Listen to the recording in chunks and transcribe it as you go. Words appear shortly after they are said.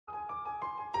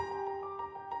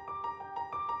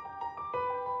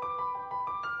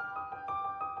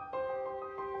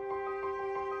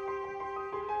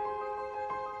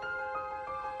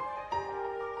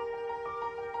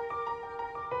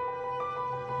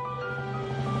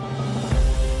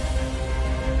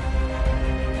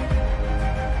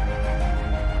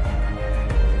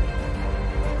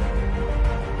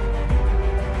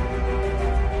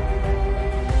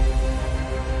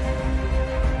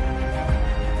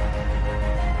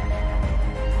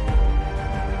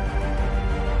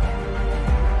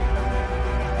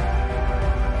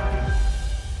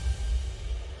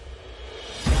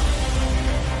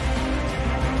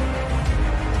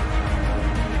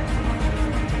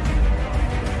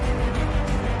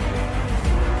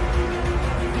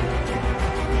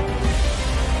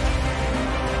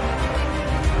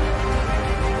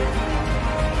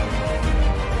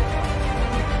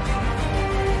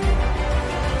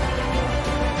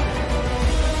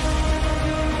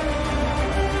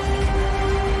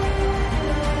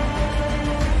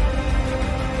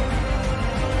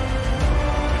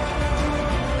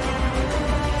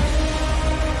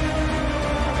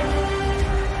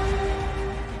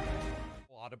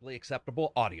audibly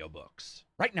acceptable audiobooks.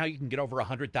 Right now, you can get over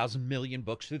 100,000 million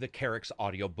books through the Carrix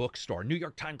Audio Bookstore. New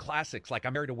York Times classics like I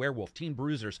Married a Werewolf, Teen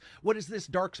Bruisers, What Is This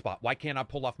Dark Spot, Why Can't I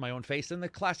Pull Off My Own Face, and the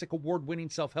classic award-winning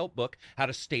self-help book, How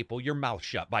to Staple Your Mouth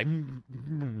Shut by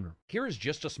Here is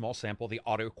just a small sample of the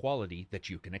audio quality that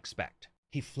you can expect.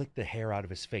 He flicked the hair out of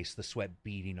his face, the sweat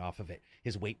beading off of it,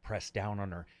 his weight pressed down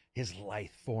on her, his lithe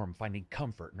form finding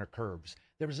comfort in her curves.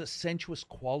 There was a sensuous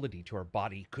quality to her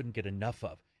body he couldn't get enough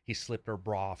of. He slipped her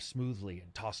bra off smoothly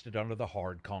and tossed it onto the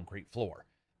hard concrete floor.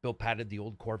 Bill patted the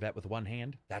old Corvette with one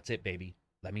hand. That's it, baby.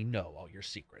 Let me know all your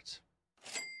secrets.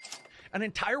 An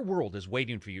entire world is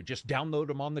waiting for you. Just download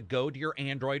them on the go to your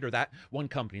Android or that one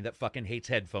company that fucking hates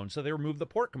headphones, so they remove the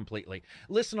port completely.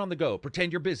 Listen on the go.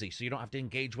 Pretend you're busy so you don't have to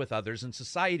engage with others in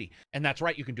society. And that's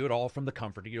right, you can do it all from the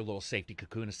comfort of your little safety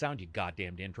cocoon of sound, you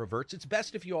goddamned introverts. It's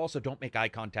best if you also don't make eye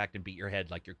contact and beat your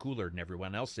head like you're cooler than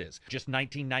everyone else is. Just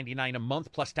 $19.99 a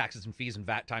month plus taxes and fees and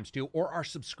VAT times 2, or our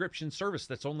subscription service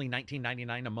that's only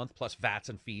 $19.99 a month plus VATs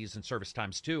and fees and service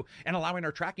times 2. And allowing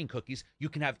our tracking cookies, you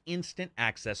can have instant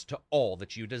access to all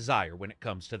that you desire when it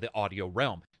comes to the audio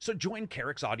realm. So join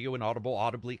Carrix Audio and Audible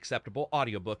audibly acceptable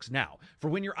audiobooks now, for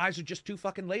when your eyes are just too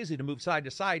fucking lazy to move side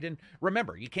to side. And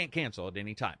remember, you can't cancel at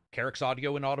any time. Carrix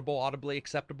Audio and Audible audibly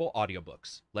acceptable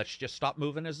audiobooks. Let's just stop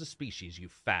moving as a species, you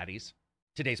fatties.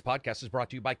 Today's podcast is brought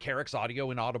to you by Carrix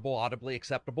Audio and Audible audibly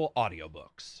acceptable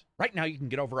audiobooks. Right now, you can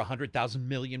get over 100,000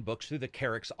 million books through the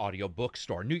Carrix Audio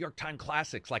Bookstore. New York Times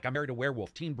classics like I Married a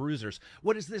Werewolf, Teen Bruisers,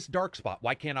 What Is This Dark Spot,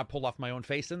 Why Can't I Pull Off My Own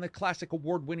Face, and the classic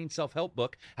award-winning self-help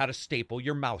book, How to Staple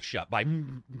Your Mouth Shut by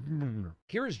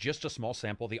Here is just a small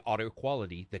sample of the audio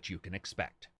quality that you can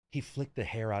expect. He flicked the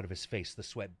hair out of his face, the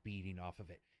sweat beading off of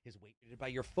it. His weight by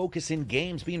your focus in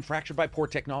games being fractured by poor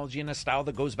technology and a style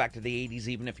that goes back to the 80s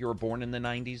even if you were born in the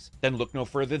 90s? Then look no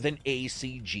further than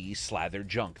ACG Slather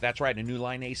Junk. That's right, a new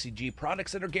line ACG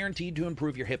products that are guaranteed to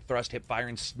improve your hip thrust, hip fire,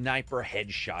 and sniper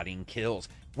headshotting kills.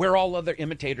 Where all other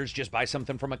imitators just buy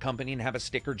something from a company and have a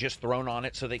sticker just thrown on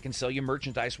it so they can sell you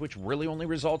merchandise, which really only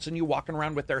results in you walking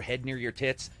around with their head near your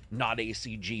tits. Not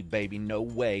ACG, baby, no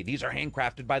way. These are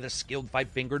handcrafted by the skilled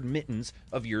five-fingered mittens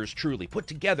of yours truly, put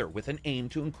together with an aim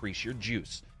to increase your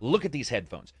juice. Look at these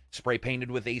headphones, spray painted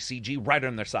with ACG right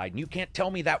on their side, and you can't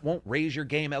tell me that won't raise your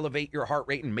game, elevate your heart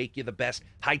rate, and make you the best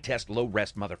high-test,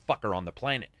 low-rest motherfucker on the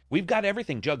planet. We've got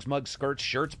everything: jugs, mugs, skirts,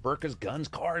 shirts, burkas, guns,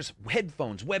 cars,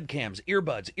 headphones, webcams,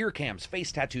 earbuds, ear cams,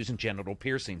 face tattoos, and genital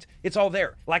piercings. It's all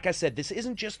there. Like I said, this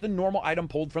isn't just the normal item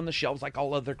pulled from the shelves like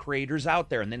all other creators out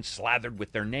there and then slathered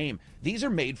with their name. These are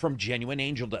made from genuine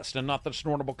angel dust, and not the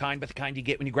snortable kind, but the kind you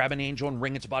get when you grab an angel and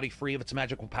wring its body free of its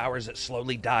magical powers that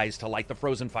slowly dies to light the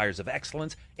frozen fires of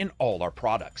excellence in all our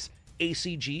products.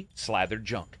 ACG Slathered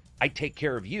Junk. I take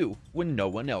care of you when no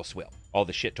one else will. All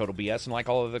the shit total BS, and like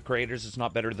all other creators, it's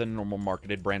not better than normal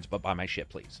marketed brands, but buy my shit,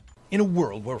 please. In a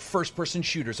world where first-person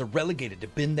shooters are relegated to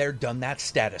been there, done that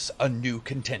status, a new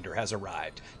contender has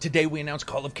arrived. Today we announce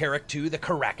Call of Carrick 2, the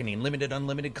Karakanin Limited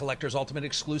Unlimited Collector's Ultimate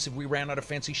Exclusive We Ran Out of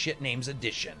Fancy Shit Names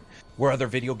Edition. Where other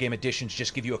video game editions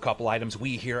just give you a couple items,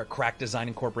 we here at Crack Design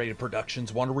Incorporated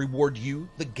Productions want to reward you,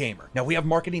 the gamer. Now, we have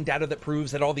marketing data that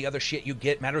proves that all the other shit you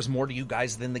get matters more to you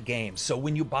guys than the game. So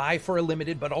when you buy for a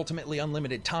limited but ultimately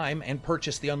unlimited time and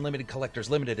purchase the Unlimited Collector's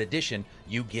Limited Edition,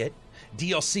 you get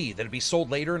DLC that'll be sold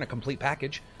later in a complete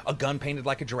package, a gun painted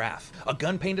like a giraffe, a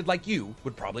gun painted like you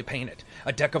would probably paint it,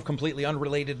 a deck of completely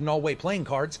unrelated and all-way playing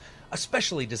cards, a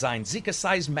specially designed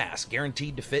Zika-sized mask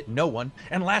guaranteed to fit no one,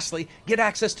 and lastly, get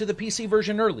access to the PC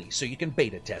version early so you can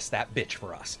beta test that bitch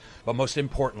for us. But most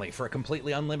importantly, for a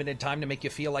completely unlimited time to make you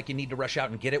feel like you need to rush out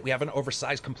and get it, we have an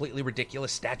oversized, completely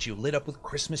ridiculous statue lit up with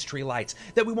Christmas tree lights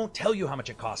that we won't tell you how much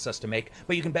it costs us to make,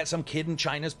 but you can bet some kid in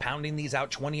China's pounding these out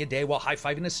 20 a day while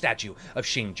high-fiving a statue of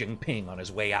Xi Jinping on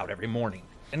his way out every morning.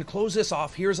 And to close this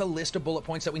off, here's a list of bullet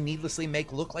points that we needlessly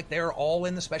make look like they're all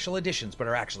in the special editions, but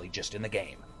are actually just in the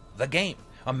game. The game.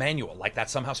 A manual, like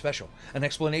that's somehow special. An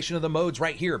explanation of the modes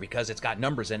right here because it's got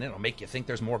numbers in it. It'll make you think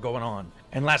there's more going on.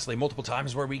 And lastly, multiple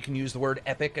times where we can use the word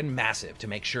epic and massive to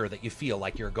make sure that you feel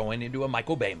like you're going into a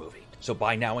Michael Bay movie. So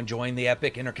buy now and join the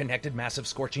epic, interconnected, massive,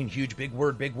 scorching, huge, big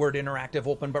word, interactive,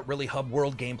 open, but really hub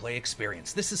world gameplay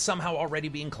experience. This is somehow already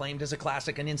being claimed as a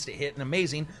classic and instant hit and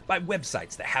amazing by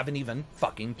websites that haven't even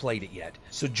fucking played it yet.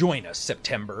 So join us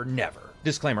September never.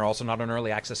 Disclaimer, also not on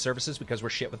early access services because we're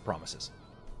shit with promises.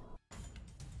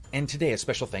 And today, a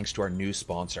special thanks to our new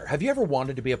sponsor. Have you ever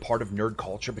wanted to be a part of nerd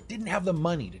culture but didn't have the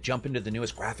money to jump into the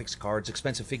newest graphics cards,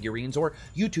 expensive figurines, or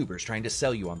YouTubers trying to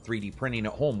sell you on 3D printing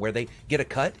at home where they get a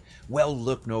cut? Well,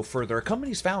 look no further. A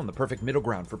company's found the perfect middle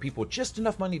ground for people with just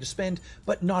enough money to spend,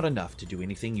 but not enough to do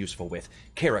anything useful with.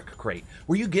 Carrack Crate,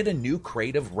 where you get a new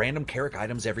crate of random Carrack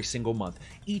items every single month.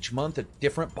 Each month, a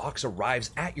different box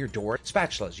arrives at your door.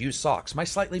 Spatulas, used socks, my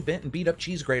slightly bent and beat up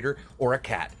cheese grater, or a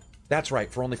cat. That's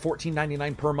right, for only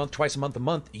 $14.99 per month, twice a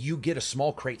month, you get a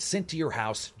small crate sent to your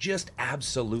house, just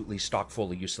absolutely stock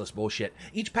full of useless bullshit.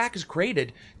 Each pack is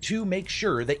created to make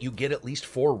sure that you get at least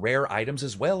 4 rare items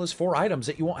as well as 4 items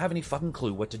that you won't have any fucking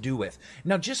clue what to do with.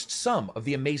 Now, just some of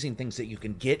the amazing things that you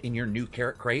can get in your new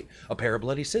Carrack Crate: a pair of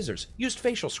bloody scissors, used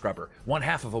facial scrubber,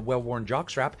 1/2 of a well-worn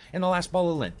jockstrap, and the last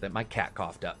ball of lint that my cat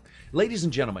coughed up. Ladies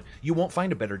and gentlemen, you won't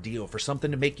find a better deal for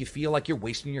something to make you feel like you're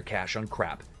wasting your cash on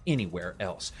crap anywhere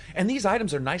else. And these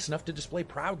items are nice enough to display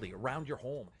proudly around your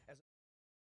home.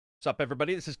 What's up,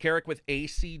 everybody? This is Carrack with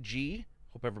ACG.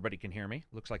 Hope everybody can hear me.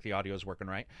 Looks like the audio is working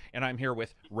right. And I'm here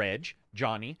with Reg,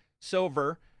 Johnny,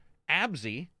 Silver,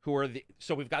 Abzy, who are the...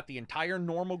 So we've got the entire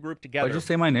normal group together. Why'd you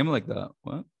say my name like that?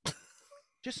 What?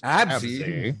 Just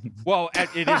Abzy. Well,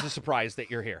 it is a surprise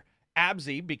that you're here.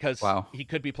 Abzy, because Wow. he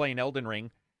could be playing Elden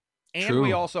Ring. And True.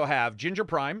 we also have Ginger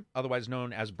Prime, otherwise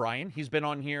known as Brian. He's been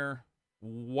on here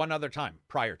one other time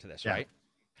prior to this, right?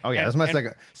 Oh yeah, And- that's my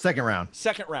and- second round.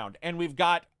 Second round. And we've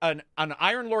got an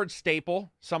Iron Lord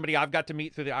staple, somebody I've got to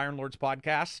meet through the Iron Lords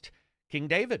podcast, King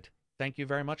David. Thank you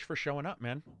very much for showing up,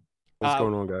 man. What's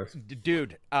going on, guys?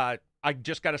 Dude, I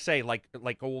just got to say, like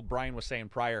old Brian was saying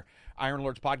prior, Iron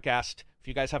Lords podcast, if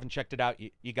you guys haven't checked it out,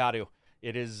 you got to.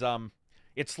 It is,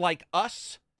 it's like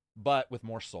us, but with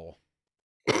more soul.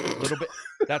 A little bit.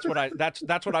 That's what I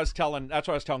was telling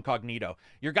Cognito.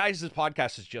 Your guys'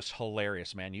 podcast is just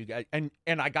hilarious, man. You guys, and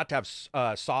I got to have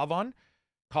Sav on,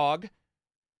 Cog,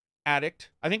 Addict.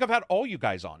 I think I've had all you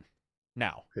guys on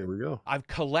now. Here we go. I've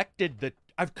collected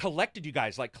you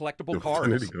guys like collectible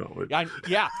Infinity cards. Gauntlet.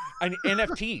 Yeah, and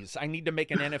NFTs. I need to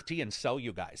make an NFT and sell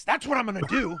you guys. That's what I'm gonna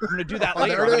do. I'm gonna do that Oh,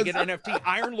 later. there I'm it gonna is. get an NFT.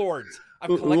 Iron Lords. I've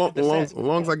As collected the set.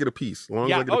 long as I get a piece.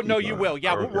 Yeah. Oh no, you will.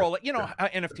 Yeah, Oh, we'll okay. roll it. You know how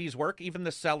NFTs work. Even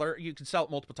the seller, you can sell it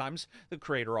multiple times. The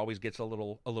creator always gets a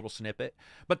little snippet.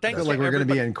 But I thanks. feel to like we're going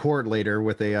to be everybody- in court later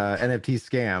with a NFT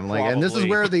scam. Like, and this is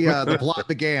Probably. where the plot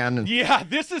began. Yeah,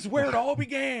 this is where it all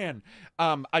began.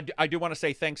 I do want to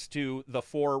say thanks to the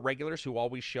 4 regulars who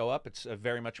always show up. It's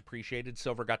very much appreciated.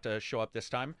 Silver got to show up this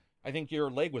time. I think your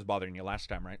leg was bothering you last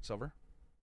time, right, Silver?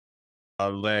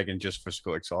 Leg and just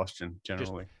physical exhaustion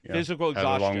generally. Yeah. Physical Had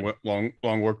a exhaustion.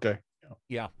 long work day.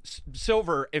 Yeah.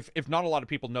 Silver, if not a lot of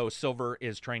people know, Silver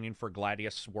is training for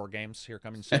Gladius War Games here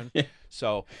coming soon.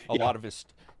 So a lot of his,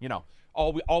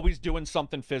 always doing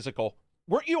something physical.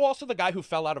 Weren't you also the guy who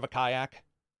fell out of a kayak?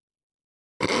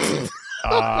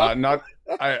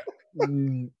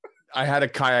 I had a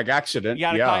kayak accident. You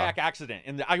had a kayak accident,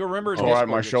 and I remember. his Oh, Discord at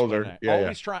my explaining shoulder. that.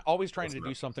 Yeah, always trying to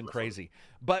do something crazy.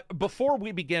 But before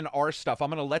we begin our stuff, I'm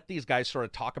going to let these guys sort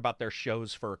of talk about their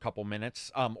shows for a couple minutes,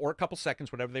 or a couple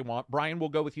seconds, whatever they want. Brian, we'll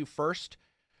go with you first.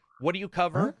 What do you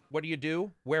cover? Huh? What do you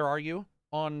do? Where are you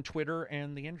on Twitter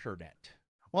and the internet?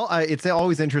 Well, it's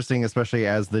always interesting, especially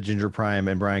as the Ginger Prime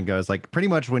and Brian goes. Like, pretty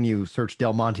much when you search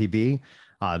Del Monte B,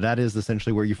 that is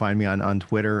essentially where you find me on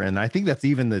Twitter, and I think that's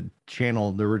even the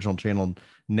original channel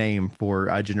name for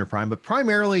Ginger Prime. But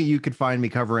primarily, you could find me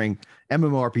covering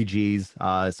MMORPGs,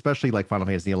 especially like Final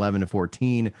Fantasy 11 and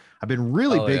 14. I've been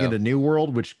really big into New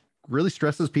World, which really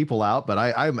stresses people out, but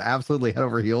I'm absolutely head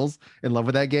over heels in love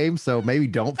with that game. So maybe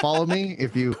don't follow me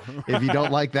if you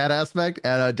don't like that aspect.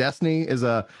 And Destiny is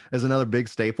another big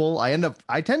staple.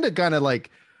 I tend to kind of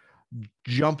like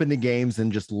jump into games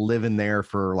and just live in there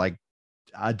for like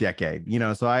a decade,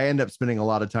 so I end up spending a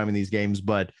lot of time in these games.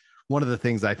 But one of the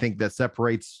things I think that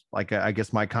separates, like, I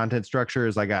guess my content structure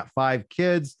is I got 5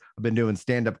 kids. I've been doing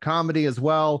stand-up comedy as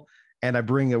well. And I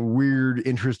bring a weird,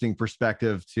 interesting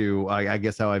perspective to, I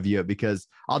guess, how I view it, because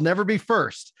I'll never be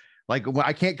first. Like,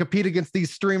 I can't compete against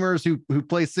these streamers who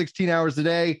play 16 hours a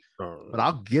day, but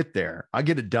I'll get there. I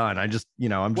get it done. I'm just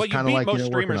kind of like, you beat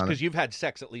most working streamers on it. because you've had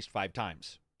sex at least 5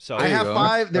 times. So I have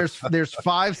 5. There's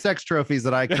 5 sex trophies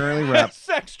that I currently rep.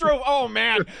 Sex trophy. Oh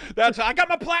man, I got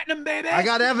my platinum, baby. I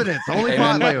got evidence. Only Hey,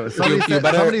 5. man,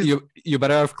 Wait, you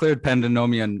better have cleared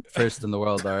Pandanomian first in the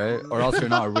world, all right? Or else you're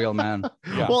not a real man.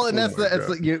 Yeah. Well, and Oh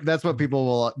that's what people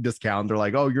will discount. They're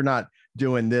like, "Oh, you're not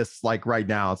doing this like right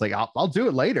now." It's like I'll do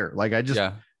it later. Like I just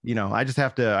I just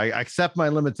have to I accept my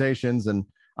limitations and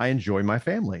I enjoy my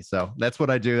family. So that's what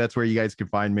I do. That's where you guys can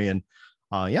find me. And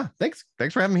thanks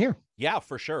for having me here. Yeah,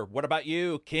 for sure. What about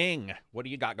you, King? What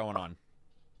do you got going on?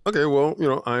 Okay, well,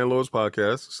 Iron Lords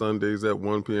podcast, Sundays at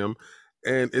 1 p.m.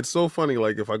 And it's so funny,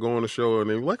 like if I go on a show and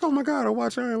they're like, "Oh my God, I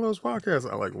watch Iron Lords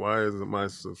podcast," I'm like, "Why isn't my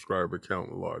subscriber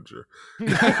count larger?"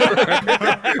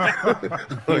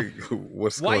 Like,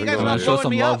 what's Why you going guys on not Show here? blowing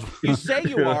some me up? love. You say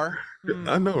you are.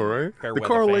 I know, right? Fair The weather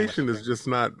correlation fans. is just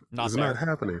not there.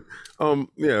 happening.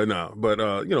 Yeah, no, but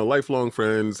lifelong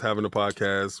friends having a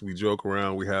podcast. We joke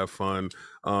around, we have fun.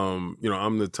 I'm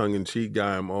the tongue-in-cheek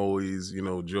guy. I'm always,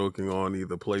 joking on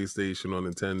either PlayStation or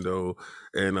Nintendo,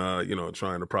 and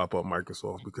trying to prop up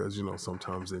Microsoft because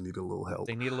sometimes they need a little help.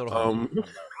 They need a little help.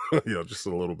 Just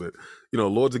a little bit.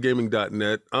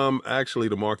 Lordsofgaming.net. I'm actually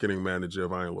the marketing manager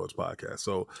of Iron Lords podcast.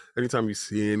 So anytime you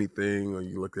see anything or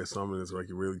you look at something that's like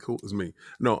really cool, it's me.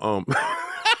 No, All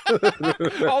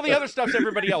the other stuff's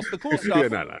everybody else. The cool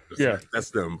stuff. Yeah,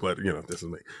 that's them. But this is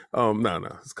me.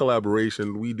 No, it's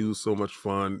collaboration. We do so much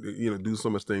fun. Do so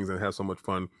much things and have so much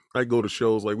fun. I go to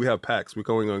shows like we have PAX. We're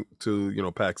going on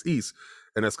to PAX East,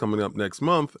 and that's coming up next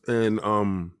month. And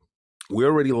we're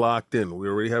already locked in. We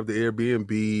already have the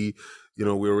Airbnb. We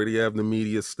already have the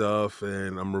media stuff,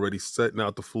 and I'm already setting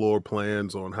out the floor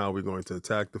plans on how we're going to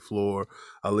attack the floor.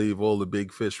 I leave all the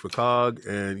big fish for Cog,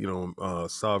 and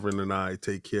Sovereign and I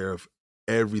take care of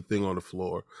everything on the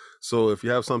floor. So if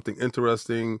you have something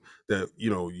interesting that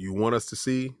you want us to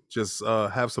see, just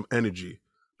have some energy.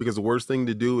 Because the worst thing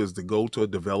to do is to go to a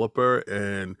developer,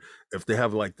 and if they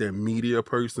have like their media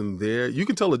person there, you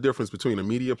can tell the difference between a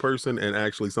media person and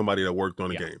actually somebody that worked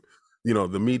on a game.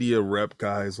 The media rep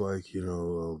guys like,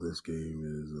 oh, this game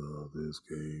is this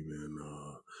game, and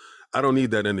I don't need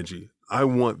that energy. I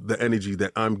want the energy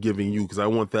that I'm giving you because I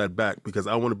want that back, because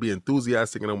I want to be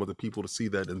enthusiastic and I want the people to see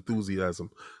that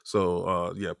enthusiasm.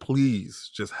 So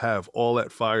please just have all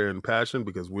that fire and passion,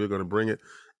 because we're going to bring it.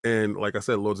 And like I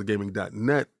said,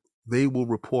 lordsofgaming.net, they will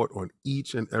report on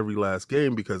each and every last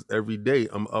game, because every day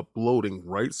I'm uploading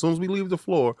right as soon as we leave the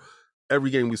floor,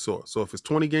 every game we saw. So if it's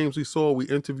 20 games we saw, we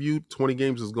interviewed, 20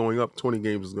 games is going up, 20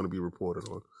 games is going to be reported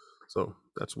on. So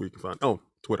that's where you can find. Oh,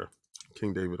 Twitter,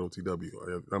 King David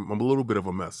OTW. I'm a little bit of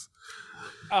a mess.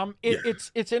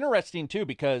 It's interesting too,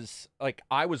 because like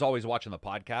I was always watching the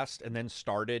podcast and then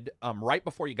started right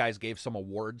before you guys gave some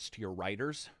awards to your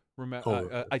writers.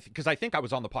 Because I think I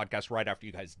was on the podcast right after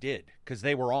you guys did, because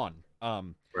they were on.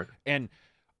 Right. And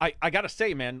I gotta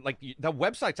say, man, like the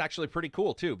website's actually pretty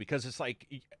cool too, because it's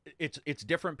like it's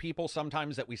different people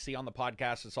sometimes that we see on the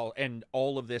podcast. It's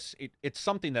all of this. It's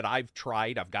something that I've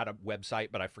tried. I've got a website,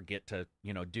 but I forget to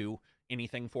do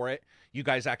anything for it. You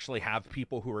guys actually have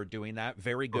people who are doing that.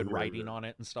 Very good writing on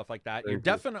it and stuff like that. You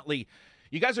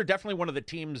guys are definitely one of the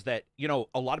teams that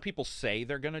a lot of people say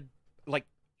they're gonna like.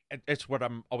 It's what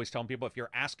I'm always telling people. If you're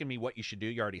asking me what you should do,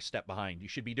 you're already a step behind. You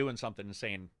should be doing something and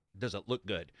saying, does it look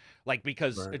good? Like,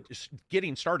 because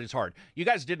getting started is hard. You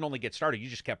guys didn't only get started, you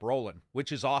just kept rolling,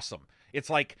 which is awesome. It's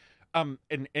like,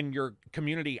 in your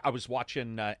community, I was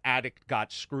watching Addict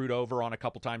got screwed over on a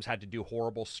couple times, had to do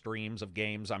horrible streams of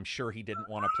games I'm sure he didn't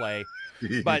want to play.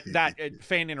 But that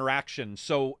fan interaction.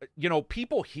 So,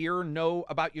 people here know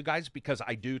about you guys because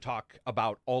I do talk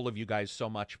about all of you guys so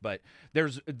much, but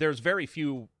there's very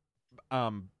few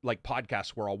like podcasts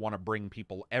where I'll want to bring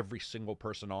people, every single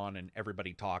person on and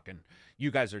everybody talk, and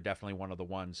you guys are definitely one of the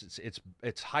ones.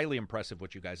 It's highly impressive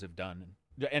what you guys have done,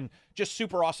 and just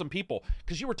super awesome people,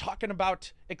 because you were talking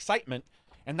about excitement,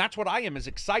 and that's what I am, is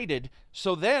excited.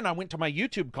 So then I went to my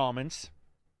YouTube comments,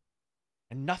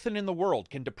 and nothing in the world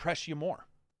can depress you more.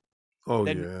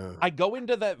 I go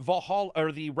into the Valhalla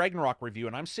or the Ragnarok review,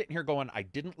 and I'm sitting here going, I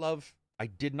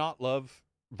did not love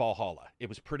Valhalla. It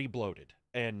was pretty bloated.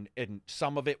 And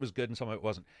some of it was good and some of it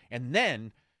wasn't. And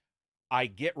then I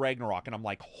get Ragnarok and I'm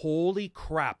like, holy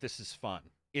crap, this is fun.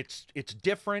 It's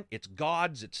different. It's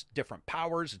gods. It's different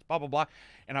powers. It's blah, blah, blah.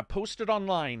 And I posted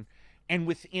online, and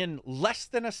within less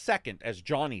than a second, as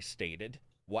Johnny stated,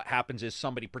 what happens is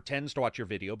somebody pretends to watch your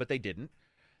video, but they didn't.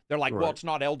 They're like, well, it's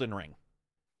not Elden Ring.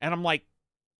 And I'm like,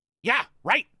 yeah,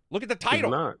 right. Look at the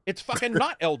title. It's fucking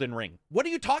not Elden Ring. What are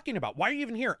you talking about? Why are you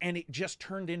even here? And it just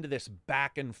turned into this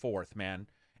back and forth, man.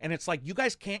 And it's like, you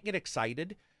guys can't get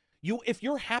excited. If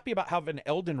you're happy about having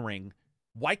Elden Ring,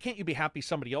 why can't you be happy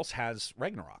somebody else has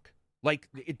Ragnarok? Like,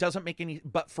 it doesn't make any,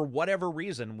 but for whatever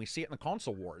reason, we see it in the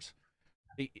console wars.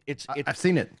 I've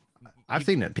seen it. I've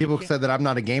seen it. People said that I'm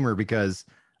not a gamer because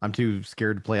I'm too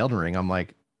scared to play Elden Ring. I'm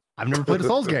like, I've never played a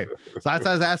Souls game. So that's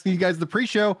why I was asking you guys the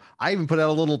pre-show. I even put out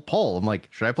a little poll. I'm like,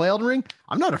 should I play Elden Ring?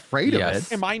 I'm not afraid of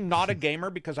it. Am I not a gamer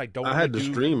because I don't I wanna had to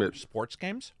do stream it. sports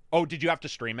games? Oh, did you have to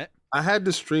stream it? I had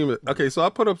to stream it. Okay, so I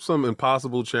put up some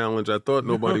impossible challenge. I thought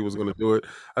nobody was going to do it.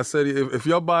 I said, if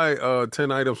y'all buy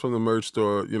 10 items from the merch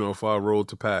store, for our road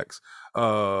to PAX,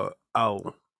 I'll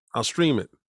stream it.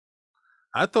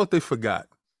 I thought they forgot.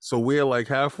 So we're like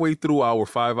halfway through our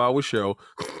 5-hour show.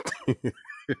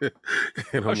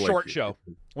 And A short show.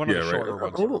 One of the shorter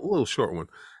ones. A little short one.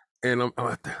 And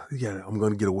I'm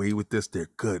going to get away with this. They're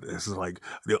good. This is like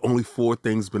the only 4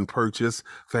 things been purchased.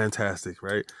 Fantastic,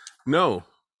 right? No.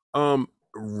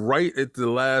 Right at the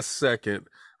last second,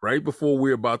 right before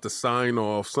we're about to sign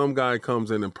off, some guy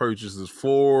comes in and purchases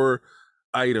 4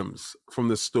 items from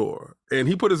the store, and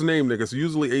he put his name there because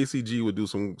usually ACG would do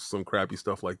some crappy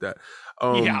stuff like that.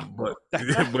 But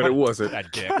it wasn't.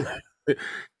 That dick. Would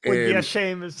be a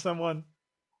shame if someone.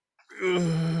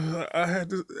 I had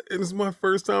to. It was my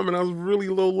first time, and I was really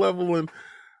low level, and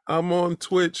I'm on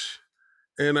Twitch,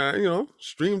 and I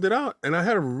streamed it out, and I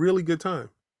had a really good time.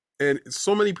 And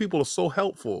so many people are so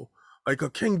helpful. Like,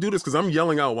 King, do this, because I'm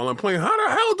yelling out while I'm playing. How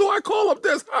the hell do I call up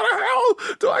this? How the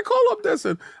hell do I call up this?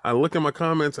 And I look at my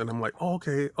comments and I'm like,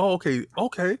 okay,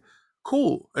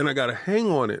 cool. And I got to hang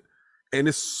on it. And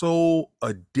it's so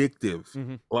addictive.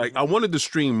 Mm-hmm. Like, I wanted to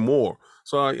stream more.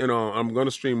 So, I'm going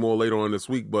to stream more later on this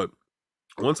week. But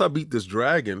once I beat this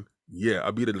dragon, I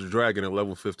beat the dragon at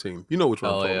level 15. You know which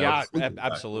one I'm talking about. Yeah,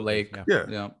 absolutely. Lake.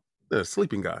 Yeah. The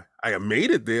sleeping guy. I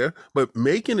made it there, but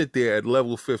making it there at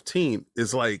level 15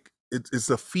 is like it's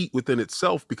a feat within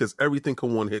itself because everything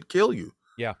can one hit kill you.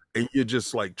 Yeah, and you're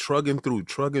just like trugging through.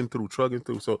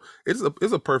 So it's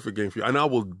a perfect game for you, and I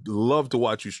will love to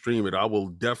watch you stream it. I will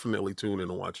definitely tune in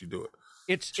and watch you do it.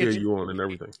 It's you on and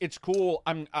everything. It's cool.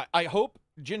 I hope,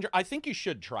 Ginger. I think you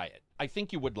should try it. I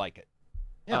think you would like it.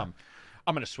 Yeah.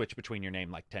 I'm gonna switch between your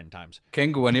name like 10 times.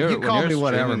 King, when you're You can call me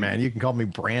whatever, streaming- man. You can call me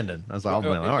Brandon. That's all.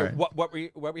 All right. What were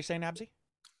you saying, Absy?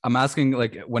 I'm asking,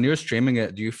 like, when you're streaming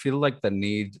it, do you feel like the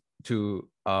need to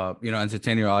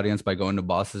entertain your audience by going to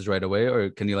bosses right away, or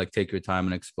can you like take your time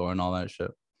and explore and all that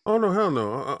shit? Oh no, hell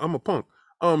no! I'm a punk.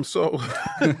 So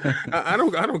I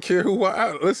don't care who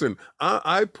listen.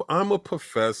 I'm a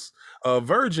professed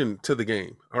virgin to the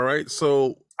game. All right,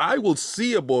 so I will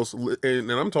see a boss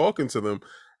and I'm talking to them,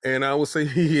 and I will say,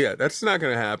 yeah, that's not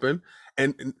gonna happen.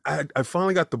 And I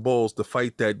finally got the balls to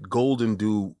fight that golden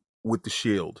dude with the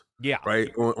shield. Yeah.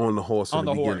 Right on the horse. On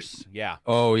the beginning. horse. Yeah.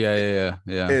 Oh yeah.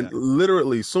 And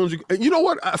literally, as soon as you know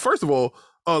what? First of all,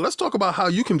 let's talk about how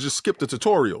you can just skip the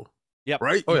tutorial. Yep.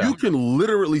 Right? Oh, yeah. You can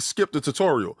literally skip the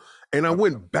tutorial. And I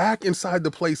went back inside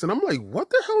the place and I'm like, what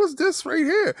the hell is this right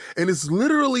here? And it's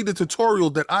literally the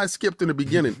tutorial that I skipped in the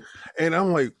beginning. And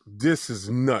I'm like, this is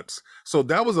nuts. So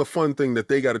that was a fun thing that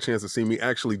they got a chance to see me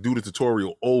actually do the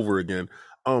tutorial over again.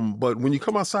 But when you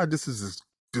come outside, this is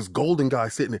this golden guy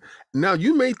sitting there. Now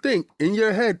you may think in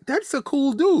your head, that's a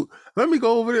cool dude. Let me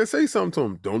go over there and say something to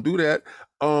him. Don't do that.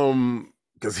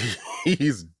 Because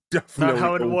he's definitely Not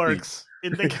how it OP. works.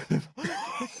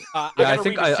 I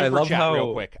think I love how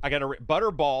real quick. I got to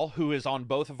Butterball, who is on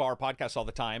both of our podcasts all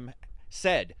the time,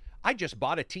 said, "I just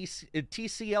bought a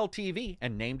TCL TV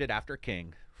and named it after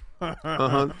King."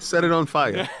 Set it on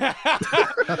fire.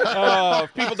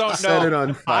 If people don't know, Set it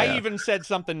on fire. I even said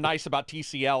something nice about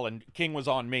TCL, and King was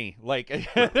on me. Like,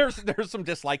 there's some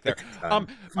dislike there.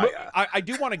 I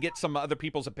do want to get some other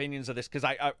people's opinions of this because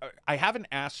I haven't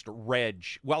asked Reg.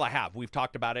 Well, I have. We've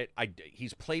talked about it.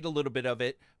 He's played a little bit of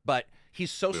it, but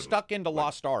he's so stuck into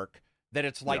Lost Ark that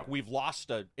it's like we've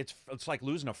lost it's like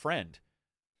losing a friend.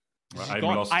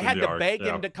 Well, I had to beg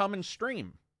him to come and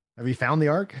stream. Have you found the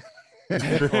arc?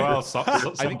 Well, some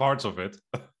parts of it.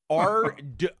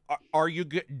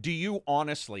 Do you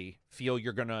honestly feel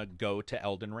you're gonna go to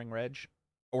Elden Ring, Reg,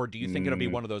 or do you think it'll be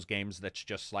one of those games that's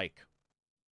just like,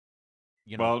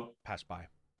 pass by?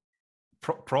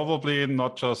 Probably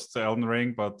not just Elden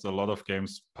Ring, but a lot of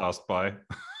games passed by,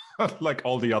 like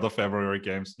all the other February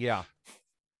games. Yeah.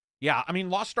 I mean,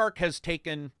 Lost Ark has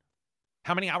taken.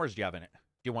 How many hours do you have in it? Do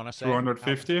you want to say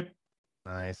 250?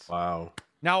 Nice. Wow.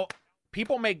 Now,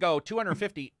 people may go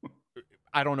 250.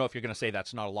 I don't know if you're going to say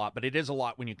that's not a lot, but it is a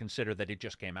lot when you consider that it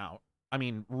just came out. I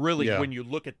mean, really, when you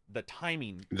look at the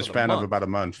timing, the span of about a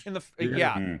month. In the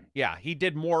he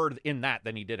did more in that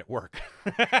than he did at work.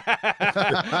 And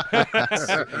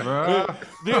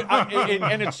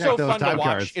it's so fun to watch.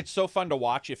 Cards. It's so fun to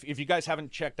watch. If you guys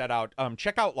haven't checked that out,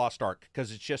 check out Lost Ark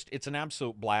because it's an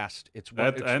absolute blast. It's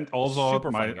and also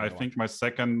super fun I think my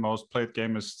second most played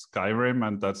game is Skyrim,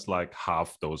 and that's like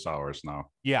half those hours now.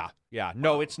 Yeah. Yeah,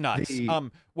 no, it's nuts.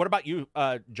 The- What about you,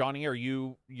 Johnny?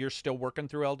 You're still working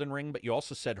through Elden Ring, but you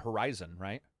also said Horizon,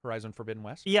 right? Horizon Forbidden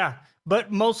West. Yeah,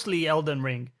 but mostly Elden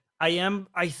Ring.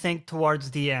 I think,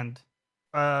 towards the end.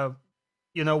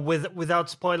 Without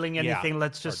spoiling Yeah, anything,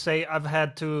 let's just say I've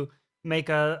had to make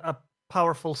a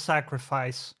powerful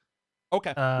sacrifice.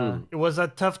 Okay. It was a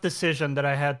tough decision that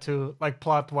I had to, like,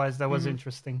 plot-wise, that was Mhm.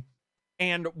 interesting.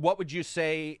 And what would you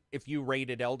say if you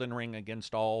rated Elden Ring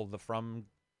against all the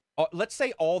let's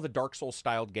say all the Dark Souls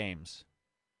styled games?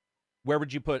 Where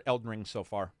would you put Elden Ring so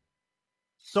far?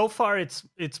 So far,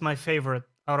 it's my favorite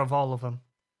out of all of them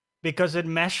because it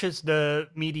meshes the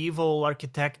medieval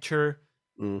architecture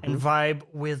and vibe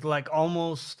with, like,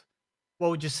 almost, what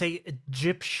would you say,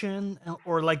 Egyptian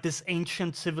or like this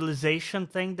ancient civilization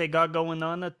thing they got going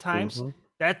on at times.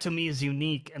 That to me is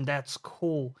unique and that's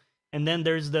cool. And then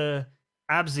there's the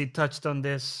Abzi touched on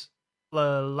this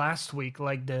last week,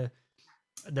 like the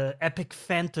epic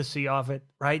fantasy of it,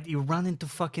 right? You run into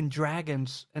fucking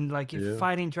dragons and, like, you're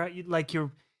fighting like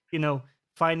you're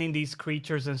finding these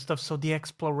creatures and stuff. So the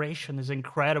exploration is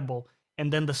incredible.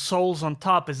 And then the Souls on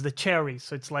top is the cherry.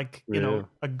 So it's like,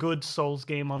 a good Souls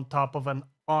game on top of an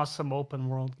awesome open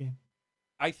world game.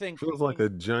 I think feels like a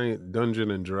giant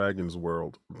Dungeon and Dragons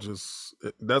world. Just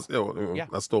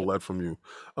I stole that from you.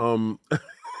 No,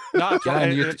 it's Yeah, right.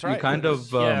 and It's right. you kind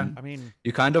of I mean,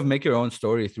 you kind of make your own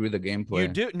story through the gameplay. you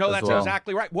do. No, as that's well.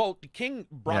 exactly right. Well, King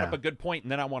brought up Yeah. a good point,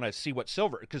 and then I want to see what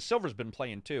Silver, because Silver's been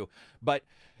playing too. But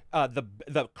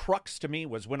the crux to me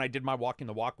was when I did my walking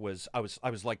the walk was I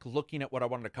was like looking at what I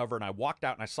wanted to cover, and I walked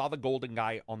out and I saw the golden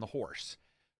guy on the horse.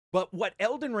 But what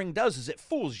Elden Ring does is it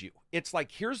fools you. It's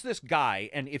like, here's this guy,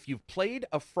 and if you've played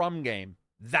a From game,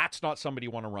 that's not somebody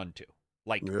you want to run to.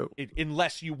 Like,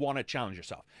 unless you want to challenge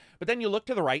yourself. But then you look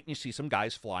to the right and you see some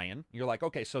guys flying. You're like,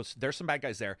 okay, so there's some bad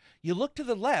guys there. You look to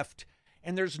the left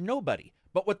and there's nobody.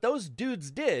 But what those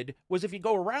dudes did was, if you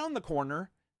go around the corner,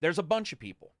 there's a bunch of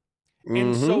people.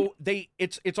 And so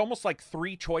it's almost like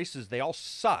three choices. They all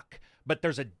suck, but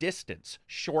there's a distance: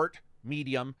 short,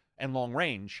 medium, and long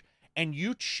range. And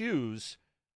you choose,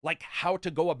 like, how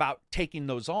to go about taking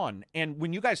those on. And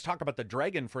when you guys talk about the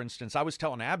dragon, for instance, I was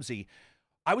telling Abzi,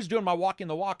 I was doing my walking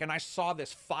the walk and I saw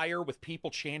this fire with people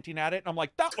chanting at it. And I'm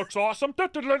like, that looks awesome.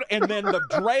 And then the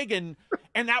dragon,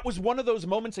 and that was one of those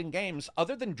moments in games,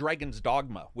 other than Dragon's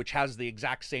Dogma, which has the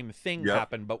exact same thing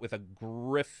happen, but with a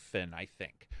griffin, I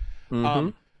think.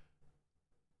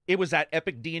 It was that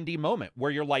epic D&D moment where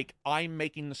you're like, I'm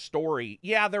making the story.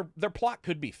 Yeah, their plot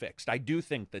could be fixed. I do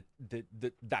think that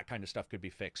that kind of stuff could be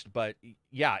fixed. But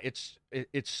yeah, it's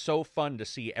so fun to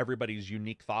see everybody's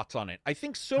unique thoughts on it. I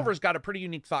think Silver's got a pretty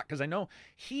unique thought, because I know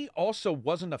he also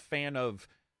wasn't a fan of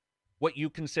what you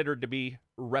considered to be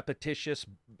repetitious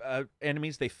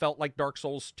enemies. They felt like Dark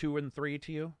Souls 2 and 3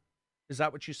 to you. Is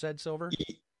that what you said, Silver?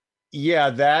 Yeah,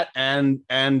 that and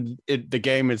the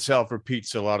game itself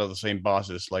repeats a lot of the same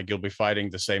bosses. Like, you'll be fighting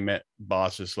the same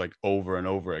bosses like over and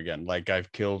over again. Like,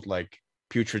 I've killed like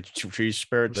putrid tree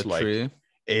spirits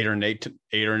eight or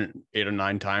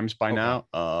nine times by now.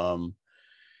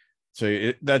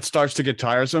 So that starts to get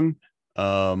tiresome.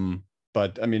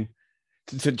 But I mean,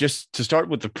 to start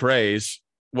with the praise,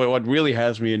 what really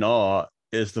has me in awe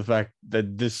is the fact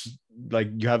that this, like,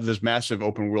 you have this massive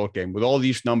open world game with all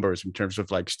these numbers in terms of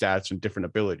like stats and different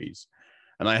abilities,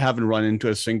 and I haven't run into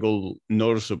a single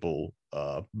noticeable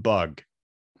bug.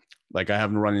 Like, I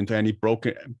haven't run into any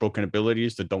broken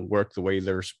abilities that don't work the way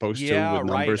they're supposed to, with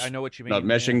numbers I know what you mean. not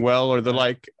meshing well or the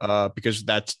like, because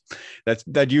that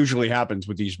usually happens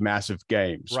with these massive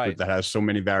games that has so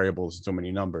many variables and so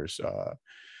many numbers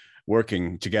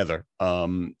working together.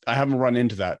 I haven't run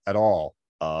into that at all.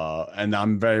 And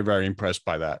I'm very, very impressed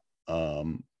by that.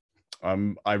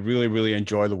 I really, really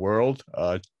enjoy the world,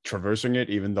 traversing it,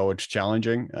 even though it's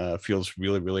challenging. Feels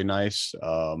really, really nice.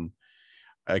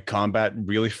 Combat,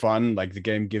 really fun. Like, the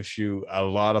game gives you a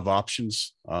lot of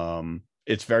options.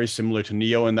 It's very similar to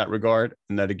Neo in that regard,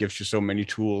 in that it gives you so many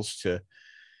tools to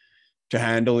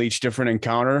handle each different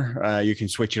encounter. You can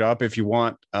switch it up if you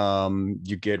want.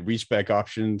 You get respec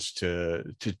options to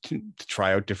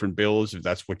try out different builds if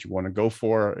that's what you want to go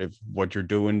for. If what you're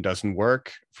doing doesn't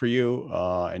work for you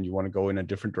and you want to go in a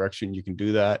different direction, you can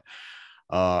do that.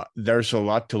 There's a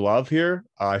lot to love here.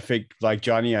 I think, like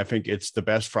Johnny, I think it's the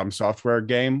best From Software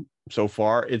game so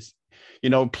far. It's,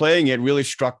 playing it really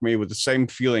struck me with the same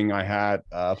feeling I had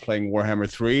playing Warhammer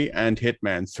 3 and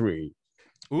Hitman 3.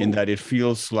 In that it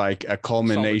feels like a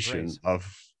culmination of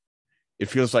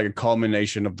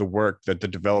the work that the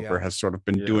developer has sort of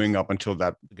been doing up until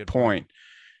that point.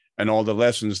 and all the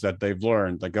lessons that they've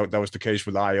learned. Like that was the case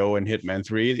with IO and Hitman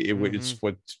 3.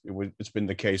 It's been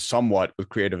the case somewhat with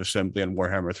Creative Assembly and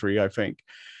Warhammer 3, I think.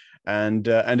 And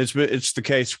it's the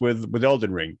case with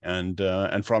Elden Ring and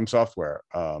From Software.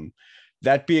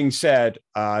 That being said,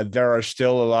 there are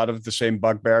still a lot of the same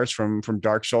bugbears from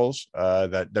Dark Souls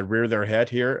that rear their head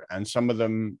here, and some of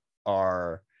them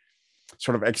are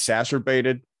sort of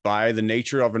exacerbated by the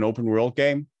nature of an open world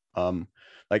game.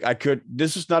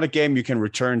 This is not a game you can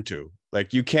return to.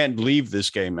 Like, you can't leave this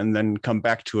game and then come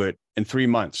back to it in 3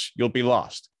 months. You'll be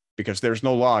lost because there's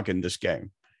no log in this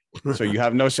game. So you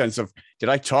have no sense of, did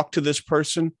I talk to this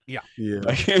person? Yeah.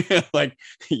 Like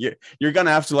you're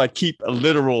gonna have to like keep a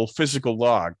literal physical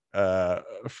log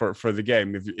for the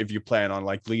game if you plan on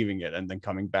like leaving it and then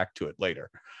coming back to it later.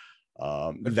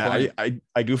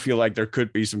 I do feel like there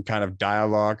could be some kind of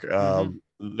dialogue,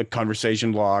 the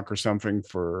conversation log or something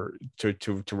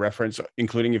to reference,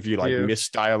 including if you miss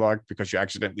dialogue because you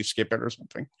accidentally skip it or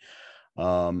something.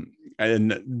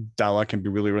 And dialogue can be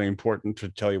really, really important to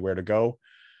tell you where to go.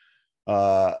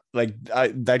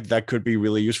 That could be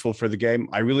really useful for the game.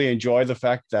 I really enjoy the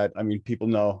fact that, people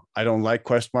know I don't like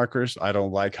quest markers. I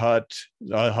don't like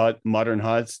modern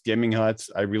huts, gaming huts.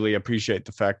 I really appreciate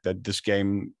the fact that this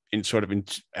game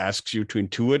asks you to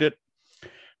intuit it,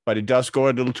 but it does go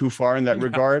a little too far in that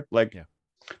regard. Like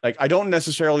I don't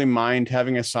necessarily mind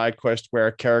having a side quest where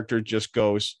a character just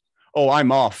goes, "Oh,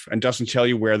 I'm off," and doesn't tell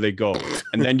you where they go,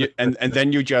 and then you and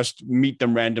then you just meet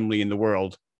them randomly in the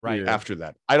world. Right. After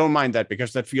that, I don't mind that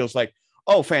because that feels like,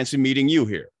 oh, fancy meeting you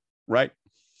here, right?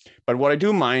 But what I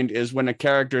do mind is when a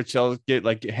character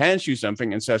hands you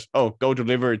something and says, "Oh, go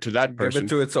deliver it to that person."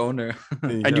 Give it to its owner,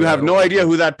 and you have no idea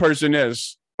who that person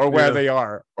is or where they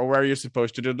are or where you're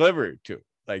supposed to deliver it to.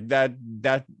 Like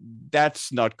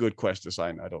that's not good quest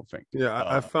design, I don't think. Yeah,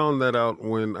 I found that out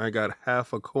when I got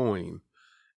half a coin,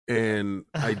 and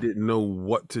I didn't know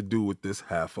what to do with this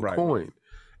half a coin.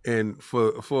 And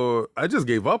for I just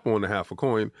gave up on the half a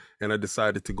coin, and I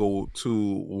decided to go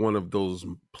to one of those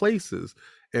places.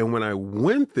 And when I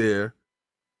went there,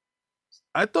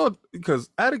 I thought,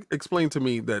 because Ad explained to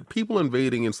me that people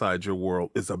invading inside your world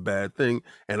is a bad thing,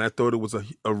 and I thought it was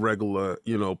a regular,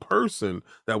 person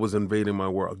that was invading my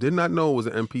world. Did not know it was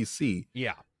an NPC.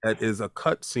 Yeah, that is a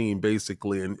cutscene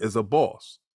basically, and is a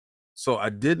boss. So I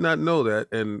did not know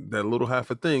that, and that little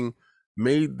half a thing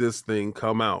made this thing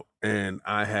come out, and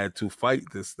I had to fight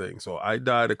this thing. So I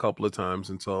died a couple of times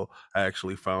until I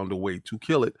actually found a way to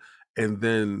kill it, and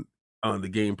then the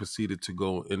game proceeded to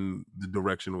go in the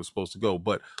direction it was supposed to go.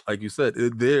 But like you said,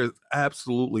 there's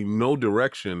absolutely no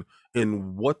direction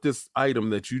in what this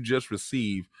item that you just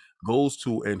received goes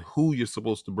to and who you're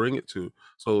supposed to bring it to.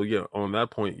 So yeah, on that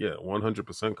point,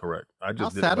 100% correct. How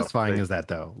satisfying is that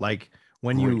though? Like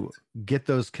when you get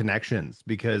those connections,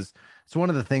 because it's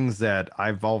one of the things that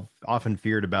I've often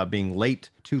feared about being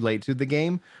too late to the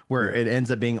game, where it ends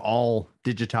up being all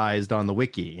digitized on the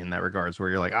wiki in that regards,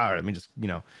 where you're like, let me just,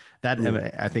 that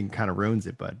I think kind of ruins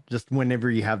it. But just whenever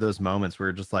you have those moments where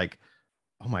you're just like,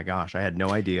 oh my gosh, I had no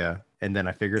idea. And then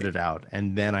I figured it out.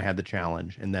 And then I had the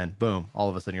challenge. And then boom, all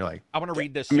of a sudden you're like, I want to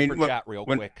read this super chat real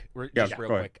quick. Just real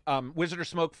quick. Wizard of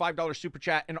Smoke, $5 super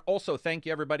chat. And also thank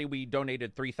you, everybody. We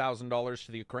donated $3,000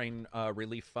 to the Ukraine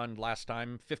Relief Fund last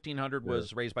time. $1,500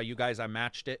 was raised by you guys. I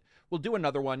matched it. We'll do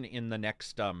another one in the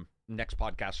next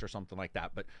podcast or something like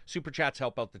that. But super chats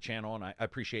help out the channel, and I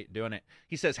appreciate doing it.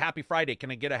 He says, happy Friday. Can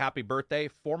I get a happy birthday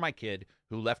for my kid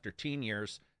who left her teen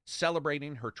years,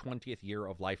 celebrating her 20th year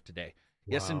of life today?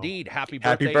 Wow. Yes, indeed. Happy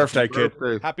birthday, kid.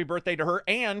 Happy birthday to her.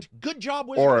 And good job,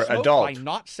 Wizard of Smoke, by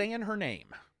not saying her name.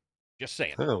 Just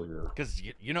saying. Hell yeah. Because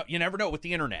you never know with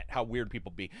the internet how weird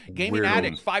people be. Gaming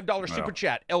Addict, $5 super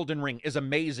chat. Elden Ring is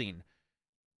amazing.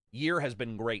 Year has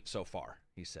been great so far,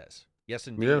 he says. Yes,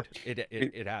 indeed. Yeah.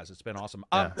 It has. It's been awesome.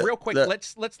 Real quick,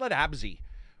 let's let Abzy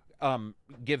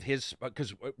give his,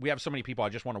 because we have so many people. I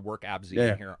just want to work Abzy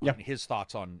in here on his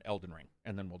thoughts on Elden Ring,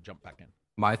 and then we'll jump back in.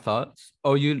 My thoughts?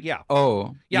 Oh, you? Yeah.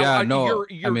 Oh, yeah. No,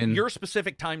 your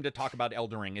specific time to talk about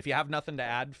Elden Ring. If you have nothing to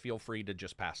add, feel free to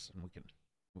just pass, and we can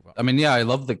move on. I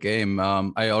love the game.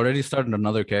 I already started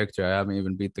another character. I haven't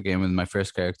even beat the game with my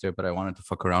first character, but I wanted to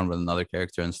fuck around with another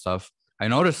character and stuff. I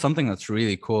noticed something that's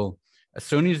really cool. As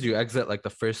soon as you exit like the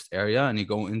first area and you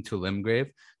go into Limgrave,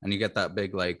 and you get that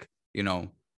big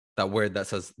that word that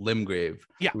says Limgrave.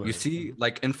 Yeah. You see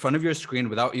like in front of your screen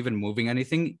without even moving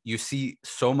anything, you see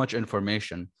so much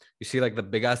information. You see like the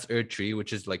big ass Erd Tree,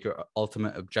 which is like your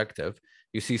ultimate objective.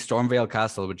 You see Stormvale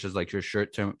Castle, which is like your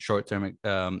short-term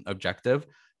objective.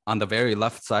 on the very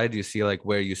left side, you see like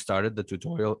where you started the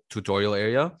tutorial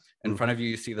area. In front of you,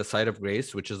 you see the site of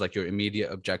grace, which is like your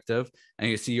immediate objective, and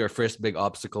you see your first big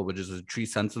obstacle, which is a tree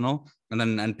sentinel, and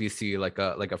then an NPC like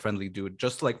a friendly dude,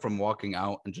 just like from walking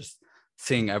out and just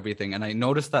seeing everything. And I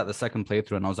noticed that the second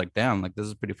playthrough, and I was like, damn, like this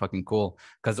is pretty fucking cool,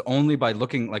 because only by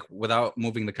looking, like without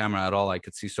moving the camera at all, I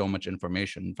could see so much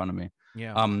information in front of me.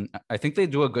 I think they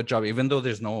do a good job, even though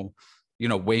there's no, you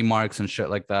know, waymarks and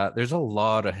shit like that. There's a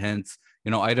lot of hints,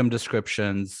 you know, item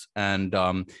descriptions, and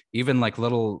even like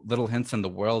little hints in the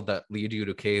world that lead you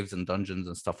to caves and dungeons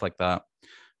and stuff like that.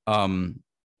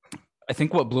 I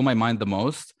think what blew my mind the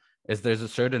most is there's a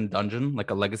certain dungeon,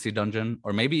 like a legacy dungeon,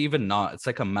 or maybe even not. It's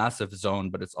like a massive zone,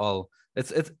 but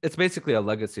it's basically a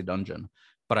legacy dungeon.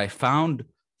 But I found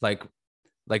like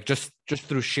just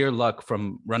through sheer luck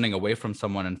from running away from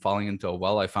someone and falling into a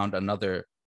well, I found another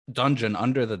dungeon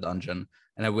under the dungeon,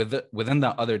 and within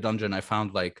that other dungeon, I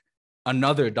found like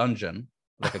another dungeon,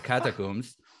 like a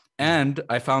catacombs, and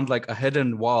I found like a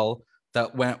hidden wall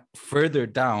that went further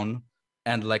down,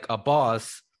 and like a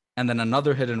boss, and then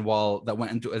another hidden wall that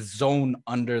went into a zone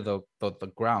under the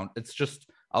ground. It's just,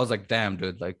 I was like, damn,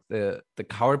 dude, like the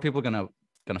how are people gonna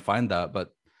find that? But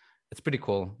it's pretty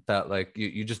cool that like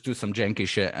you just do some janky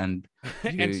shit and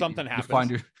and something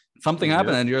happens. Something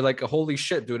happened, and you're like, holy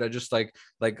shit, dude! I just like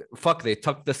fuck, they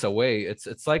tucked this away.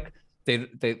 It's like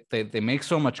they make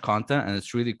so much content, and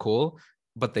it's really cool,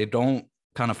 but they don't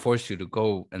kind of force you to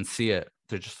go and see it.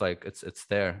 They're just like, it's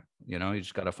there, you know. You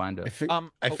just gotta find it.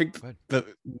 I think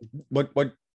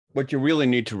what you really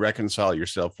need to reconcile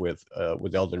yourself with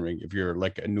Elden Ring, if you're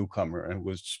like a newcomer and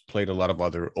was played a lot of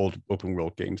other old open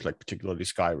world games, like particularly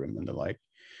Skyrim and the like,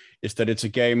 is that it's a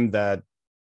game that,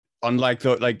 unlike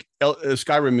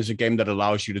Skyrim is a game that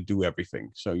allows you to do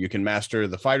everything. So you can master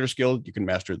the fighter's guild, you can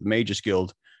master the mage's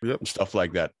guild, and stuff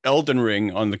like that. Elden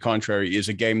Ring, on the contrary, is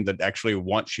a game that actually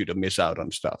wants you to miss out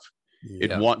on stuff.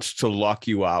 It wants to lock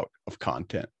you out of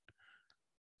content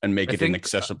and make it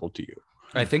inaccessible to you.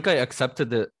 I think I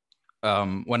accepted it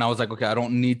when I was like, okay, I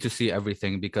don't need to see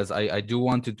everything, because I do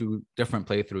want to do different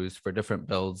playthroughs for different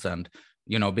builds, and,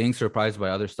 you know, being surprised by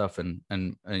other stuff and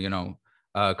you know,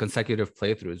 consecutive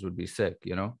playthroughs would be sick,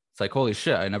 you know. It's like, holy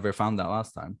shit, I never found that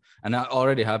last time, and that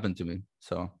already happened to me.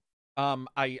 So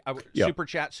super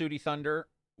chat Sooty Thunder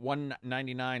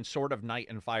 199, Sword of Night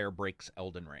and Fire breaks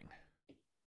Elden Ring.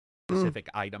 Specific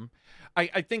item.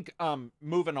 I think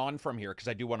moving on from here, because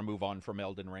I do want to move on from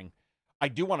Elden Ring, I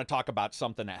do want to talk about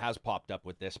something that has popped up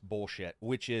with this bullshit,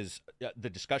 which is the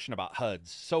discussion about HUDs.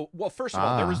 So, well, first of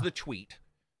all, there was the tweet.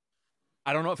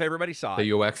 I don't know if everybody saw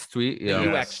the UX tweet.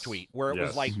 The UX tweet, where it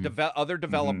was like other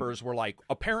developers were like,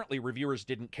 apparently reviewers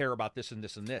didn't care about this and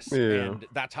this and this, and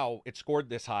that's how it scored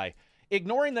this high.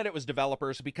 Ignoring that it was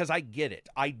developers, because I get it.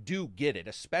 I do get it,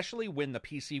 especially when the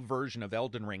PC version of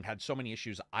Elden Ring had so many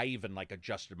issues, I even like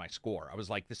adjusted my score. I was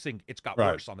like, this thing, it's got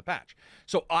worse on the patch.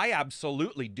 So I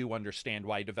absolutely do understand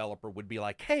why a developer would be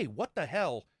like, hey, what the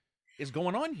hell is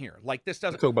going on here? Like, this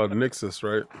doesn't... Talk about Nixus,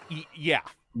 right? Yeah.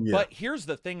 But here's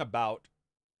the thing about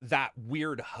that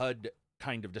weird HUD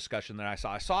kind of discussion that I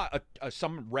saw. I saw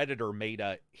some Redditor made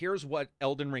here's what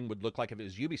Elden Ring would look like if it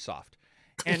was Ubisoft.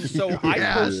 And so I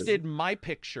posted my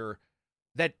picture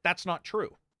that's not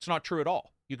true. It's not true at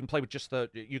all. You can play with just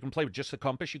the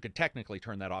compass. You could technically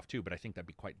turn that off too, but I think that'd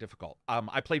be quite difficult.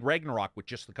 I played Ragnarok with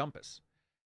just the compass.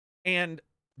 And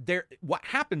what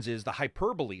happens is the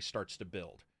hyperbole starts to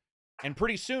build. And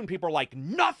pretty soon people are like,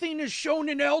 nothing is shown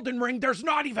in Elden Ring. There's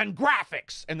not even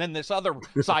graphics. And then this other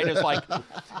side is like,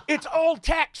 it's all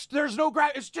text. There's no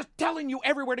graphics. It's just telling you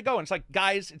everywhere to go. And it's like,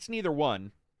 guys, it's neither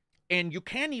one. And you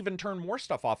can even turn more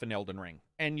stuff off in Elden Ring,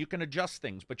 and you can adjust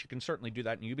things, but you can certainly do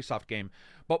that in a Ubisoft game.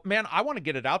 But man, I want to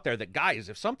get it out there that, guys,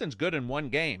 if something's good in one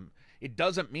game, it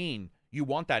doesn't mean you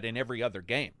want that in every other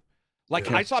game.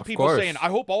 Like, I saw people saying, I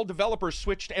hope all developers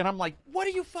switched, and I'm like, what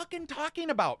are you fucking talking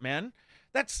about, man?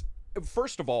 That's,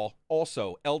 first of all,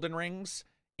 also, Elden Ring's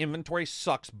inventory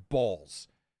sucks balls.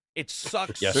 It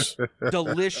sucks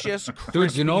delicious, crispy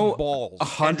dude, you know, balls.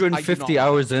 150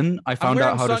 hours in, I found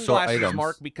out how to sort items.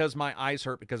 Mark, because my eyes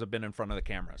hurt because I've been in front of the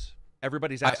cameras.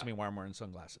 Everybody's asking me why I'm wearing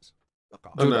sunglasses.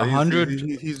 Dude, 100.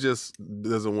 He just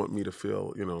doesn't want me to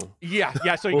feel, you know. Yeah.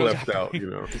 So he goes left out, you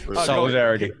know.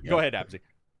 Solidarity. Go ahead, Abzy.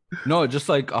 No, just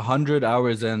like 100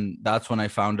 hours in, that's when I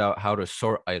found out how to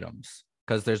sort items,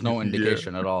 because there's no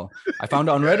indication at all. I found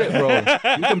on Reddit, bro.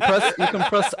 You can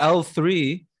press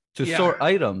L3 to sort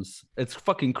items. It's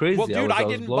fucking crazy. Well, dude, I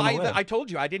didn't buy I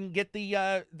told you I didn't get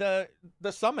the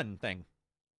summon thing.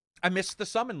 I missed the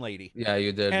summon lady. Yeah,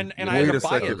 you did. And You I had Wait to a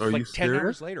buy second, it are you like 10 serious?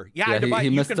 hours later. Yeah, I yeah, had to buy it. he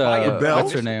You missed can buy it. Bell?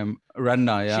 what's her name?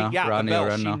 Renna, yeah. She, Rani the or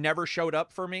bell. She Renna. never showed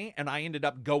up for me, and I ended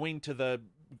up going to the,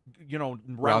 round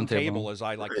Round table, table. as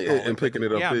I like to call it. And picking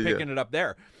it up Yeah, there, picking it up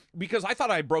there. Because I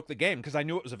thought I broke the game because I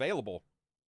knew it was available.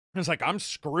 It's like, I'm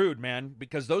screwed, man,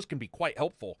 because those can be quite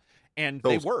helpful. And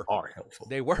Those they were. are helpful.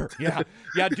 They were. Yeah.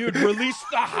 Yeah, dude, release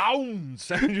the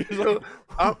hounds.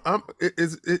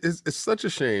 It's such a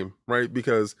shame, right?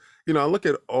 Because, I look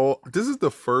at this is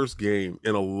the first game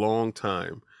in a long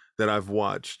time that I've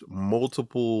watched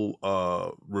multiple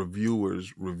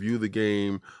reviewers review the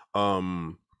game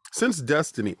since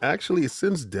Destiny. Actually,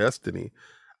 since Destiny.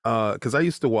 Because I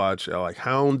used to watch like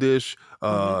Houndish,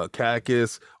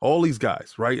 Cacus, all these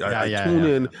guys, right? I tune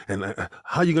in and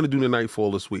how you going to do the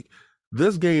Nightfall this week?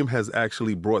 This game has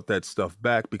actually brought that stuff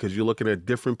back because you're looking at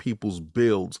different people's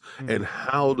builds and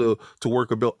how to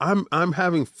work a build. I'm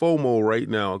having FOMO right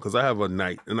now because I have a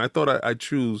knight, and I thought I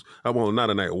choose not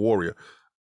a knight, a warrior.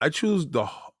 I choose the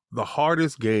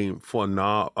hardest game for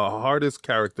hardest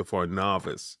character for a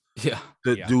novice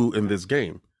to do in this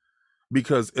game.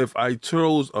 Because if I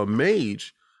chose a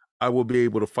mage, I will be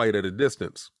able to fight at a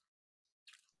distance.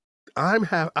 I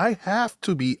have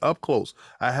to be up close.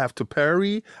 I have to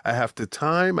parry. I have to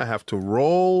time. I have to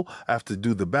roll. I have to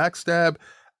do the backstab.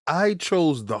 I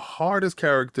chose the hardest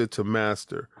character to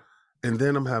master. And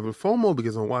then I'm having FOMO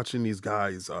because I'm watching these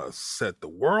guys set the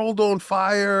world on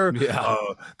fire. Yeah.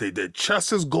 Their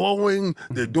chest is glowing.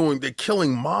 They're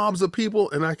killing mobs of people,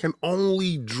 and I can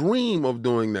only dream of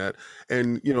doing that.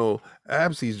 And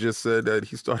Absy's just said that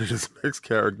he started his next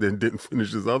character and didn't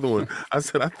finish his other one. I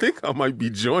said I think I might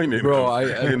be joining. Bro,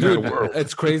 in dude, that world.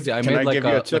 it's crazy. I Can made I like give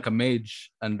you a tip? a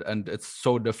mage, and it's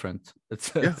so different.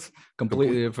 It's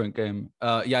completely different game.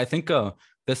 I think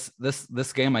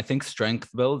this game, I think strength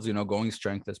builds, going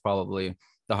strength is probably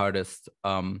the hardest.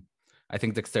 I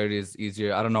think dexterity is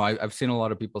easier. I don't know. I've seen a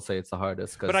lot of people say it's the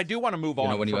hardest. But I do want to move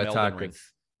on when you from attack, Elden Ring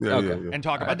it's and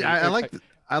talk about.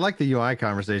 I like the UI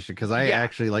conversation because I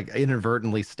actually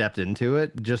inadvertently stepped into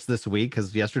it just this week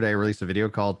because yesterday I released a video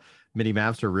called "Mini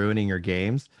Maps Are Ruining Your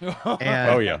Games."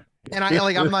 And, And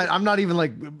I'm not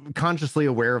even consciously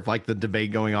aware of the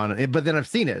debate going on, but then I've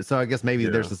seen it, so I guess maybe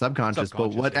there's the subconscious.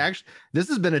 But what actually, this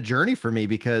has been a journey for me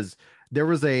because there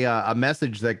was a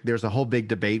message that there's a whole big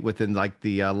debate within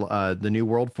the New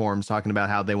World forums talking about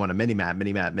how they want a mini map,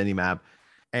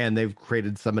 and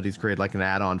somebody's created like an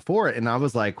add-on for it, and I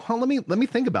was like, well, let me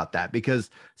think about that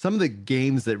because some of the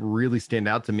games that really stand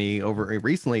out to me over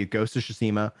recently, Ghost of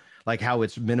Tsushima. Like how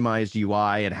it's minimized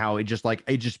UI and how I just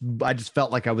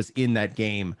felt like I was in that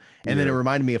game. And then it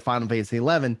reminded me of Final Fantasy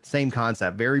 11, same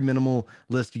concept, very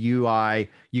minimalist UI.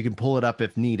 You can pull it up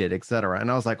if needed, etc.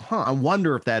 And I was like, I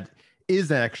wonder if that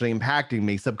is actually impacting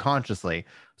me subconsciously.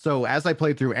 So as I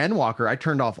played through Endwalker, I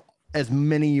turned off as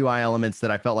many UI elements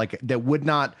that I felt like that would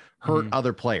not hurt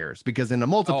other players, because in a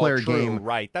multiplayer game,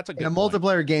 right? That's a good in a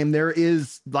multiplayer game, there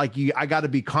is I got to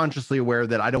be consciously aware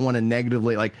that I don't want to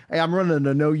negatively hey, I'm running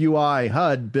a no UI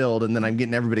HUD build and then I'm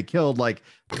getting everybody killed.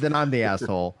 Then I'm the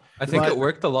asshole. I think it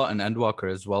worked a lot in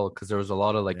Endwalker as well because there was a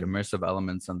lot of immersive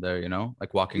elements in there,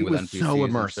 like walking with NPCs. So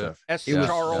immersive. It was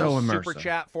Charles, so immersive. Super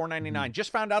chat $4.99.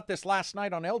 Just found out this last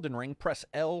night on Elden Ring. Press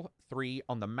L3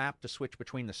 on the map to switch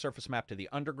between the surface map to the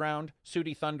underground.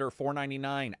 Sooty Thunder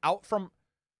 $4.99.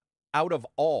 Out of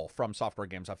all From Software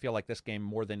games, I feel like this game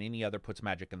more than any other puts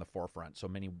magic in the forefront. So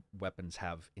many weapons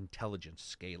have intelligence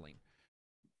scaling.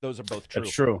 Those are both true.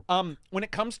 That's true. When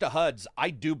it comes to HUDs, I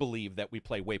do believe that we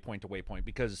play waypoint to waypoint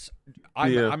because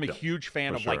I'm a huge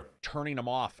fan of turning them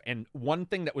off. And one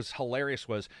thing that was hilarious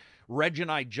was Reg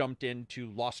and I jumped into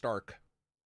Lost Ark.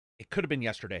 It could have been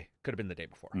yesterday, could have been the day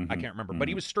before. I can't remember. But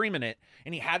he was streaming it,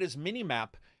 and he had his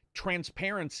mini-map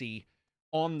transparency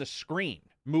on the screen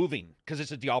moving because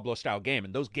it's a Diablo-style game.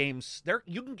 And those games,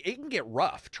 it can get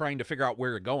rough trying to figure out where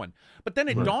you're going. But then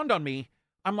it dawned on me,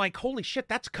 I'm like, holy shit,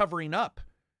 that's covering up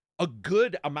a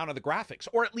good amount of the graphics,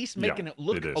 or at least making it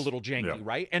look a little janky,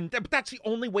 right? And that's the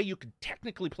only way you could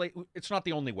technically play. It's not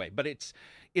the only way, but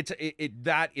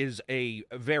that is a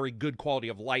very good quality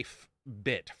of life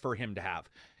bit for him to have.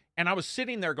 And I was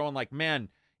sitting there going man,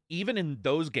 even in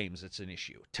those games, it's an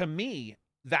issue. To me,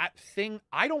 that thing,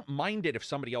 I don't mind it if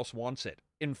somebody else wants it.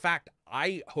 In fact,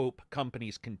 I hope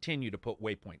companies continue to put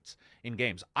waypoints in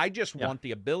games. I just want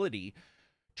the ability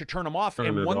to turn them off.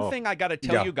 And one thing I got to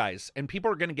tell you guys, and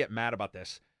people are going to get mad about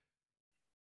this,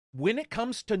 when it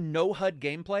comes to no HUD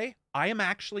gameplay, I am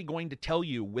actually going to tell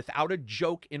you without a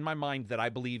joke in my mind that I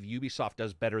believe Ubisoft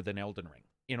does better than Elden Ring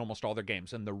in almost all their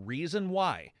games. And the reason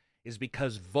why is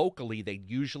because vocally they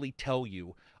usually tell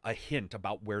you a hint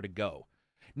about where to go.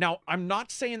 Now, I'm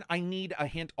not saying I need a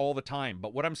hint all the time,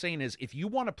 but what I'm saying is if you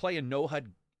want to play a no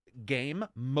HUD game,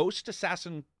 most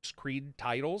Assassin's Creed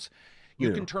titles,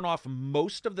 you can turn off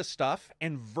most of the stuff,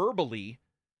 and verbally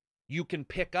you can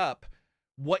pick up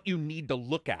what you need to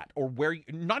look at, or where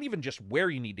not even just where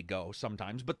you need to go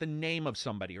sometimes, but the name of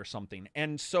somebody or something.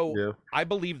 And so I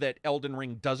believe that Elden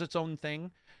Ring does its own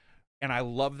thing, and I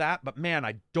love that. But man,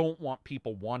 I don't want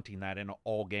people wanting that in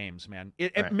all games, man.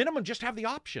 At minimum, just have the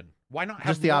option. Why not have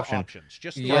just the more option? Options?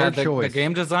 Just the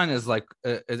game design is like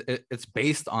it's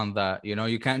based on that. You know,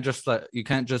 you can't just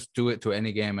do it to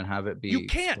any game and have it be. You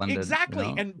can't splendid, exactly.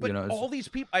 You know? And but all these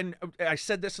people, and I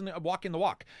said this in the Walking the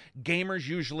Walk. Gamers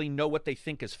usually know what they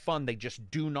think is fun. They just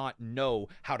do not know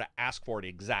how to ask for it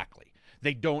exactly.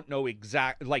 They don't know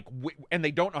and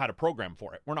they don't know how to program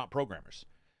for it. We're not programmers.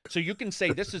 So you can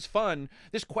say, this is fun,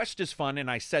 this quest is fun,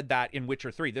 and I said that in Witcher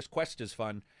 3, this quest is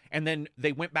fun, and then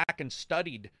they went back and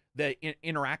studied the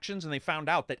interactions, and they found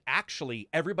out that actually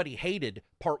everybody hated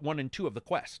part 1 and 2 of the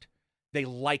quest. They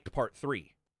liked part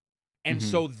 3. And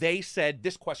so they said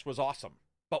this quest was awesome.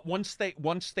 But once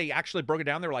they actually broke it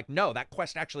down, they were like, no, that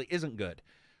quest actually isn't good,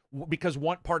 because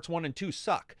parts 1 and 2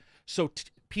 suck. So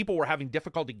people were having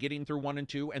difficulty getting through 1 and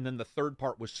 2, and then the third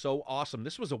part was so awesome.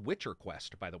 This was a Witcher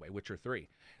quest, by the way, Witcher 3.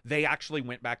 They actually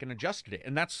went back and adjusted it,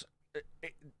 and that's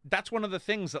one of the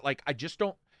things that, like, I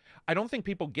don't think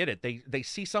people get it. They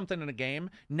see something in a game,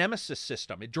 Nemesis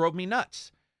system. It drove me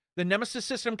nuts. The Nemesis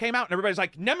system came out, and everybody's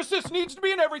like, Nemesis needs to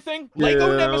be in everything.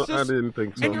 Lego Nemesis. I didn't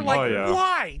think so. And you're like,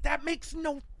 why? That makes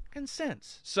no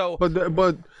sense. So,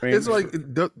 but it's like,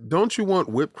 don't you want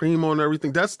whipped cream on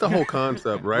everything? That's the whole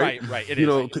concept, right? Right. You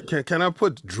know, can I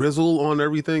put drizzle on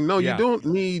everything? No, you don't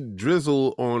need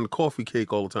drizzle on coffee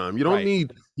cake all the time. You don't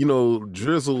need,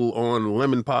 drizzle on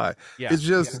lemon pie. It's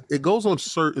just it goes on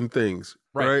certain things,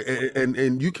 right?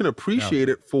 And you can appreciate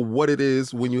it for what it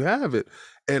is when you have it.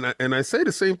 And I say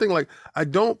the same thing. Like, I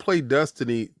don't play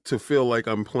Destiny to feel like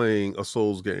I'm playing a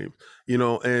Souls game,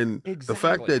 and the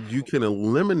fact that you can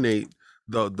eliminate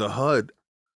the HUD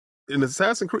in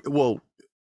Assassin's Creed. Well,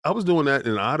 I was doing that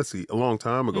in Odyssey a long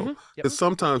time ago. Because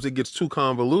sometimes it gets too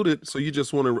convoluted, so you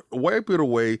just want to wipe it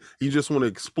away. You just want to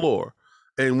explore,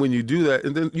 and when you do that,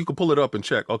 and then you can pull it up and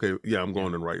check. Okay, I'm going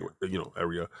in the right,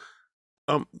 area.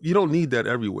 You don't need that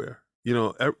everywhere.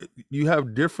 You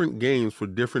have different games for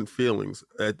different feelings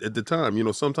at the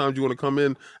time. Sometimes you want to come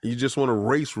in and you just want to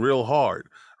race real hard,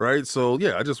 right? So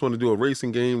I just want to do a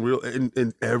racing game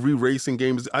and every racing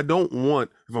game I don't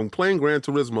want, if I'm playing Gran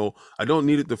Turismo, I don't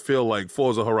need it to feel like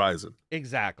Forza Horizon.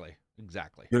 Exactly.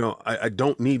 I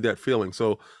don't need that feeling.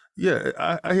 So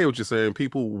I hear what you're saying.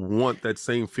 People want that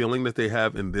same feeling that they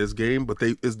have in this game, but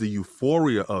is the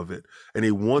euphoria of it, and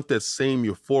they want that same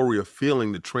euphoria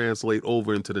feeling to translate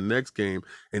over into the next game.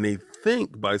 And they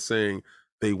think by saying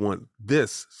they want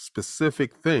this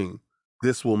specific thing,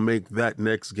 this will make that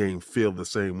next game feel the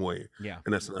same way.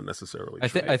 And that's not necessarily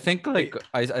true. I think like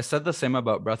I said the same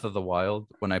about Breath of the Wild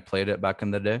when I played it back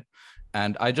in the day.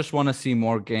 And I just want to see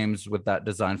more games with that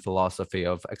design philosophy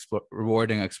of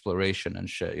rewarding exploration and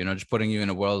shit. Just putting you in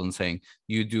a world and saying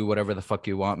you do whatever the fuck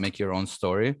you want, make your own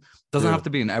story. Doesn't have to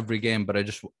be in every game, but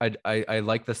I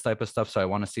like this type of stuff, so I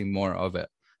want to see more of it.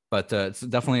 But it's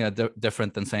definitely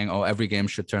different than saying, oh, every game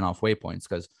should turn off waypoints,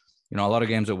 because a lot of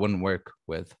games it wouldn't work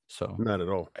with. So not at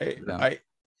all. I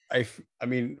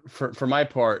mean, for my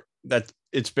part, that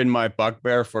it's been my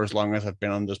bugbear for as long as I've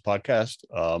been on this podcast.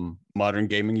 Modern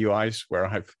gaming UIs, where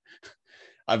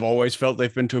I've always felt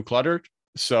they've been too cluttered.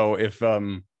 So if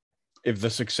the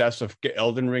success of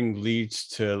Elden Ring leads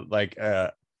to like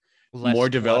more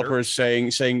developers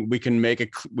saying we can make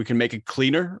it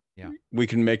cleaner, we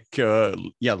can make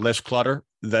less clutter,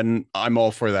 then I'm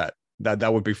all for that.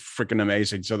 That would be freaking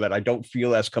amazing, so that I don't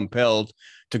feel as compelled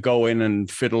to go in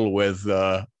and fiddle with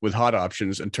HUD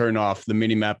options and turn off the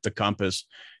minimap, the compass,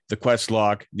 the quest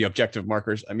log, the objective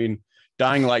markers. I mean,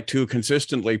 Dying Light 2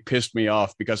 consistently pissed me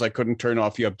off because I couldn't turn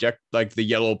off the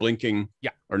yellow blinking,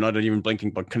 or not even blinking,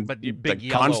 but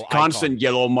constant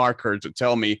yellow marker to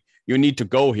tell me you need to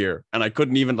go here, and I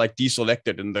couldn't even deselect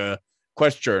it in the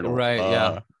quest journal.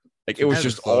 Right. It was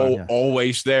just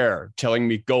always there telling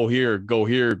me go here, go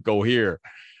here, go here.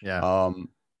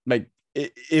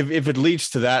 If it leads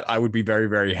to that, I would be very,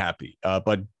 very happy.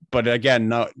 But again,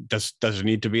 no, does it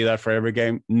need to be that for every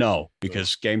game? No,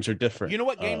 because games are different. You know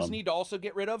what games need to also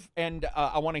get rid of? And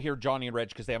I want to hear Johnny and Reg,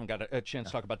 because they haven't got a chance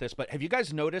to talk about this. But have you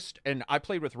guys noticed, and I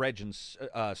played with Reg and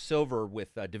Silver with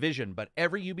Division, but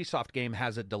every Ubisoft game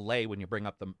has a delay when you bring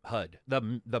up the HUD,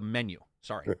 the menu,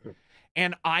 sorry.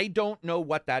 And I don't know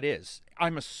what that is.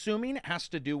 I'm assuming it has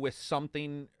to do with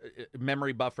something,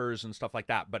 memory buffers and stuff like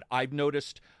that. But I've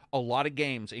noticed a lot of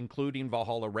games, including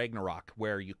Valhalla Ragnarok,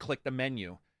 where you click the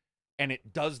menu and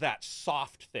it does that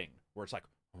soft thing where it's like,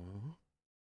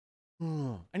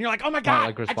 and you're like, oh my God,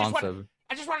 like responsive.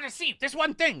 I just wanted to see this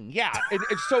one thing. Yeah.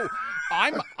 So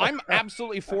I'm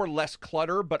absolutely for less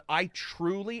clutter, but I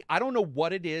don't know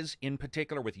what it is in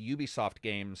particular with Ubisoft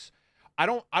games. I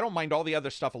don't mind all the other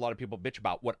stuff a lot of people bitch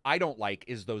about. What I don't like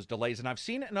is those delays. And I've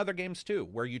seen it in other games too,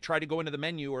 where you try to go into the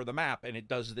menu or the map and it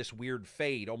does this weird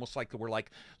fade, almost like we're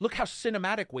like, look how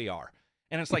cinematic we are.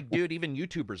 And it's like, dude, even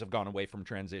YouTubers have gone away from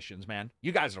transitions, man.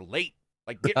 You guys are late.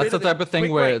 Like, that's the type of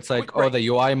thing where it's like, oh, the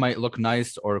UI might look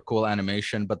nice or cool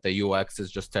animation, but the UX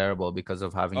is just terrible because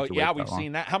of having to wait. Yeah, we've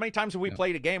seen that. How many times have we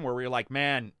played a game where we're like,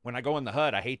 man, when I go in the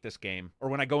HUD, I hate this game, or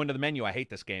when I go into the menu, I hate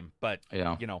this game. But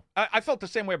you know, I felt the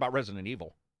same way about Resident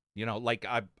Evil. You know, like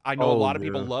I know a lot of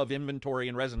people love inventory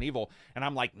in Resident Evil, and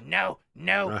I'm like, no.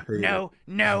 Yeah,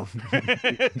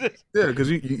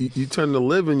 because you tend to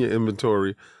live in your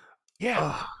inventory.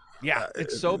 Yeah,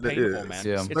 it's so painful, man.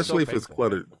 Yeah. Especially if it's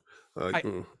cluttered.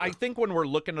 I think when we're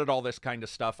looking at all this kind of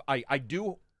stuff,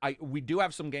 we do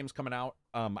have some games coming out.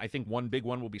 I think one big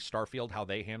one will be Starfield, how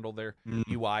they handle their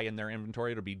UI and their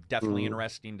inventory. It'll be definitely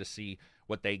interesting to see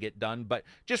what they get done. But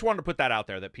just wanted to put that out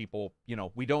there that people, you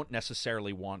know, we don't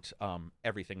necessarily want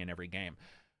everything in every game.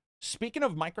 Speaking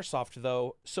of Microsoft,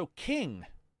 though, so King,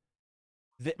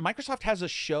 Microsoft has a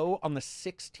show on the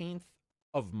 16th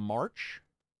of March.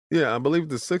 Yeah, I believe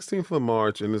the 16th of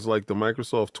March, and it's like the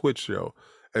Microsoft Twitch show.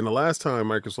 And the last time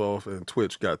Microsoft and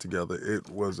Twitch got together, it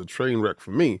was a train wreck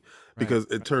for me because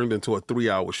it turned into a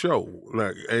 3-hour show.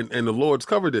 Like, and the Lords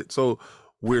covered it. So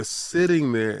we're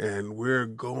sitting there and we're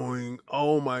going,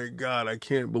 oh my God, I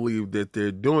can't believe that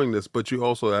they're doing this. But you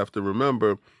also have to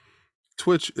remember,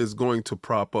 Twitch is going to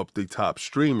prop up the top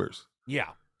streamers.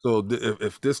 Yeah. So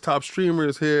if this top streamer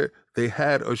is here, they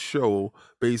had a show,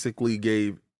 basically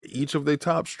gave each of their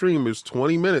top streamers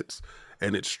 20 minutes.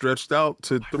 And it stretched out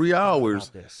to 3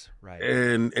 hours. Right.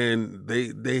 And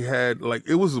they had, like,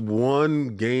 it was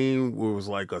one game where it was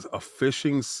like a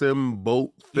fishing sim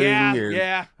boat thing.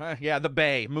 Yeah, the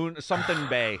Bay, something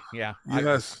Bay. Yeah.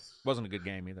 Yes. Wasn't a good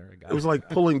game either. It was like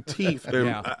pulling teeth. And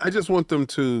I just want them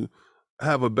to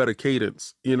have a better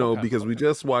cadence, you know, because we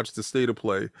just watched the State of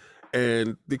Play.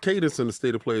 And the cadence in the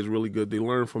State of Play is really good. They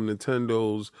learn from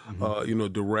Nintendo's, you know,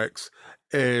 directs,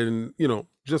 and, you know,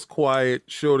 just quiet,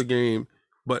 show the game.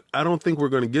 But I don't think we're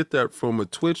going to get that from a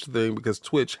Twitch thing, because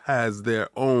Twitch has their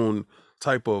own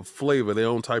type of flavor, their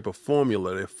own type of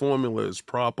formula. Their formula is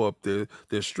prop up their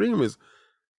streamers.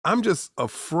 I'm just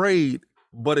afraid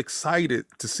but excited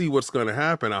to see what's going to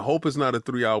happen. I hope it's not a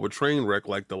 3-hour train wreck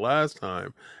like the last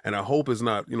time. And I hope it's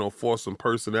not, you know, force some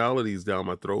personalities down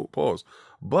my throat. Pause.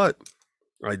 But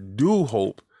I do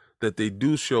hope that they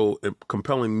do show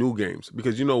compelling new games,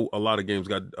 because, you know, a lot of games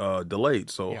got delayed.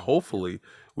 So hopefully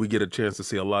we get a chance to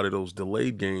see a lot of those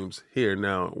delayed games here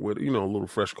now with, you know, a little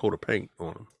fresh coat of paint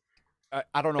on them.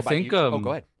 I don't know about you. Go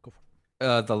ahead. Go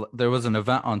for it. There was an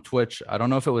event on Twitch. I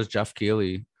don't know if it was Jeff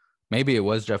Keighley. Maybe it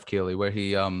was Jeff Keighley, where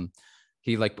he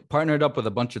like partnered up with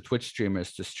a bunch of Twitch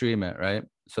streamers to stream it, right?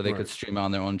 So they could stream it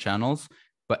on their own channels.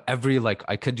 But every, like,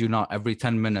 I kid you not, every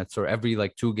 10 minutes or every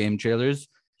like 2 game trailers,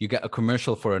 you get a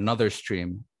commercial for another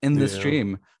stream in the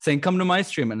stream saying, come to my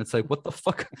stream. And it's like, what the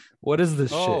fuck? What is this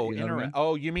shit? You know what I mean?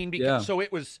 Oh, you mean because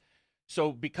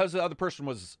because the other person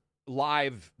was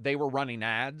live, they were running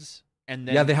ads, and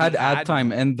then they had ad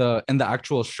time in the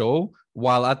actual show,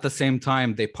 while at the same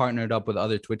time they partnered up with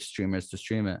other Twitch streamers to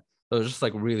stream it. So it was just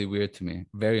like really weird to me,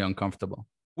 very uncomfortable.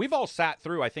 We've all sat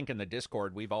through, I think in the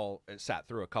Discord, we've all sat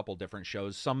through a couple different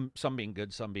shows, some being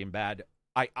good, some being bad.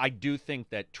 I do think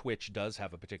that Twitch does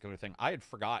have a particular thing. I had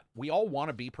forgot. We all want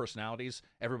to be personalities.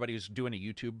 Everybody who's doing a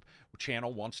YouTube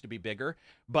channel wants to be bigger.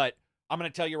 But I'm going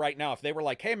to tell you right now, if they were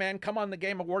like, hey, man, come on the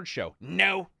Game Awards show.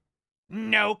 No,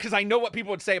 because I know what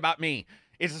people would say about me.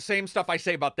 It's the same stuff I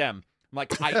say about them. I'm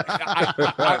like,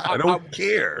 I don't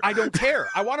care. I don't care.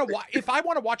 I want to watch. If I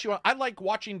want to watch you, I like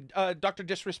watching Dr.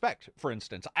 Disrespect, for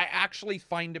instance. I actually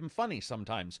find him funny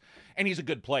sometimes, and he's a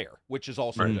good player, which is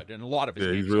also good. And a lot of his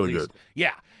games, he's really good.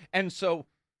 Yeah, and so,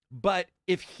 but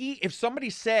if somebody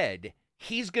said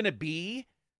he's gonna be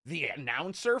the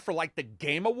announcer for like the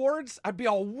Game Awards, I'd be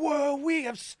all, whoa, we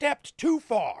have stepped too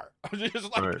far. Just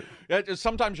like,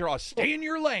 sometimes you're all, stay in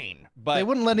your lane. But they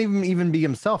wouldn't let him even be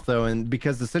himself, though. And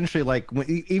because essentially, like,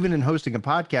 even in hosting a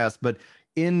podcast, but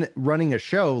in running a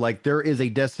show, like there is a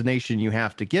destination you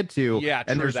have to get to. Yeah,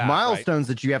 and there's that, milestones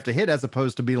that you have to hit, as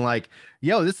opposed to being like,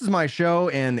 yo, this is my show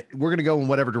and we're going to go in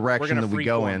whatever direction that we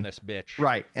go in. This bitch.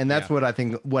 Right. And that's what I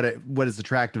think what is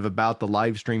attractive about the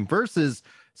live stream versus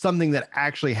something that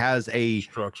actually has a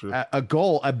structure, a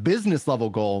goal, a business level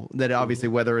goal that obviously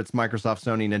whether it's Microsoft,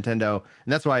 Sony, Nintendo.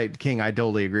 And that's why, King, I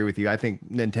totally agree with you. I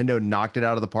think Nintendo knocked it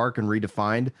out of the park and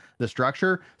redefined the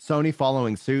structure. Sony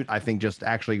following suit, I think just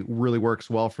actually really works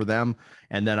well for them.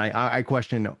 And then I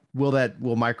question, will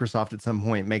Microsoft at some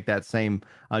point make that same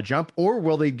jump, or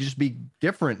will they just be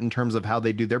different in terms of how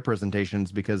they do their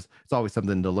presentations? Because it's always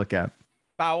something to look at.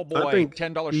 Foul Boy,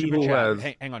 $10 super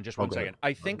chat. Hang on just one second.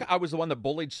 I think I was the one that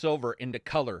bullied Silver into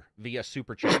color via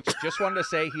super chat. Just wanted to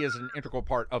say he is an integral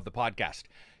part of the podcast.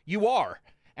 You are,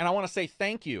 and I want to say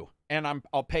thank you, and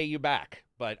I'll pay you back.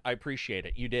 But I appreciate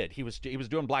it. You did. He was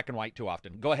doing black and white too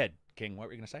often. Go ahead, King. What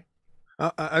were you gonna say?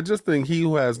 I just think he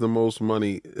who has the most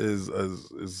money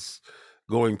is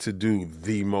going to do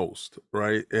the most,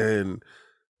 right? And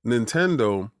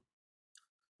Nintendo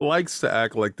likes to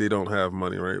act like they don't have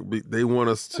money, right? They want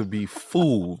us to be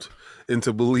fooled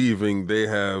into believing they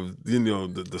have,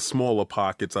 the smaller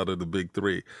pockets out of the big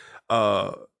three.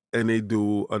 And they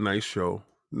do a nice show,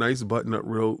 nice button up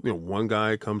real, one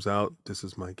guy comes out, this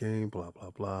is my game, blah, blah,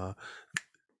 blah.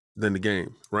 Then the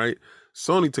game, right?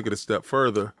 Sony took it a step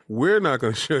further. We're not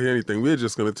going to show you anything. We're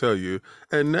just going to tell you.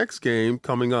 And next game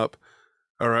coming up,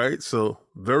 all right? So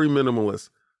very minimalist.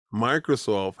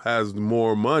 Microsoft has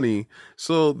more money,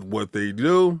 so what they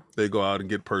do, they go out and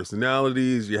get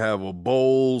personalities. You have a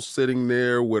bowl sitting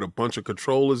there with a bunch of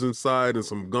controllers inside and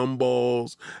some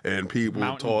gumballs and people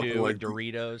Mountain talking Dew like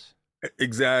Doritos.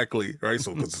 Exactly, right?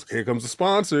 So here comes the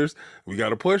sponsors. We got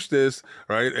to push this,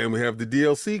 right? And we have the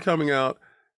DLC coming out.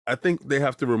 I think they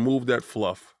have to remove that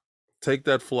fluff. Take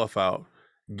that fluff out.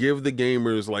 Give the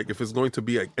gamers, like, if it's going to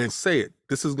be and say it,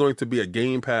 this is going to be a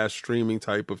Game Pass streaming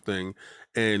type of thing,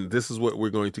 and this is what we're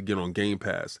going to get on Game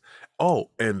Pass. Oh,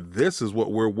 and this is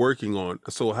what we're working on.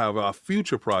 So have our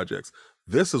future projects.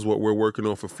 This is what we're working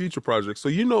on for future projects. So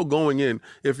going in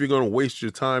if you're going to waste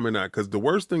your time or not, because the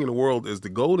worst thing in the world is to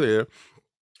go there,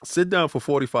 sit down for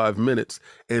 45 minutes,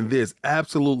 and there's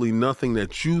absolutely nothing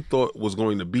that you thought was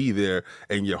going to be there,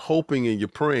 and you're hoping and you're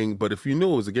praying. But if you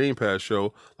knew it was a Game Pass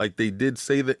show, like they did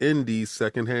say the indie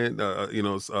second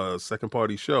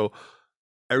party show,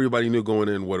 everybody knew going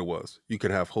in what it was. You could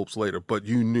have hopes later, but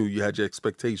you knew you had your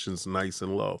expectations nice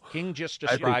and low. King just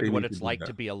described what it's like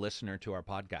to be a listener to our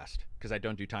podcast, because I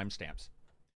don't do timestamps.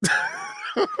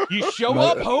 You show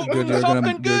up hoping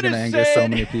something good is said, so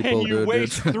many people, and you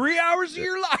waste 3 hours of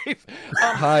your life.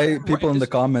 Hi, people in the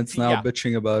comments now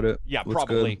bitching about it. Yeah, What's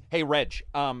probably. Good? Hey, Reg,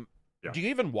 do you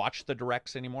even watch the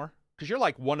directs anymore? Because you're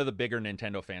like one of the bigger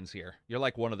Nintendo fans here. You're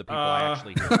like one of the people I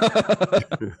actually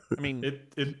hear. I mean,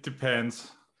 it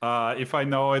depends. If I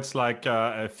know it's like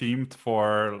themed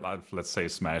for, let's say,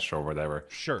 Smash or whatever,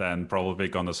 sure, then probably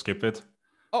gonna skip it.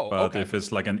 Oh, but okay. If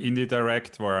it's like an indie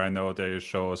direct where I know they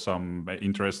show some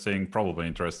probably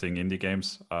interesting indie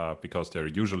games, because they're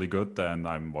usually good, then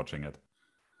I'm watching it.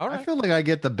 All right. I feel like I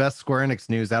get the best Square Enix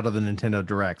news out of the Nintendo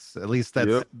Directs. At least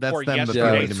that's or them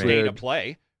yesterday's State of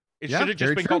Play. It should have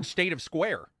just been called State of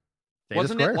Square.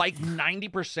 Wasn't it like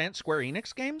 90% Square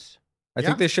Enix games? I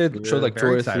think they showed like two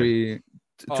or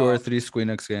three Square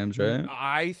Enix games, right?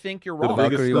 I think you're wrong.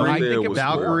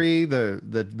 Valkyrie,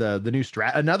 the new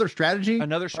another strategy,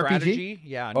 RPG?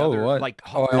 Yeah, another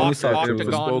Octagon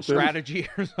strategy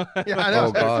or something. Yeah, I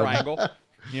know. Triangle.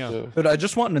 Yeah, but I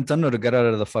just want Nintendo to get out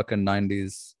of the fucking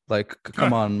 90s. Like,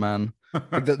 come on, man.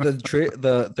 Like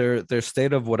their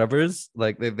state of whatever's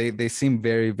like they seem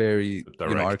very, very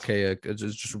archaic. It's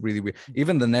just really weird.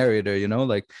 Even the narrator,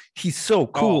 like he's so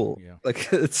cool. Oh, yeah.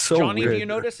 Like it's so Johnny, weird. Do you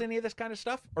notice any of this kind of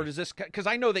stuff, or does this? Because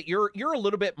I know that you're a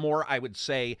little bit more, I would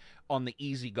say, on the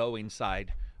easygoing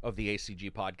side of the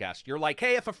ACG podcast. You're like,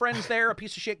 hey, if a friend's there, a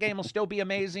piece of shit game will still be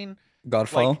amazing.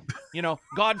 Godfall,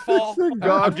 Godfall.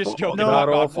 I'm just joking. Not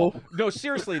awful. No,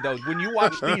 seriously though, when you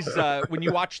watch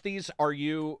these, are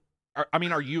you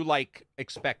like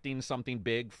expecting something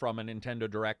big from a Nintendo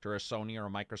Direct or a Sony or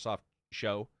a Microsoft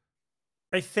show?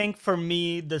 I think for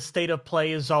me, the State of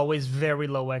Play is always very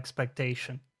low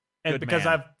expectation, and because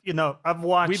I've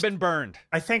watched. We've been burned.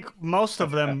 I think most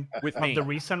of them with the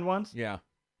recent ones. Yeah.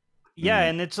 Yeah,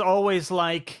 and it's always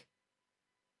like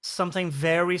something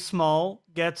very small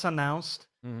gets announced,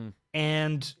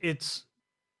 and it's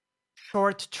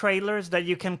short trailers that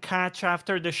you can catch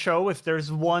after the show if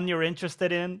there's one you're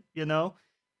interested in,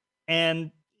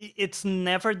 and it's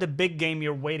never the big game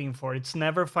you're waiting for. It's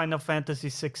never Final Fantasy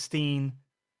 16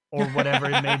 or whatever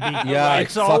it may be. Yeah,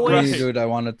 it's always, dude. I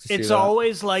wanted to see it's that.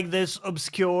 always like this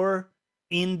obscure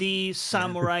indie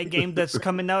samurai game that's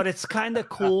coming out. It's kind of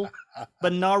cool,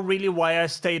 but not really why I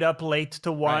stayed up late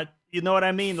to watch. Right. You know what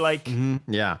I mean? Like,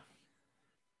 yeah.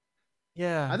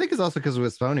 I think it's also because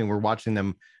with Sony, we're watching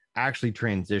them actually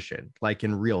transition like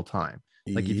in real time.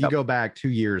 Like if you go back 2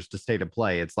 years to State of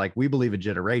Play, it's like we believe in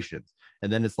generations,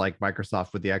 and then it's like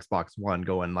Microsoft with the Xbox One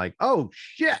going like, oh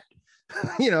shit,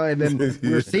 you know, and then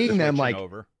we're seeing them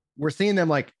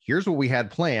like here's what we had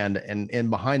planned, and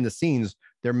behind the scenes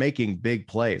they're making big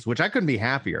plays, which I couldn't be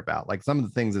happier about. Like some of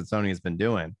the things that Sony has been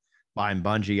doing, buying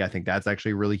Bungie, I think that's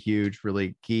actually really huge,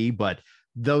 really key. But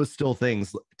those still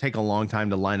things take a long time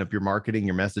to line up your marketing,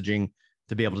 your messaging,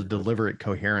 to be able to deliver it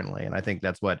coherently. And I think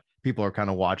that's what people are kind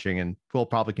of watching, and we'll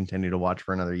probably continue to watch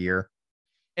for another year.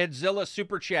 Edzilla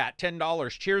super chat, $10.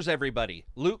 Cheers, everybody.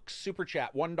 Luke super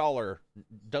chat, $1.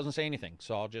 Doesn't say anything,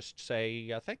 so I'll just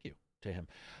say thank you to him.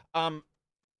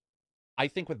 I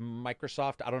think with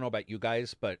Microsoft, I don't know about you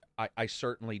guys, but I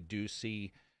certainly do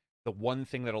see the one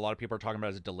thing that a lot of people are talking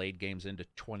about is delayed games into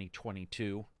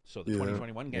 2022. So the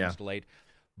 2021 game is delayed.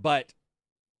 But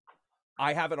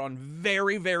I have it on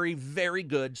very, very, very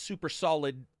good, super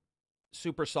solid,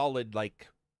 like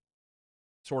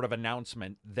sort of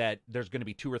announcement that there's going to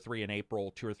be 2 or 3 in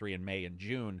April, 2 or 3 in May and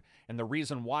June. And the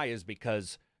reason why is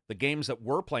because the games that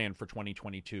we're playing for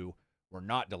 2022 were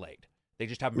not delayed. They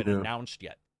just haven't been announced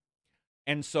yet.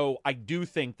 And so I do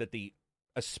think that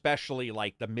especially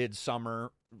like the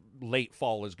midsummer, late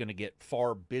fall is going to get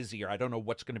far busier. I don't know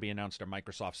what's going to be announced at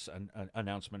Microsoft's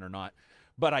announcement or not,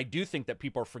 but I do think that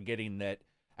people are forgetting that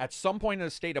at some point in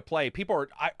the State of Play, people are.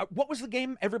 What was the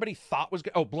game everybody thought was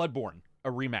good? Oh, Bloodborne,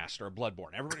 a remaster of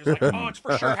Bloodborne. Everybody's like, oh, it's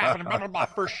for sure happening. Blah blah blah.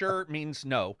 For sure means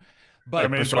no. But I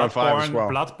mean,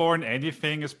 Bloodborne,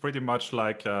 anything is pretty much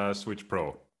like Switch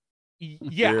Pro.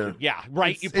 Yeah,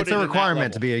 right. It's a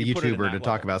requirement to be a YouTuber to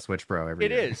talk about Switch Pro every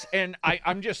year. It is, and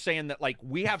I'm just saying that like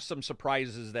we have some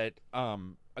surprises that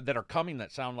are coming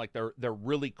that sound like they're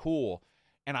really cool,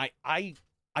 and I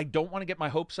don't want to get my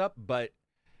hopes up, but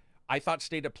I thought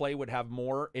State of Play would have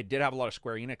more. It did have a lot of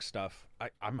Square Enix stuff.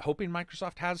 I'm hoping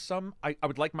Microsoft has some. I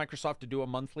would like Microsoft to do a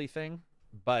monthly thing,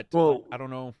 but I don't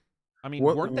know. I mean,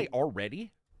 weren't they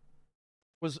already?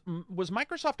 Was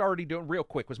Microsoft already doing, real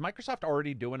quick, was Microsoft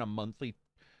already doing a monthly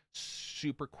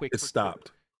super quick? It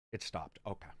stopped. It stopped.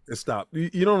 Okay. It stopped.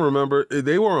 You don't remember?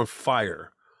 They were on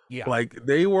fire. Yeah. Like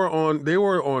they were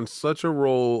on such a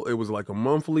roll. It was like a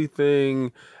monthly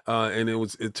thing. And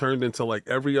it turned into like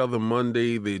every other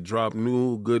Monday they dropped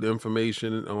new good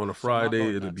information. On a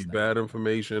Friday it'd be bad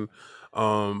information.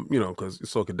 Because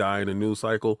so it could die in a news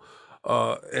cycle.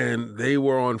 And they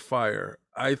were on fire.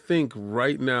 I think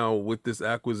right now with this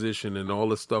acquisition and all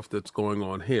the stuff that's going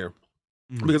on here,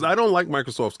 because I don't like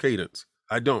Microsoft's cadence.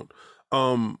 I don't.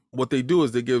 What they do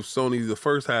is they give Sony the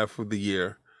first half of the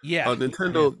year. Yeah.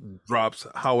 Nintendo drops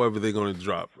however they're going to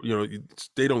drop.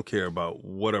 They don't care about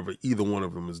whatever either one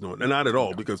of them is doing. And not at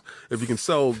all, because if you can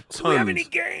sell tons. Do we have any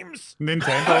games?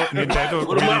 Nintendo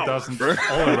really doesn't,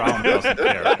 all around doesn't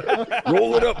care.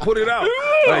 Roll it up, put it out.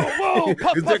 Whoa,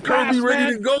 is that Kirby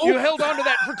ready to go? You held on to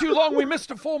that for too long. We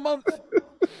missed a full month.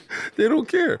 They don't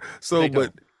care. So,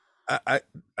 but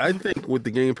I think with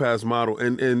the Game Pass model,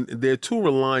 and they're too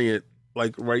reliant.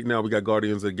 Like right now, we got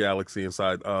Guardians of the Galaxy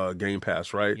inside Game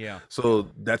Pass, right? Yeah. So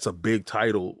that's a big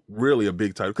title, really a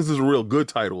big title, because it's a real good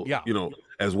title,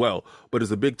 as well. But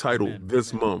it's a big title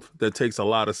this month that takes a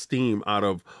lot of steam out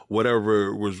of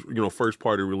whatever was, first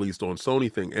party released on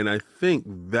Sony thing. And I think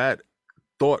that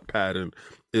thought pattern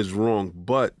is wrong,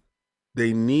 but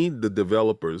they need the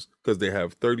developers, because they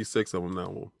have 36 of them now.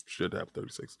 Well, should have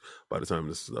 36 by the time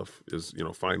this stuff is,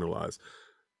 finalized.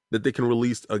 That they can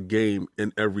release a game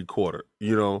in every quarter,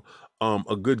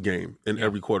 a good game in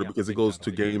every quarter, because it goes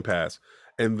to Game Pass.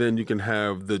 And then you can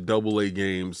have the AA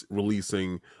games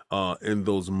releasing in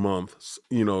those months,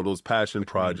 those passion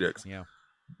projects. Yeah.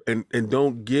 And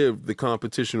don't give the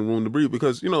competition room to breathe,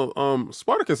 because,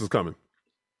 Spartacus is coming.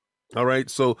 All right.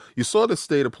 So you saw the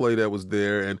State of Play that was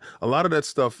there, and a lot of that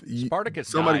stuff. Spartacus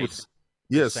somebody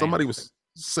died. Somebody was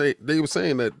they were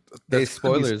saying that there's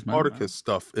spoilers, Spartacus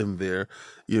stuff in there,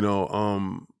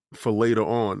 for later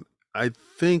on. I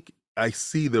think I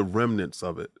see the remnants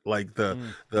of it, like the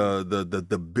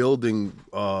building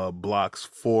blocks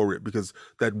for it, because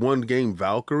that one game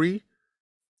Valkyrie,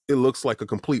 it looks like a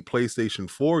complete PlayStation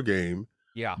 4 game.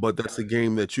 Yeah, but that's a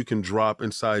game that you can drop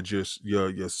inside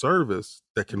your service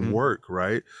that can work,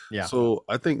 right? Yeah. So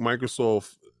I think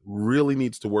Microsoft really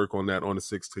needs to work on that on the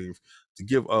 16th. to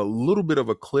give a little bit of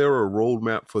a clearer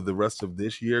roadmap for the rest of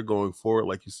this year going forward.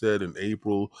 Like you said, in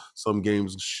April, some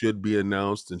games should be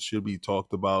announced and should be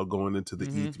talked about going into the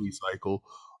E3 cycle.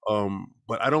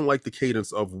 But I don't like the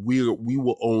cadence of we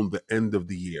will own the end of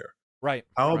the year. Right.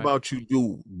 How about you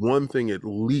do one thing at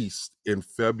least in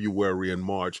February and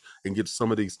March and get some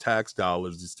of these tax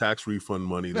dollars, this tax refund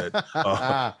money that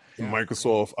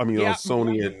Microsoft,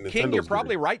 Sony and Nintendo. King, you're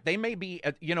probably right. They may be,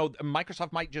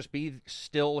 Microsoft might just be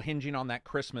still hinging on that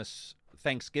Christmas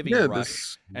Thanksgiving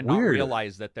rush and not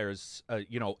realize that there's,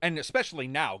 and especially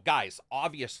now, guys,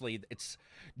 obviously it's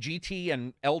GT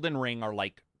and Elden Ring are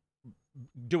like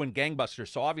doing gangbusters,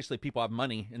 so obviously people have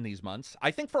money in these months.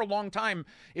 I think for a long time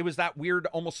it was that weird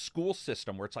almost school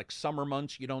system where it's like summer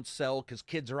months you don't sell because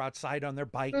kids are outside on their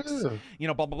bikes,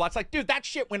 blah blah blah. It's like, dude, that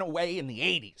shit went away in the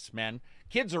 80s, man.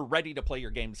 Kids are ready to play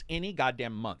your games any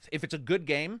goddamn month. If it's a good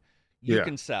game, you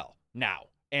can sell now.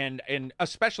 And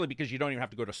especially because you don't even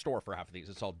have to go to store for half of these.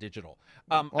 It's all digital.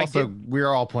 Also,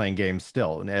 we're all playing games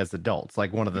still as adults.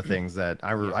 Like one of the things that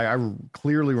I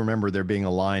clearly remember there being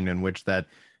a line in which that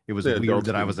it was weird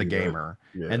that I was a gamer.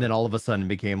 And then all of a sudden it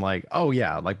became like, oh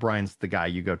yeah, like Brian's the guy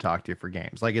you go talk to for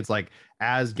games. Like it's like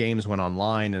as games went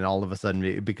online and all of a sudden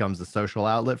it becomes a social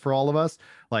outlet for all of us.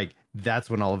 Like that's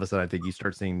when all of a sudden I think you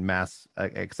start seeing mass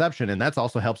exception. And that's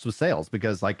also helps with sales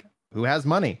because like who has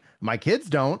money? My kids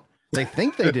don't. They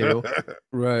think they do.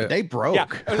 Right. They broke.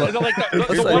 Yeah. Like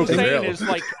the one saying is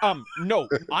like, no,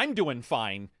 I'm doing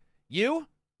fine. You?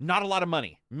 Not a lot of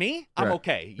money. Me? I'm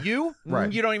okay. You?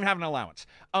 You don't even have an allowance.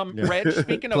 Reg,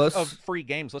 speaking of free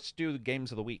games, let's do the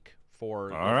games of the week for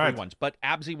the free ones. But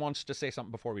Abzy wants to say something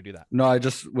before we do that. No, I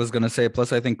just was going to say,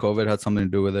 plus I think COVID had something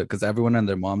to do with it because everyone and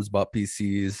their moms bought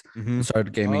PCs and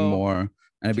started gaming more.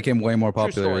 And it became way more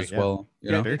popular as well.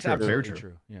 You know? It's absolutely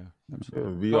true. Yeah.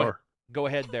 VR. Go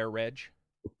ahead there, Reg.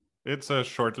 It's a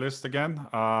short list again.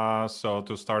 So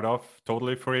to start off,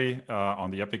 totally free on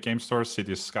the Epic Game Store,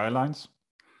 Cities Skylines.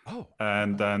 Oh.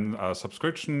 And then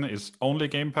subscription is only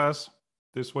Game Pass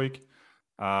this week.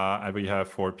 And we have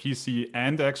for PC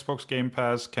and Xbox Game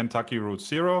Pass, Kentucky Route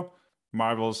Zero,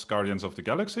 Marvel's Guardians of the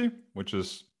Galaxy, which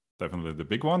is definitely the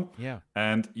big one. Yeah.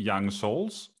 And Young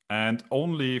Souls. And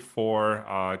only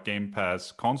for Game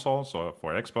Pass console, so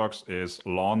for Xbox, is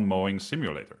Lawn Mowing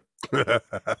Simulator.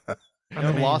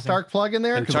 Lost Ark plug in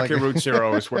there. Kentucky Route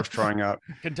Zero is worth trying out.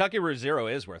 Kentucky Route Zero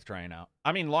is worth trying out.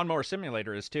 I mean, Lawnmower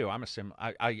Simulator is too.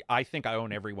 I think I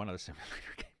own every one of the simulator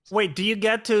games. Wait, do you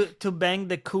get to bang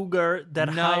the cougar that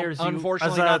hires you?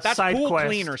 Unfortunately, as a not. That's side Pool quest?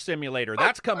 Cleaner Simulator.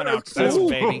 That's coming out soon,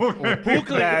 baby. Pool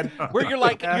Cleaner, where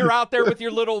you're out there with your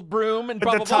little broom and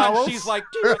blah blah blah. And she's like,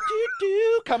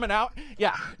 do coming out.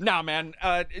 Yeah, no, man.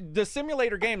 The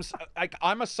simulator games,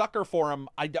 I'm a sucker for them.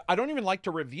 I don't even like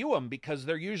to review them because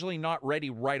they're usually not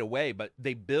ready right away, but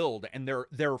they build and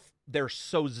they're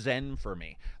so zen for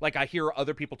me. Like I hear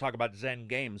other people talk about zen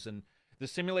games and. The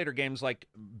simulator games like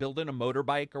building a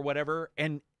motorbike or whatever,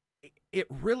 and it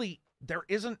really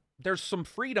there's some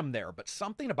freedom there, but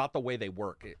something about the way they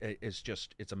work is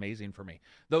just it's amazing for me.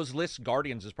 Those lists,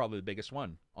 Guardians is probably the biggest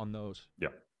one on those. Yeah,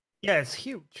 it's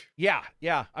huge. Yeah.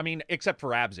 I mean, except for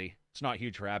Abzy. It's not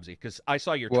huge for Abzy because I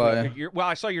saw your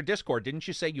I saw your Discord. Didn't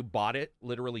you say you bought it?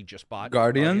 Literally just bought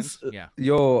Guardians? Yeah.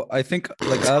 Yo, I think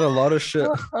like I had a lot of shit.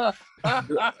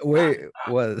 Wait,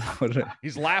 what?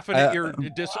 He's laughing at your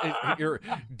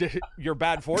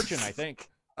bad fortune. I think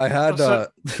I had.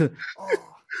 You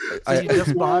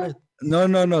just bought it.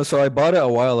 No. So I bought it a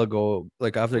while ago,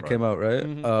 like after it came out, right?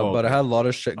 But I had a lot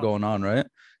of shit going on, right?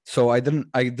 So I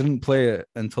didn't play it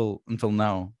until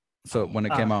now. So when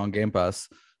it came out on Game Pass.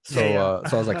 So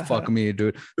so I was like, fuck me,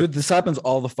 dude. This happens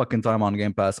all the fucking time on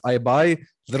Game Pass. I buy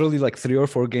literally like 3 or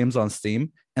 4 games on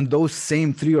Steam, and those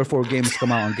same 3 or 4 games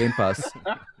come out on Game Pass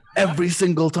every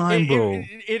single time, bro.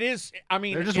 It is. I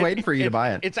mean, they're just waiting for you to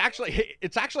buy it. It's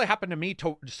actually happened to me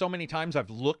so many times.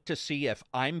 I've looked to see if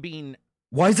I'm being.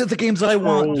 Why is it the games I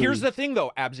want? Here's the thing,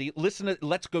 though, Abzy. Listen,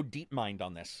 let's go deep mind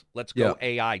on this. Let's go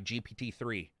AI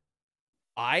GPT-3.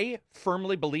 I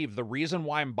firmly believe the reason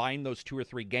why I'm buying those 2 or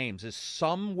 3 games is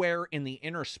somewhere in the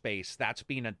inner space that's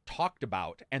being talked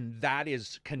about, and that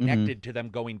is connected to them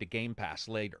going to Game Pass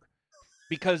later.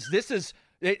 Because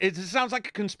it sounds like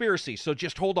a conspiracy, so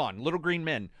just hold on, little green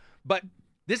men. But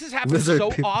this has happened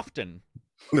so often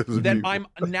that I'm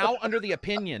now under the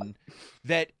opinion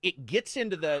that it gets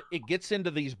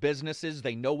into these businesses.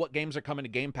 They know what games are coming to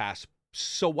Game Pass.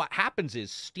 So what happens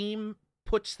is Steam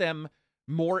puts them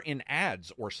more in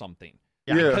ads or something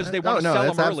because they want to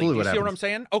sell them early. You see what I'm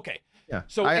saying? Okay. Yeah.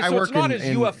 So it's not as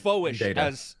UFO-ish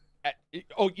as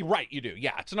you're right, you do.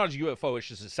 Yeah, it's not as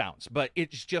UFO-ish as it sounds, but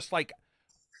it's just like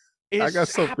I got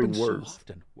something worse.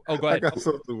 So oh, go ahead. I got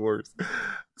something worse.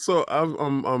 So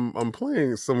I'm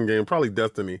playing some game, probably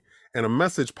Destiny, and a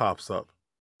message pops up,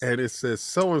 and it says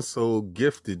so and so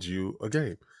gifted you a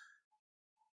game.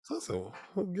 So I said, well,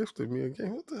 who gifted me a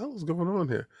game? What the hell is going on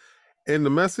here? And the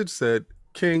message said,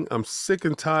 King, I'm sick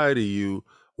and tired of you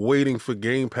waiting for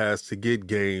Game Pass to get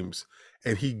games,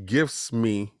 and he gifts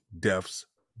me Death's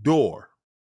Door.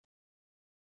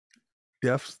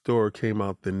 Death's Door came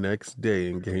out the next day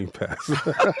in Game Pass.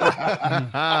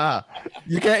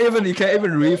 You can't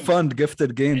even refund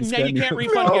gifted games. No, you can't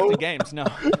refund gifted games. No.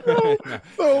 No.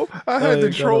 So I had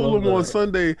to troll him on that.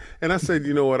 Sunday, and I said,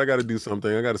 you know what, I got to do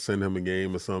something. I got to send him a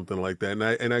game or something like that.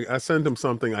 And I sent him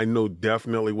something I know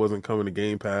definitely wasn't coming to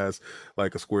Game Pass,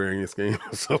 like a Square Enix game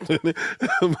or something.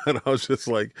 But I was just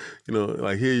like, you know,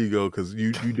 like, here you go, because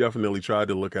you definitely tried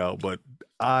to look out, but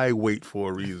I wait for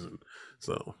a reason.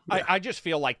 So yeah. I just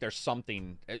feel like there's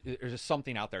something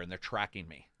out there and they're tracking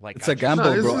me. Like It's a gamble,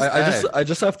 No, bro. it's I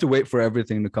just have to wait for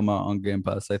everything to come out on Game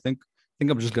Pass. I think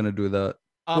I'm just gonna do that.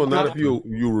 Well, not if you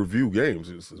review games.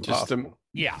 It's impossible.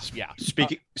 Yeah.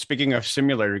 Speaking of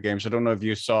simulator games, I don't know if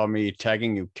you saw me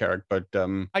tagging you, Carrick, but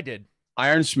I did.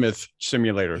 Ironsmith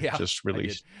Simulator Yeah, just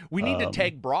released. We need to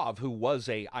tag Brav, who was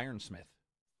a Ironsmith.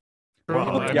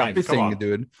 Well, I Yeah, mean, come everything, on.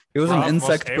 dude. He was Rob an was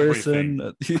insect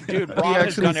person. Dude, Brav has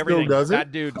actually done still everything. does it?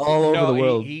 That dude All over the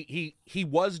world. He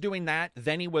was doing that.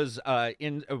 Then he was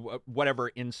in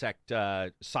whatever insect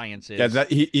science is. Yeah, that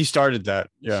he started that.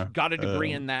 Yeah, Got a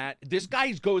degree in that. This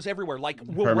guy goes everywhere. Like,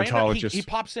 he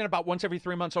pops in about once every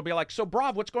 3 months. I'll be like, so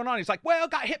Brav, what's going on? He's like, well,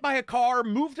 got hit by a car,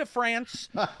 moved to France,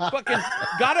 fucking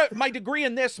my degree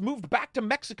in this, moved back to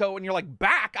Mexico. And you're like,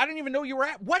 back? I didn't even know you were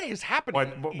at. What is happening?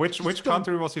 Which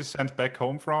country was he sent back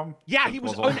home from? Yeah, he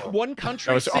was in one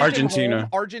country. That was sent him Argentina. home.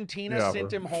 Argentina Yeah, sent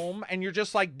bro. him home, and you're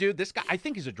just like, dude, this guy. I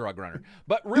think he's a drug runner.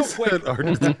 But real He quick, said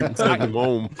Argentina sent him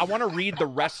home. I want to read the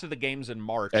rest of the games in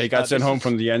March. Yeah, he got sent this home is-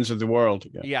 from the ends of the world.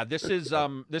 Yeah. Yeah, this is a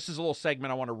little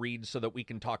segment I want to read so that we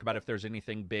can talk about if there's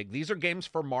anything big. These are games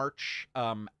for March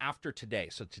after today.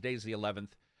 So today's the 11th.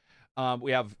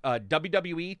 We have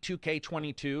WWE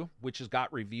 2K22, which has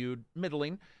got reviewed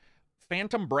middling.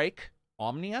 Phantom Break,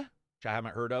 Omnia, which I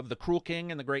haven't heard of. The Cruel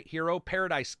King and the Great Hero,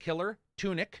 Paradise Killer,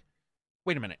 Tunic.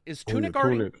 Wait a minute, is Tunic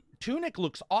already? Tunic. Tunic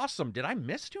looks awesome. Did I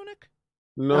miss Tunic?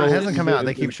 No, it hasn't come out.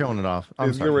 They keep showing it off. I'm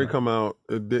It's sorry. getting ready to come out.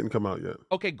 It didn't come out yet.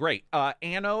 Okay, great.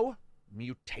 Anno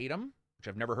Mutatum, which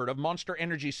I've never heard of. Monster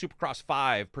Energy Supercross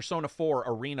 5, Persona 4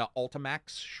 Arena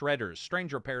Ultimax, Shredders,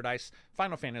 Stranger of Paradise,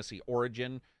 Final Fantasy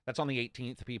Origin. That's on the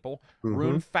 18th, people.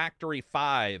 Rune Factory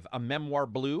 5, A Memoir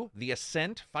Blue, The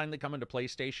Ascent, finally coming to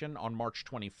PlayStation on March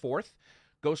 24th.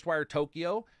 Ghostwire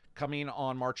Tokyo, coming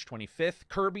on March 25th.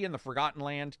 Kirby and the Forgotten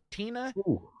Land.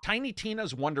 Tiny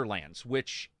Tina's Wonderlands,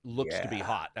 which looks to be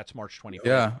hot. That's March 25th.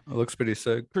 Yeah, it looks pretty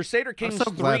sick. Crusader Kings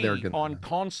so glad they're 3 gonna- on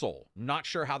console. Not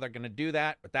sure how they're going to do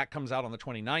that, but that comes out on the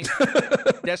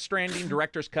 29th. Death Stranding,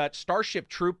 Director's Cut. Starship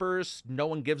Troopers, no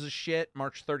one gives a shit,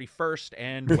 March 31st.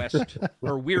 And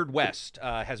Weird West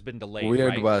has been delayed.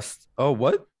 Weird right? West. Oh,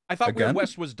 what? I thought Again? Weird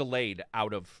West was delayed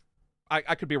out of.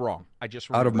 I could be wrong. I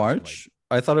just Out of remember it's March?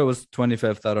 I thought it was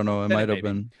 25th. I don't know. It Then it might may have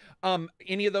be. been.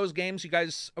 Any of those games, you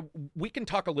guys? We can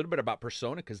talk a little bit about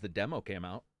Persona because the demo came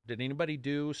out. Did anybody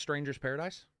do Stranger's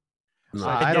Paradise? No.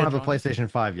 I don't have a John.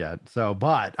 PlayStation 5 yet,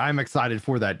 but I'm excited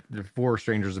for that for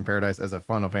Strangers in Paradise as a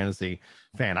Final Fantasy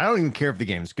fan. I don't even care if the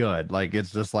game's good. Like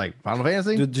it's just like Final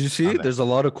Fantasy. Did you see? I'm in. There's a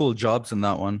lot of cool jobs in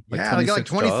that one. Yeah, they got like 26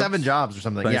 27 jobs or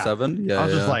something. 27? Yeah. Yeah. I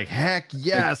was just yeah. like, heck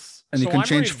yes. and you So can I'm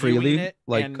change reviewing freely, it,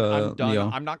 like and I'm done. Neo.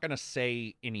 I'm not going to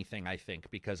say anything, I think,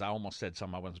 because I almost said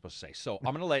something I wasn't supposed to say. So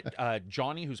I'm going to let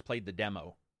Johnny, who's played the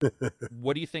demo,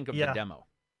 what do you think of the demo?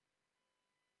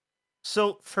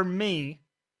 So for me,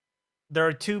 there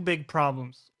are two big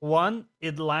problems. One,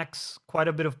 it lacks quite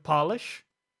a bit of polish.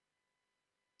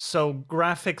 So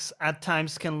graphics at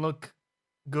times can look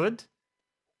good,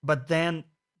 but then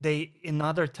in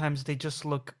other times they just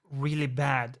look really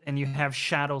bad, and you have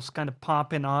shadows kind of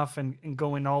popping off and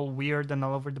going all weird and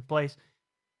all over the place.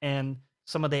 And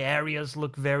some of the areas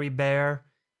look very bare.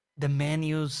 The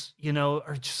menus,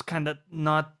 are just kind of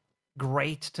not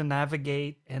great to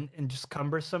navigate and just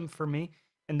cumbersome for me.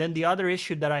 And then the other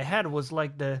issue that I had was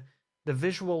like the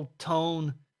visual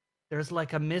tone. There's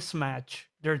like a mismatch.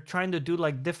 They're trying to do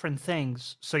like different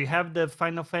things. So you have the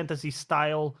Final Fantasy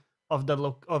style of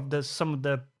some of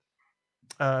the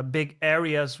big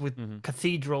areas with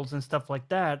cathedrals and stuff like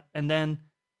that, and then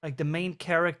like the main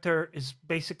character is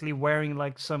basically wearing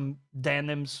like some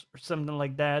denims or something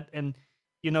like that, and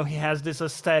he has this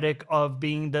aesthetic of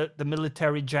being the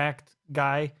military jacked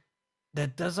guy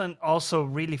that doesn't also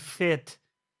really fit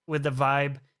with the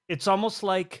vibe. it's almost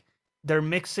like they're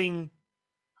mixing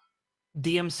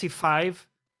DMC5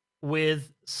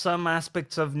 with some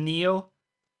aspects of Neo,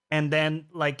 and then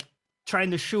like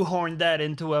trying to shoehorn that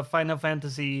into a Final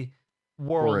Fantasy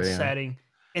world setting,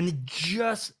 and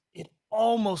it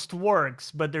almost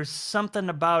works, but there's something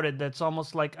about it that's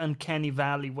almost like Uncanny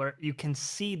Valley, where you can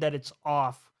see that it's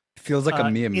off. It feels like a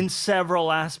meme in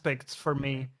several aspects for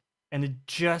me, and it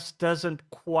just doesn't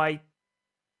quite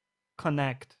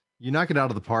connect. You knock it out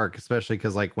of the park, especially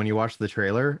because like when you watch the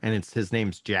trailer and his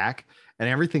name's Jack, and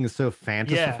everything is so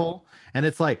fanciful, and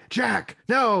it's like Jack,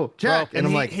 no Jack, and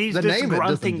I'm like, he's the this name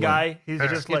grunting guy. He's it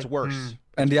just gets like worse.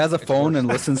 And he has a phone and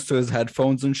listens to his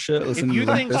headphones and shit. If you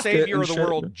think Savior of the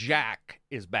World Jack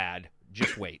is bad,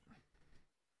 just wait.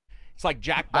 It's like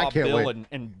Jack, Bob, Bill,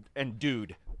 and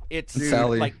Dude. It's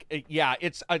Sally. like, yeah,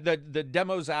 it's the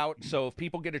demo's out, so if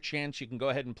people get a chance, you can go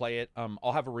ahead and play it.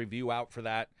 I'll have a review out for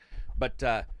that.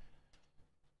 But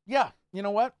yeah, you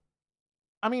know what?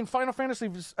 I mean, Final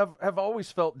Fantasies have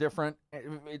always felt different.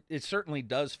 It certainly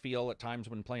does feel at times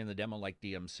when playing the demo like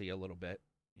DMC a little bit,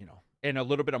 you know, and a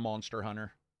little bit of Monster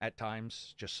Hunter at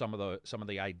times. Just some of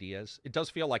the ideas. It does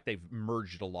feel like they've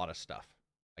merged a lot of stuff,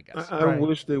 I guess. I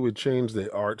wish they would change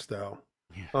their art style.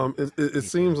 Yeah. It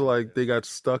seems like they got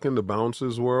stuck in the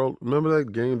Bouncers world. Remember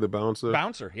that game, The Bouncer?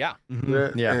 Bouncer, yeah.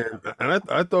 Mm-hmm. Yeah. And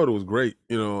I thought it was great.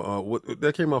 You know, what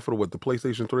that came out for the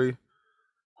PlayStation 3?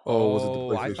 Oh, was it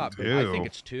the PlayStation 2? I think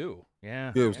it's 2.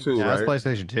 Yeah. Yeah, it was 2, yeah, right? That's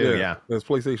PlayStation 2, yeah. That's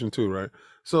PlayStation 2, right?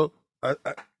 So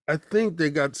I think they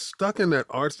got stuck in that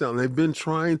art style, and they've been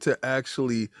trying to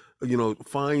actually, you know,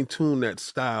 fine tune that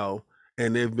style,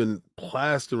 and they've been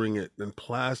plastering it and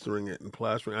plastering it and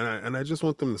plastering. And I just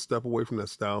want them to step away from that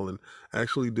style and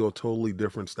actually do a totally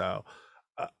different style.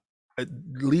 I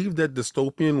leave that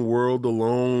dystopian world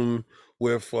alone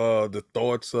with the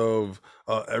thoughts of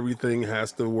everything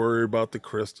has to worry about the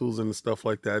crystals and stuff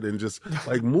like that, and just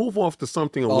like move off to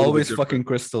something always fucking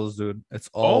crystals, dude.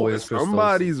 It's always crystals.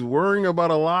 Somebody's worrying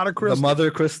about a lot of crystals. The mother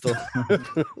crystal.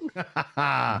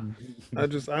 I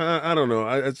don't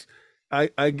know.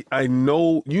 I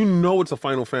know, you know, it's a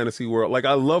Final Fantasy world. Like,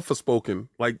 I love Forspoken.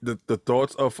 Like the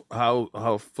thoughts of how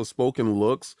Forspoken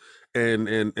looks and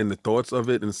the thoughts of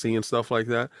it and seeing stuff like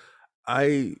that.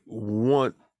 I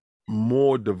want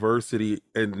more diversity,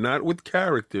 and not with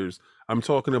characters. I'm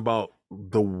talking about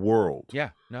the world.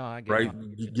 Yeah, no, I get right.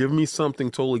 it. Give me something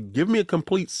totally. Give me a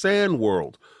complete sand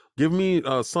world. Give me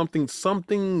something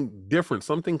different,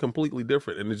 something completely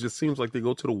different. And it just seems like they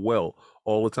go to the well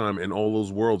all the time, and all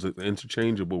those worlds are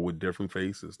interchangeable with different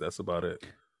faces. That's about it.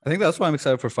 I think that's why I'm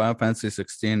excited for Final Fantasy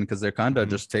 16, because they're kind of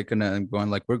just taking it and going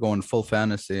like, we're going full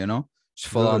fantasy, you know,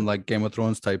 just full on like Game of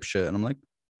Thrones type shit. And I'm like,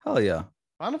 hell yeah.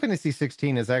 Final Fantasy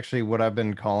 16 is actually what I've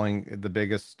been calling the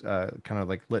biggest kind of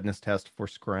like litmus test for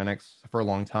Square Enix for a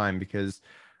long time, because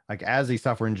like as a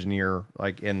software engineer,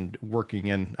 like and working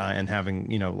in and having,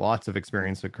 you know, lots of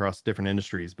experience across different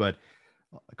industries, but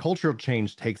cultural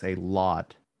change takes a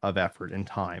lot of effort and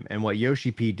time. And what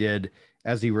Yoshi P did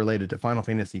as he related to Final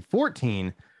Fantasy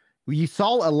 14, you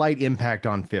saw a light impact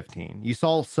on 15. You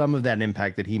saw some of that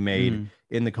impact that he made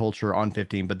in the culture on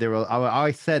 15, but there were,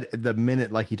 I said the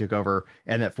minute like he took over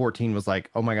and that 14 was like,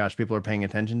 oh my gosh, people are paying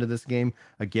attention to this game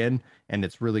again, and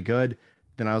it's really good.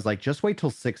 Then I was like, just wait till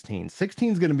 16.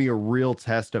 16 is going to be a real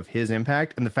test of his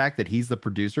impact, and the fact that he's the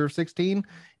producer of 16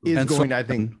 is going to, I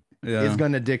think, is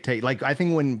going to dictate. Like, I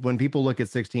think when people look at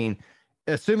 16,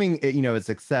 assuming you know its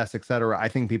success, etc., I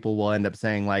think people will end up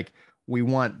saying like, we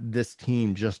want this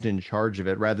team just in charge of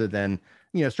it, rather than,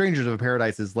 you know, Strangers of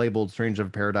Paradise is labeled Strangers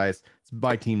of Paradise. It's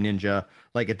by Team Ninja.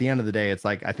 Like at the end of the day, it's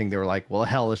like, I think they were like, well,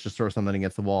 hell, let's just throw something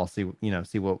against the wall, see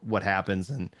what happens.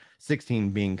 And 16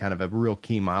 being kind of a real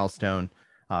key milestone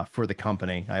for the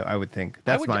company, I would think.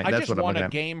 I just want a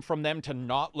game from them to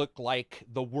not look like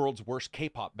the world's worst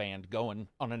K-pop band going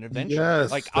on an adventure.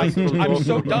 Yes, like I'm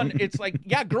so done. It's like,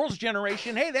 yeah, Girls'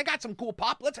 Generation. Hey, they got some cool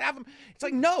pop. Let's have them. It's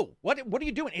like, no, what are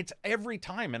you doing? It's every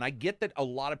time, and I get that a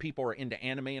lot of people are into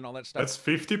anime and all that stuff. That's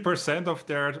 50% of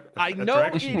their. I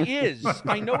know it is.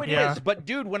 I know it is. But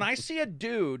dude, when I see a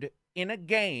dude in a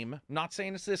game, not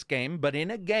saying it's this game, but in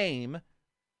a game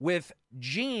with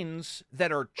jeans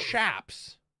that are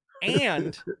chaps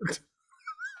and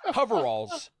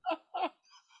coveralls,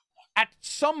 at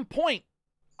some point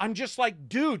I'm just like,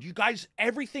 dude, you guys,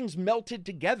 everything's melted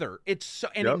together. It's so,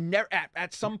 and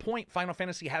at some point Final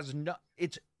Fantasy has no,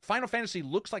 it's Final Fantasy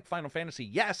looks like Final Fantasy,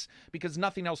 yes, because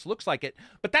nothing else looks like it,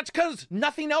 but that's because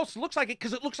nothing else looks like it,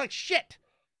 because it looks like shit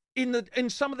in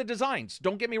some of the designs.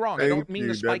 Don't get me wrong. I don't mean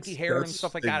the spiky hair and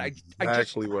stuff like that.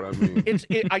 Exactly what I mean.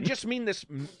 I just mean this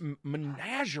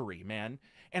menagerie, man.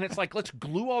 And it's like, let's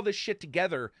glue all this shit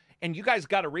together. And you guys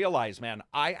got to realize, man,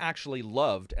 I actually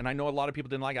loved, and I know a lot of people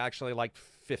didn't like, I actually liked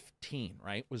 15,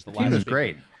 right? Was the last 15 was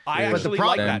great. I Yeah. actually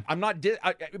like that. I'm not,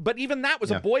 but even that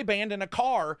was Yeah. a boy band in a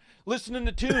car listening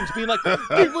to tunes, being like,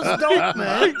 It was dope,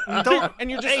 man. and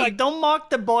you're just Hey, like, don't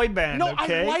mock the boy band. no,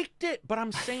 okay? I liked it, but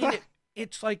I'm saying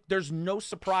it's like there's no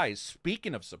surprise.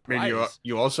 Speaking of I surprise, mean,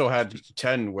 you also had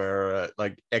 10 where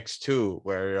like X2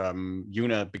 where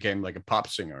Yuna became like a pop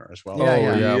singer as well. Yeah, Oh,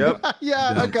 yeah, yeah. Yep.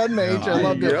 yeah. A gun mage. I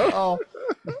loved it. Yep. Oh,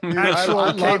 Actual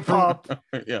I love- K-pop.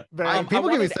 Yeah. Very- people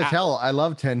give me wanted such to hell. I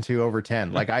love 10-2 over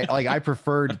 10. I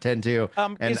preferred 10-2.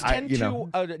 And is 10-2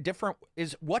 I, different?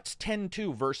 Is what's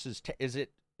 10-2 versus? Is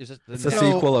it the It's a next-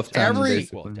 sequel of 10. every-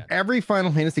 basically. every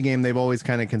Final Fantasy game, they've always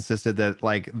kind of consisted that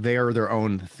like they're their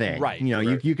own thing. Right, You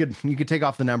know, right. you could take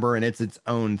off the number and it's its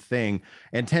own thing.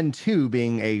 And 10-2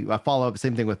 being a follow up,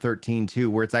 same thing with 13-2,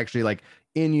 where it's actually like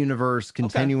in universe,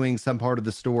 continuing some part of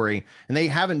the story. And they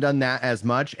haven't done that as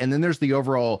much. And then there's the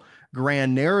overall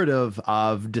grand narrative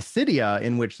of Dissidia,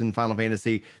 in which in Final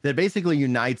Fantasy that basically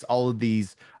unites all of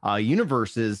these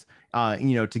universes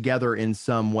together in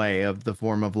some way of the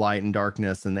form of light and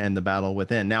darkness and the battle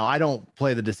within. Now, I don't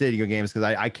play the Dissidia games because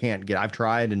I can't get, I've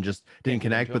tried and just didn't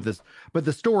connect with this, but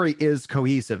the story is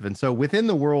cohesive. And so within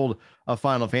the world of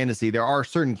Final Fantasy, there are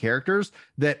certain characters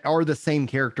that are the same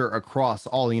character across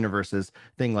all universes.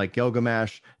 Thing like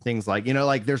Gilgamesh, things like,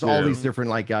 there's all Yeah. these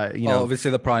different,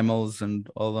 Obviously the primals and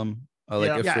all of them.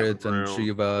 Like Yeah. Ifrit and Brown.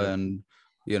 Shiva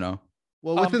Yeah. and,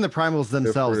 well, within the primals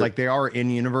themselves, different- like they are in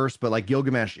universe, but like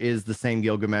Gilgamesh is the same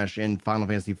Gilgamesh in Final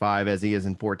Fantasy V as he is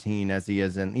in 14, as he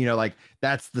is in,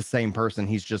 that's the same person.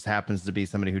 He's just happens to be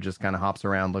somebody who just kind of hops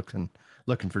around looking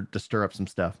to stir up some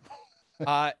stuff.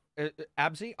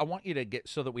 Abzi, I want you to get,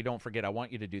 so that we don't forget, I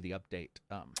want you to do the update.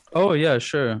 Oh yeah,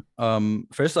 sure.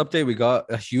 First update we got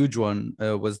a huge one.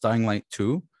 Was Dying Light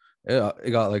 2.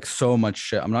 It got like so much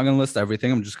shit. I'm not gonna list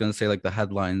everything. I'm just gonna say like the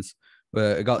headlines.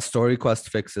 But it got story quest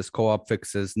fixes, co-op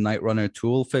fixes, Night Runner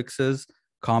tool fixes,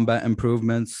 combat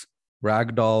improvements,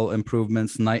 ragdoll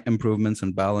improvements, night improvements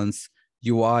and balance,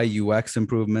 UI, UX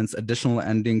improvements, additional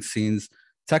ending scenes,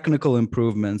 technical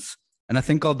improvements, and I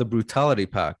think called the brutality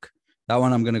pack. That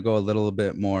one I'm going to go a little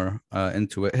bit more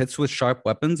into it. Hits with sharp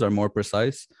weapons are more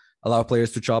precise, allow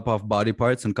players to chop off body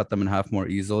parts and cut them in half more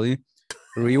easily.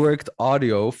 Reworked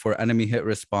audio for enemy hit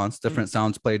response, different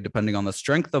sounds played depending on the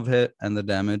strength of hit and the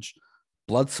damage.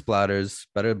 Blood splatters,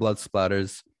 better blood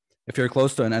splatters. If you're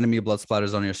close to an enemy, blood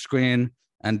splatters on your screen,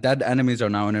 and dead enemies are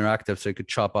now interactive, so you could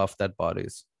chop off dead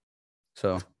bodies.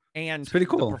 So And it's pretty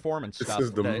cool. The performance This stuff.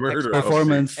 is the Xbox murder Series-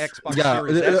 Performance, Xbox yeah,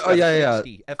 Series S got yeah.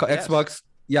 60 FPS. Xbox,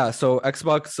 yeah. So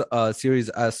Xbox Series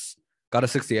S got a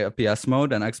 60 FPS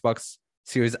mode, and Xbox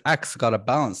Series X got a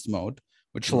balanced mode,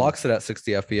 which locks it at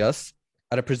 60 FPS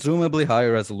at a presumably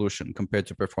higher resolution compared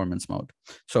to performance mode.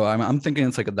 So I'm thinking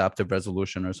it's like adaptive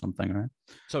resolution or something, right?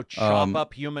 So chop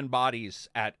up human bodies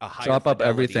at a higher Chop up fidelity.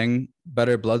 everything,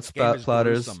 better blood Game is splatters,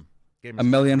 gruesome. Game a is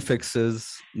million gruesome.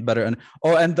 fixes, better,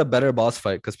 and the better boss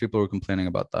fight because people were complaining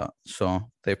about that. So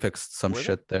they fixed some Were they?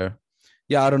 shit there.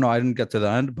 Yeah, I don't know. I didn't get to the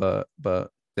end, but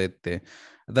they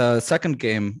the second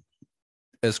game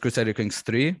is Crusader Kings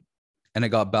 3, and it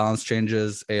got balance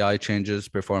changes, AI changes,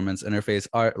 performance, interface,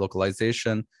 art,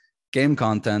 localization, game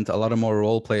content, a lot of more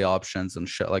role play options and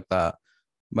shit like that.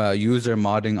 User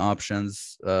modding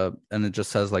options, and it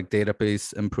just says like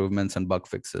database improvements and bug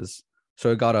fixes.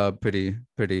 So it got a pretty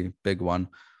big one.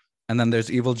 And then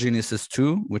there's Evil Geniuses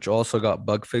 2, which also got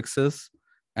bug fixes.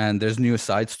 And there's new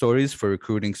side stories for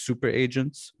recruiting super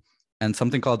agents and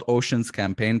something called Ocean's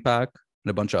Campaign Pack and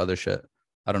a bunch of other shit.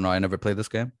 I don't know. I never played this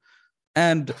game.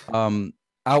 And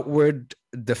Outward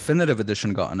Definitive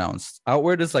Edition got announced.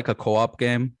 Outward is like a co-op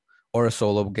game or a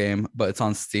solo game, but it's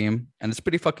on Steam and it's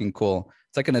pretty fucking cool.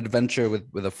 It's like an adventure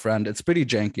with a friend. It's pretty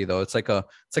janky though. It's like a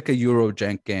Euro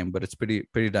jank game, but it's pretty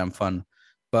damn fun.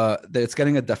 But it's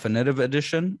getting a definitive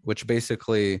edition, which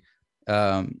basically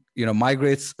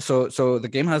migrates. So the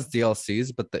game has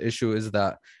DLCs, but the issue is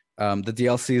that the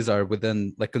DLCs are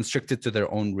within like constricted to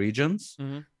their own regions.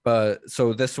 Mm-hmm. But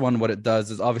so this one, what it does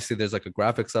is obviously there's like a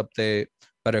graphics update,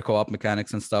 better co-op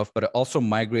mechanics and stuff, but it also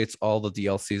migrates all the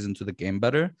DLCs into the game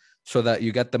better so that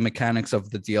you get the mechanics of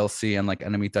the DLC and like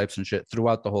enemy types and shit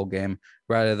throughout the whole game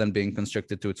rather than being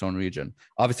constricted to its own region.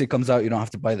 Obviously it comes out, you don't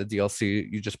have to buy the DLC,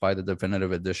 you just buy the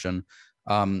definitive edition.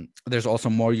 There's also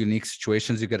more unique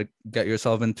situations you get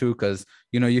yourself into because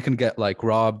you can get like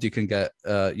robbed, you can get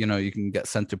you can get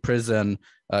sent to prison,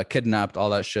 kidnapped, all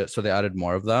that shit. So they added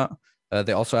more of that.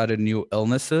 They also added new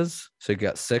illnesses, so you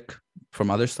get sick from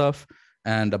other stuff,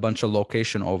 and a bunch of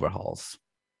location overhauls.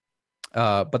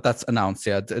 But that's announced.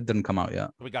 Yeah, it didn't come out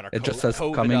yet. We got our it just says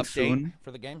COVID coming update soon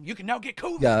for the game. You can now get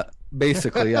COVID. Yeah,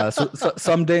 basically, yeah. So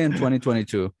someday in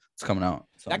 2022, it's coming out.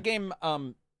 So. That game,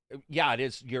 yeah, it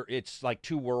is. It's like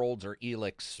Two Worlds or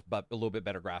Elix, but a little bit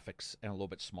better graphics and a little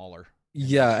bit smaller.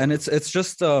 Yeah, and it's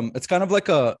just it's kind of like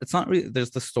it's not really, there's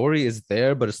the story is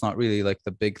there, but it's not really like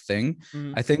the big thing.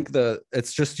 I think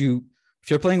it's just if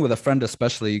you're playing with a friend,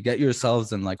 especially, you get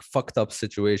yourselves in like fucked up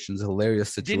situations,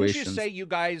 hilarious situations. Didn't you say you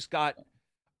guys got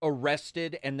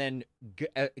arrested and then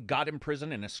got in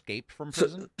prison and escaped from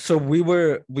prison? So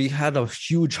we had a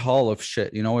huge haul of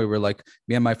shit. You know, we were like,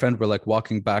 me and my friend were like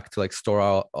walking back to like store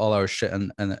all our shit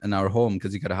in our home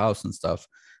because you got a house and stuff.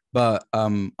 But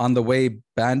on the way,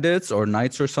 bandits or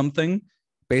knights or something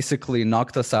basically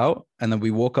knocked us out, and then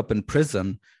we woke up in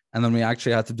prison, and then we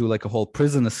actually had to do like a whole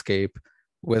prison escape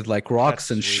with like rocks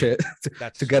and shit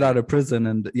to get out of prison.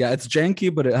 And yeah, it's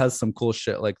janky, but it has some cool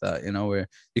shit like that, you know, where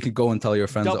you can go and tell your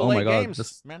friends, Double oh my games, god,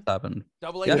 this man. happened.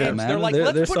 Double A games. Man, they're like,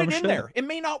 let's put it in shit. there. It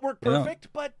may not work perfect,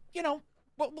 but you know,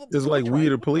 it's like We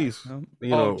the Police, you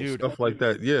know, stuff like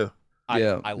that. Yeah.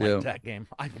 I like that game.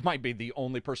 I might be the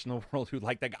only person in the world who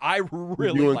liked that. I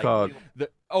really like Cog.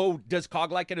 Does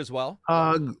Cog like it as well?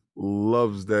 Cog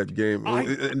loves that game.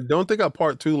 And don't they got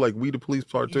part 2, like We the Police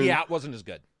part 2? Yeah, it wasn't as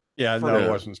good. Yeah, no, it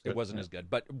wasn't as good. It wasn't as good.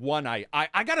 But one, I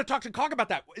got to talk to Cog about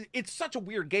that. It's such a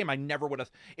weird game. I never would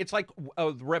have. It's like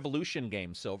a Revolution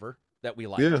game, Silver, that we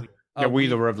like. Yeah. We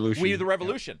the Revolution. We the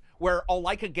Revolution, where I'll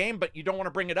like a game, but you don't want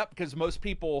to bring it up because most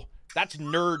people, that's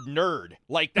nerd.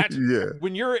 Like that's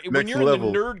when you're in the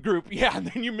nerd group, and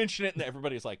then you mention it and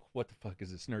everybody's like, "What the fuck is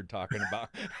this nerd talking about?"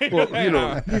 Well, you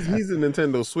know, he's a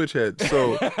Nintendo Switch head,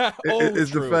 so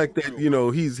it's the fact that you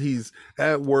know he's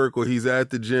at work or he's at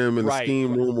the gym in the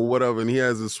steam room or whatever, and he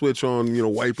has a Switch on, you know,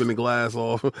 wiping the glass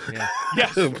off,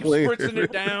 spritzing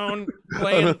it down,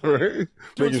 playing,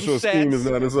 making sure steam is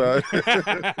not inside.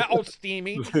 All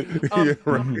steamy.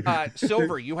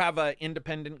 Silver, you have an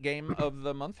independent game of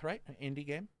the month, right? An indie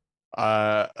game?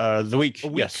 The week.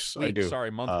 Yes, I do. Sorry,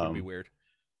 month would be weird.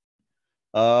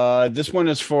 This one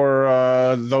is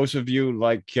for those of you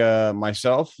like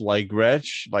myself, like Reg,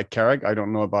 like Carrick. I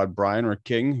don't know about Brian or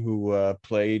King, who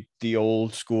played the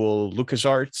old school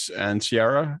LucasArts and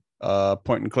Sierra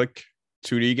point and click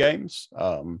 2D games.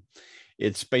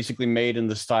 It's basically made in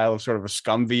the style of sort of a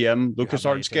Scum VM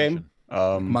LucasArts game.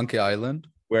 Monkey Island,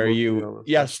 where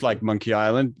like Monkey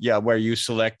Island, where you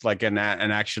select like an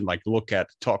action, like look at,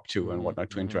 talk to, and whatnot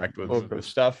to interact with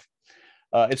stuff.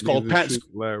 It's called Pants.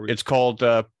 It's called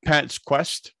Pants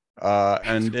Quest,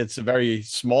 and it's a very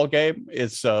small game.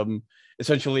 It's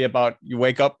essentially about you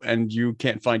wake up and you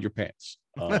can't find your pants,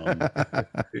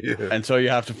 and so you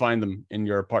have to find them in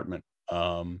your apartment.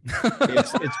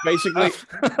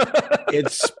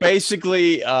 It's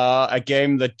basically a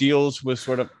game that deals with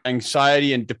sort of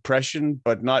anxiety and depression,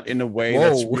 but not in a way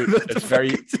that's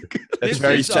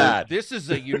very sad. This is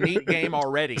a unique game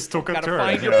already. You gotta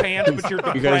find your pants, but you're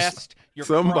depressed.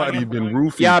 Somebody been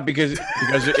roofing. Yeah, because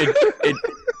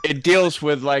it deals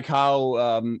with like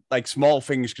how like small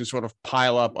things can sort of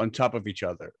pile up on top of each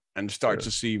other and start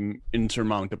to seem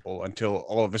insurmountable until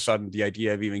all of a sudden the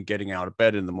idea of even getting out of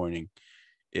bed in the morning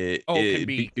it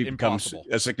becomes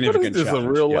a significant challenge. Is this a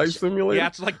real life simulator? Yeah,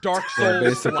 it's like Dark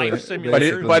Souls life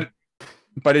simulator.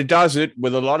 But it does it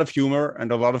with a lot of humor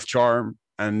and a lot of charm,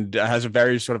 and has a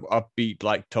very sort of upbeat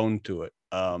like tone to it,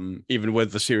 even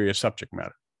with the serious subject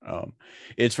matter.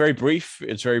 It's very brief,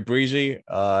 it's very breezy,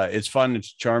 it's fun,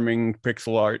 it's charming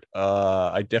pixel art.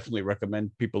 I definitely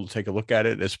recommend people to take a look at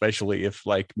it, especially if,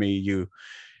 like me, you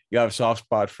have a soft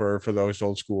spot for those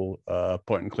old school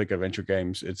point and click adventure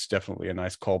games. It's definitely a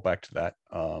nice callback to that.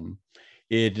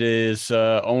 It is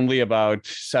only about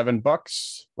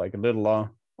 $7, like a little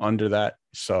under that,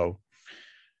 so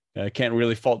I can't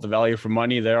really fault the value for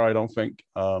money there, I don't think.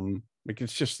 Like,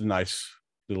 it's just a nice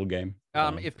little game.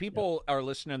 If people are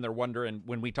listening, they're wondering,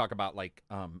 when we talk about like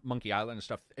Monkey Island and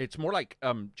stuff, it's more like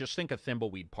just think of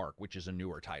Thimbleweed Park, which is a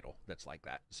newer title that's like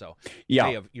that. So you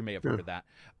may have heard of that.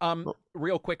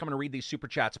 Real quick, I'm going to read these super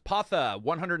chats. Potha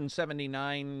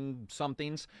 179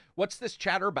 somethings. What's this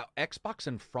chatter about Xbox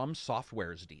and From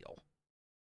Software's deal?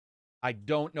 I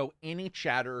don't know any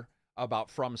chatter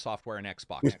about From Software and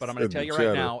Xbox, but I'm going to tell you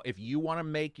right now, if you want to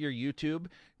make your YouTube,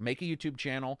 make a YouTube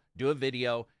channel, do a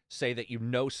video, say that you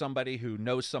know somebody who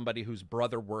knows somebody whose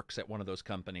brother works at one of those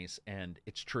companies, and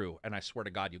it's true, and I swear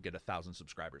to God, you get 1,000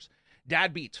 subscribers.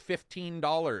 Dad Beats,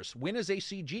 $15. When is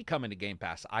ACG coming to Game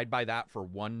Pass? I'd buy that for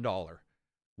 $1.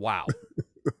 Wow.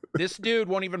 This dude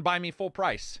won't even buy me full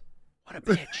price. What a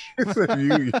bitch.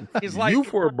 He's like, you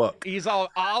for $1. He's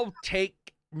all, I'll take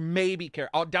maybe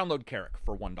Carrick. I'll download Carrick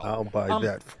for $1. I'll buy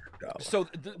that for $1. So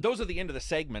those are the end of the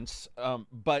segments.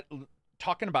 But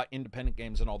talking about independent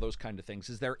games and all those kind of things,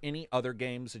 is there any other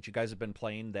games that you guys have been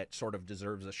playing that sort of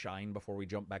deserves a shine before we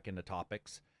jump back into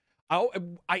topics?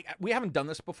 We haven't done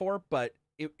this before, but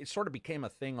it sort of became a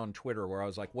thing on Twitter where I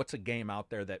was like, what's a game out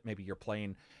there that maybe you're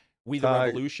playing? We the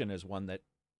Revolution is one that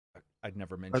I'd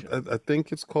never mentioned. I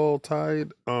think it's called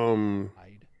Tide. Tide.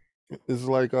 It's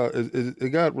like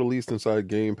it got released inside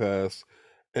Game Pass,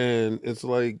 and it's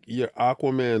like your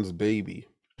Aquaman's baby,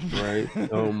 right?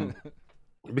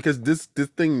 Because this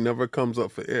thing never comes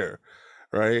up for air,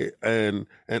 right? And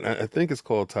I think it's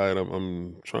called Tide.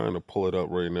 I'm trying to pull it up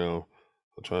right now.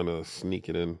 I'm trying to sneak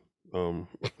it in.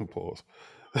 Pause.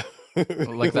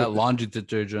 Like that laundry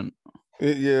detergent.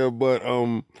 Yeah, but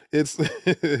it's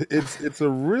it's a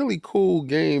really cool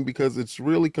game because it's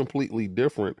really completely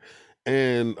different.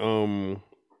 And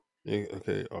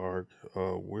okay, Ark,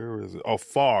 where is it? Oh,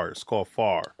 Far. It's called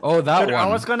Far. Oh, that one. I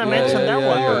was gonna mention that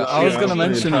one. Yeah. I was gonna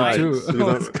mention it too.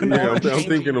 I'm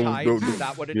thinking of tides, is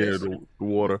that what it is? the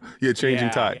water. Yeah, changing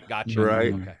tide. Gotcha.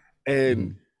 Right. Okay.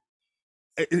 And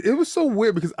it was so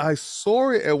weird because I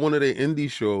saw it at one of the indie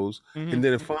shows, and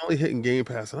then it finally hit in Game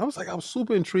Pass, and I was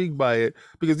super intrigued by it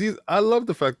because I love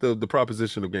the fact of the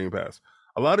proposition of Game Pass.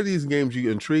 A lot of these games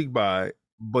you're intrigued by,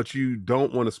 but you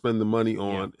don't want to spend the money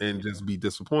on and just be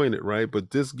disappointed, right?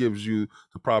 But this gives you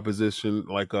the proposition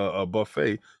like a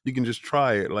buffet. You can just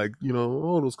try it, like,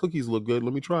 oh, those cookies look good.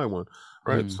 Let me try one,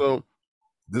 right? So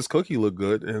this cookie looked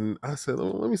good, and I said,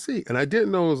 oh, let me see. And I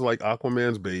didn't know it was like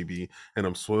Aquaman's baby, and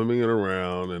I'm swimming it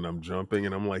around, and I'm jumping,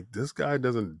 and I'm like, this guy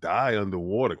doesn't die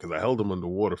underwater, because I held him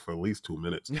underwater for at least 2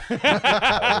 minutes.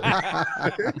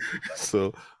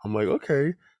 So I'm like,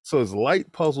 okay. So it's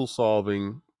light puzzle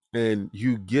solving, and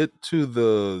you get to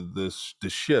the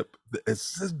ship.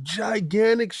 It's this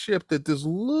gigantic ship that this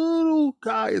little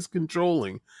guy is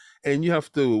controlling, and you have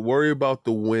to worry about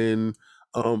the wind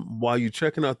while you're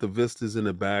checking out the vistas in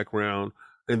the background,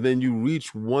 and then you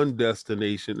reach one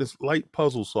destination. It's light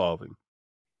puzzle solving.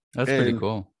 That's pretty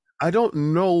cool. I don't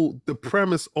know the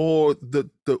premise or the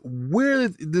where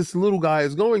this little guy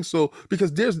is going. So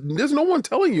because there's no one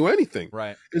telling you anything.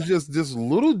 Right. It's just this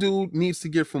little dude needs to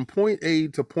get from point A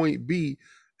to point B,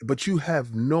 but you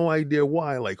have no idea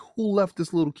why. Like, who left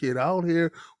this little kid out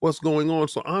here? What's going on?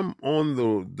 So I'm on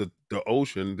the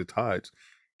ocean, the tides,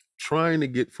 trying to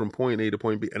get from point A to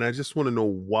point B, and I just want to know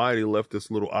why they left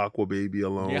this little aqua baby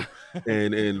alone,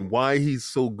 and why he's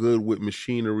so good with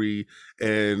machinery,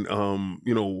 and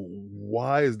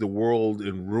why is the world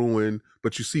in ruin?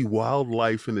 But you see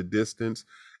wildlife in the distance.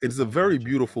 It's a very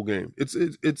beautiful game.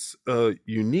 It's a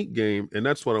unique game, and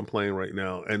that's what I'm playing right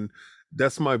now, and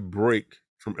that's my break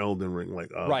from Elden Ring.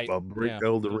 Like I'll break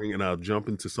Elden Ring, and I'll jump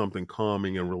into something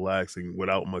calming and relaxing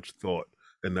without much thought,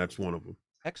 and that's one of them.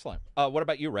 Excellent. What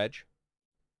about you, Reg?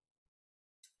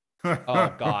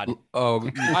 Oh God. Oh,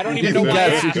 I don't even know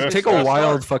why. Guess. Take a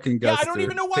wild fucking guess. Yeah, I don't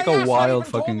even know why. Take a wild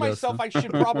fucking guess. guess. Myself, I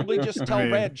should probably just tell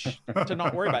Reg to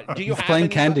not worry about it. Do you have playing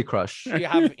any Candy Crush? Do you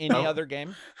have any other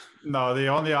game? No, the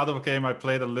only other game I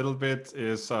played a little bit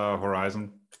is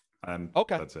Horizon, and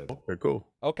that's it. Okay, cool.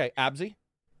 Okay, Abzy.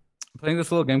 I'm playing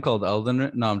this little game called Elden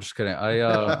Ring. No, I'm just kidding.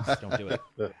 Don't do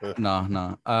it.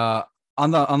 No. On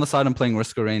the side, I'm playing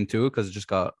Risk of Rain 2 because it just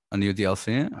got a new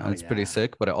DLC, and it's pretty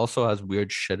sick. But it also has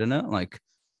weird shit in it, like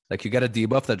you get a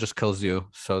debuff that just kills you.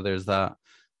 So there's that.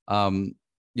 It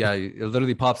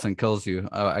literally pops and kills you.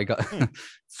 I got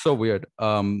so weird.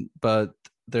 But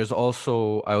there's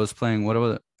also I was playing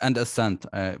whatever and Ascent.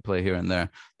 I play here and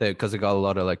there because it got a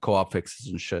lot of like co-op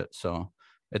fixes and shit. So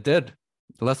it did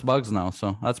less bugs now.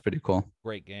 So that's pretty cool.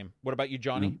 Great game. What about you,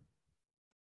 Johnny?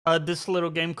 This little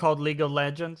game called League of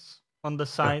Legends on the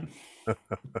side.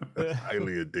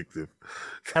 Highly addictive.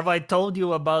 Have I told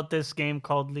you about this game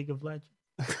called League of Legends?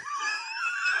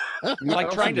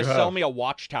 Like trying to sell me a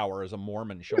watchtower as a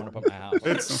Mormon showing up at my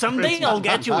house. Someday I'll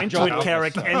get you into it,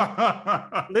 Carrick.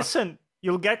 And listen,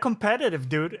 you'll get competitive,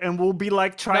 dude, and we'll be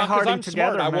like try-harding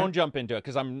together. Smart. Man. I won't jump into it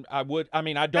because I don't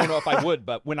know if I would,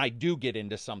 but when I do get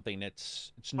into something,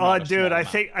 it's not. Oh, dude, I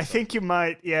think you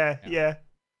might. Yeah.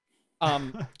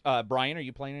 Brian, are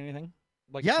you playing anything?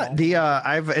 Like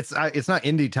it's not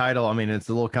indie title. I mean, it's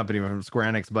a little company from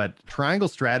Square Enix, but Triangle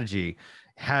Strategy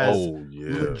has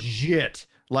legit,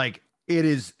 like, it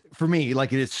is for me,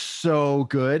 like, it is so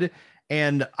good.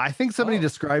 And I think somebody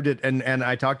described it, and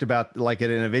I talked about like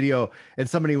it in a video, and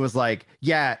somebody was like,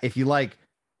 yeah, if you like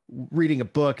reading a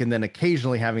book and then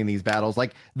occasionally having these battles,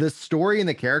 like the story and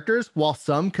the characters, while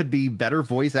some could be better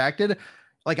voice acted,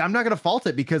 like I'm not gonna fault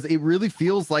it because it really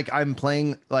feels like I'm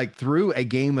playing like through a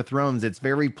Game of Thrones. It's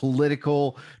very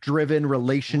political driven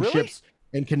relationships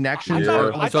and connections.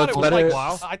 I thought it was better. like,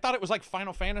 wow. I thought it was like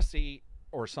Final Fantasy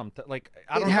or something. Like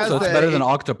I don't know. So it's better than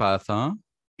Octopath, huh?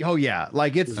 Oh yeah,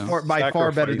 like it's by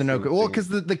far better than Oco. Well, because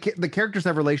the characters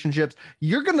have relationships.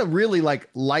 You're gonna really like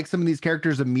some of these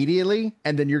characters immediately,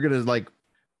 and then you're gonna like.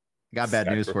 Got bad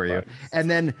news for you. And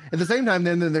then at the same time,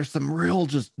 then there's some real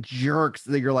just jerks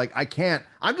that you're like, I can't.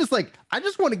 I'm just like, I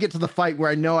just want to get to the fight where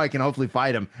I know I can hopefully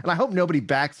fight him, and I hope nobody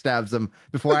backstabs them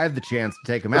before I have the chance to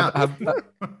take him out.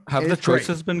 Have the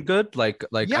choices been good? Like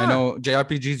Yeah. I know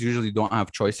JRPGs usually don't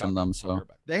have choice in them, so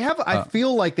They have, I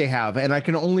feel like they have, and I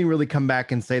can only really come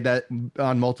back and say that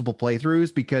on multiple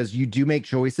playthroughs because you do make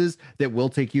choices that will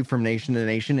take you from nation to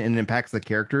nation and impacts the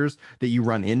characters that you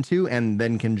run into and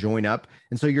then can join up.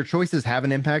 And so your choices have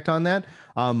an impact on that.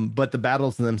 But the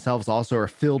battles themselves also are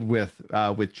filled with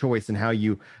choice and how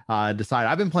you decide.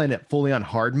 I've been playing it fully on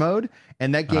hard mode,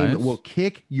 and that game will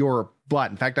kick your butt.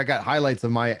 In fact, I got highlights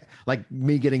of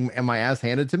me getting my ass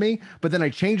handed to me, but then I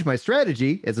changed my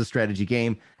strategy as a strategy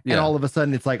game, and all of a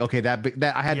sudden it's like, okay,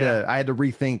 that I had to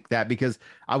rethink that because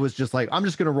I was just like, I'm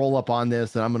just gonna roll up on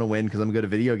this and I'm gonna win because I'm good at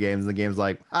video games. And the game's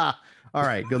like, all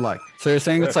right, good luck. So you're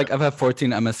saying it's like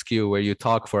FF14 MSQ where you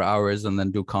talk for hours and then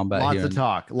do combat. Lots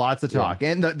of talk.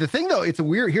 And the thing though, it's a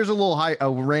weird. Here's a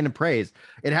little random praise.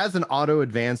 It has an auto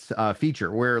advance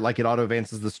feature where like it auto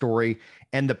advances the story,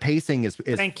 and the pacing is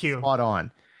Thank you. spot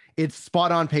on. It's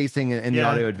spot on pacing in the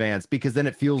auto advance because then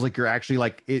it feels like you're actually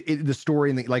like the story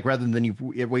and like rather than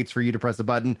it waits for you to press a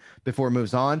button before it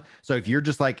moves on. So if you're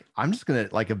just like, I'm just gonna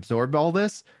like absorb all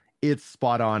this. It's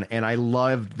spot on, and I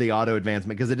loved the auto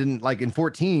advancement because it didn't like in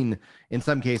 14 in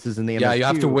some cases in the MSQ, you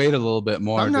have to wait a little bit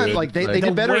more. I'm not like they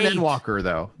did better in Endwalker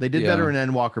though. They did better in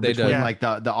Endwalker between like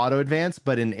the auto advance,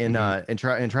 but in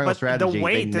Triangle Strategy, the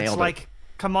wait, they nailed it's like,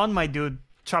 come on, my dude,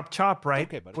 chop,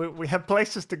 right? Okay, we have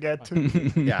places to get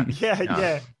to.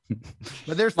 yeah.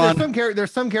 But there's some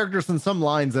characters and some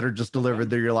lines that are just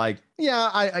delivered that you're like,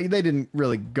 they didn't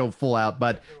really go full out,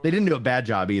 but they didn't do a bad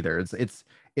job either.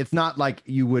 It's not like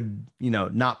you would,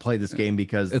 not play this game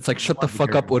because it's like shut the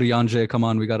fuck up, Urianger. Come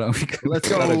on, let's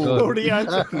go.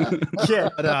 Urianger. Yeah,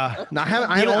 but no,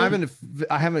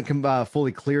 I haven't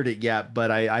fully cleared it yet,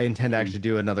 but I intend to actually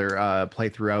do another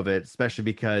playthrough of it, especially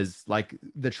because like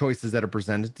the choices that are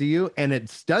presented to you, and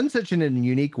it's done such in a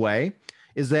unique way,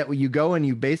 is that when you go and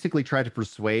you basically try to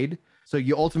persuade. So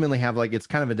you ultimately have like it's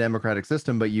kind of a democratic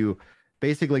system, but you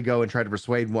basically go and try to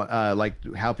persuade like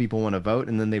how people want to vote,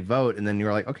 and then they vote, and then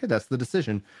you're like, okay, that's the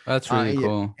decision. That's really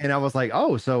cool. And I was like,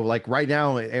 oh, so like right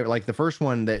now, like the first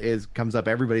one that comes up,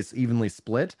 everybody's evenly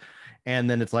split, and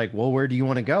then it's like, well, where do you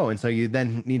want to go? And so you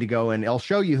then need to go, and it'll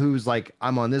show you who's like,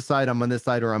 I'm on this side,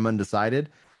 or I'm undecided.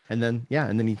 And then you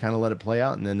kind of let it play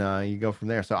out, and then you go from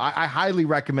there. So I highly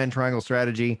recommend Triangle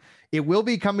Strategy. It will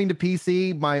be coming to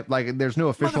PC. There's no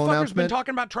official announcement. Been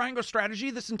talking about Triangle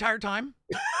Strategy this entire time.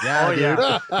 Yeah,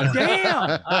 dude.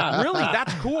 Damn, really?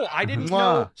 That's cool. I didn't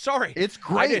know. Sorry, it's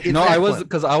great. I was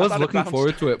looking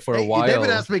forward to it for a while. David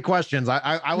asked me questions.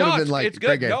 I would have been like, it's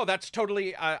good. No, that's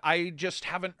totally. I just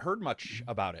haven't heard much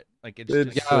about it. Like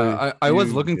I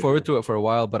was looking forward to it for a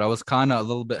while, but I was kind of a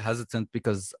little bit hesitant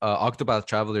because Octopath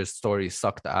Traveler's story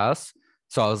sucked ass.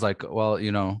 So I was like, well,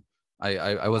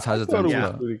 I was hesitant. It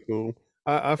was pretty cool.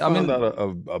 I found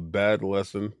out a bad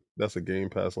lesson. That's a Game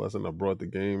Pass lesson. I brought the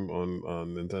game on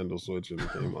Nintendo Switch and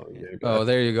it came out on Game Pass. Oh,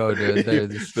 there you go, dude.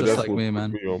 It's just like me,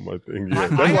 man. On my thing. Yeah.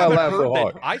 That's why I laughed so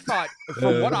hard. I thought,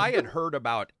 from what I had heard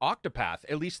about Octopath,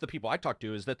 at least the people I talked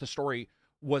to, is that the story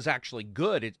was actually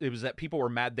good. It was that people were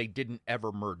mad they didn't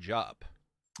ever merge up.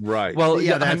 Right. Well,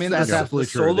 that's absolutely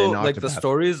true. The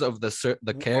stories of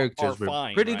the characters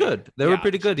were pretty good. They were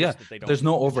pretty good. Yeah. There's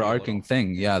no overarching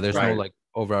thing. Yeah. There's no like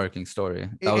overarching story.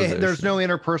 There's no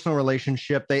interpersonal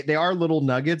relationship. They are little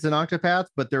nuggets in Octopath,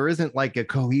 but there isn't like a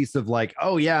cohesive like,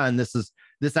 oh yeah, and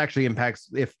this actually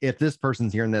impacts if this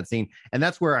person's here in that scene. And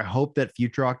that's where I hope that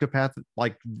future Octopath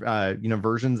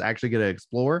versions actually get to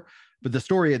explore. But the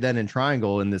story then in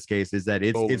Triangle in this case is that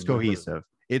it's cohesive.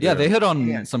 They hit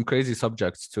on some crazy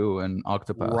subjects too in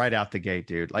Octopath right out the gate,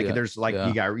 dude. Like there's like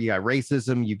you got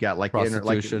racism, you got like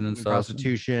prostitution and stuff.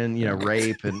 Prostitution,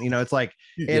 rape, and it's like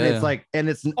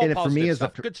and for me is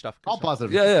good stuff. All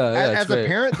positive. Yeah. As a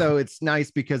parent though, it's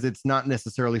nice because it's not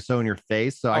necessarily so in your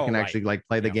face, so I can actually like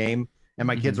play the game. And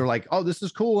my kids are like, oh, this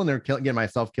is cool, and they're getting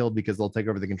myself killed because they'll take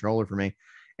over the controller for me.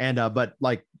 And but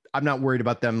like I'm not worried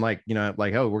about them like oh,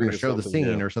 we're going to show the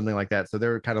scene or something like that. So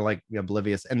they're kind of like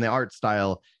oblivious. And the art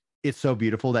style is so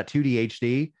beautiful. That 2D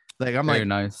HD, Like I'm Very like,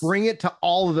 nice. bring it to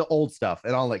all of the old stuff,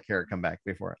 and I'll let Carrot come back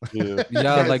before. Yeah.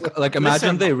 Yeah, like imagine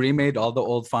Listen. they remade all the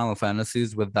old Final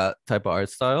Fantasies with that type of art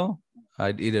style.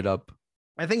 I'd eat it up.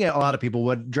 I think a lot of people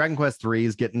would. Dragon Quest 3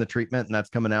 is getting the treatment, and that's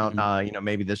coming out,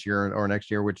 maybe this year or next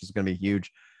year, which is going to be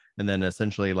huge. And then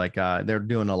essentially, like they're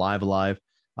doing Alive.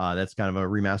 That's kind of a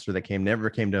remaster that never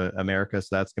came to America,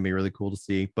 so that's going to be really cool to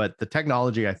see. But the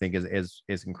technology, I think, is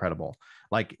incredible.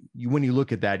 Like when you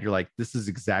look at that, you're like, this is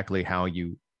exactly how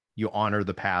you honor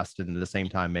the past and at the same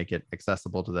time make it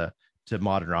accessible to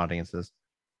modern audiences.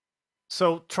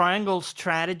 So Triangle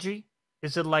Strategy,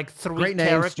 is it like 3 Great name,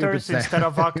 characters stupid instead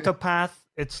of Octopath?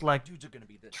 It's like Dudes are gonna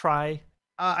be this. try.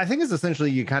 I think it's essentially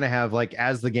you kind of have like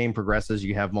as the game progresses,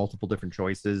 you have multiple different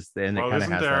choices, and it Well, kind of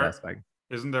isn't has that aspect.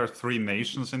 Isn't there 3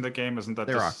 nations in the game? Isn't that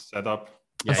There the are. setup?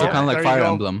 Yeah, So kind of like there you Fire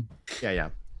go. Emblem. yeah.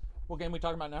 What game are we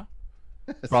talking about now?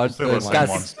 Still the same Guys,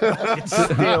 one. It's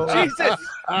still Jesus.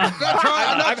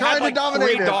 I'm not trying to dominate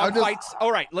three it. dog I'm just- fights.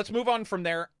 All right, let's move on from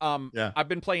there. Yeah. I've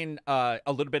been playing a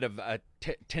little bit of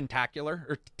Tentacular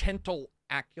or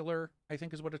Tentacular, I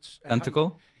think is what it's.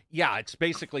 Tentacle. Yeah, it's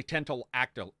basically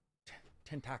Tentacular.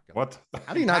 What?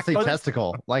 How do you not say Tentacle-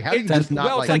 testicle? Like how do you It's- just not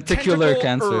well, like? it's like Tentacular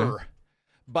tentacle-er, cancer.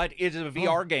 But it's a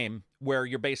VR game where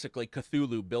you're basically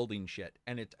Cthulhu building shit,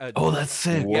 and it's Oh, that's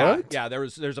sick. yeah, What? yeah.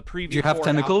 There's a preview. Do you have for it out.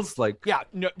 tentacles? Like, Yeah,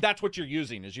 no, that's what you're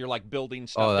using. Is you're like building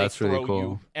stuff. Oh, they that's really throw cool.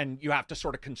 You, and you have to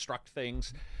sort of construct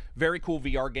things. Very cool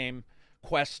VR game,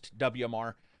 Quest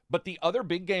WMR. But the other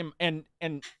big game, and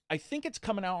I think it's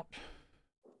coming out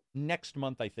next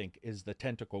month. I think is the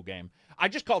Tentacle game. I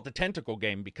just call it the Tentacle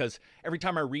game because every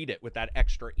time I read it with that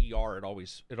extra ER, it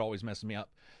always messes me up.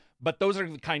 But those are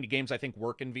the kind of games I think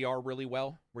work in VR really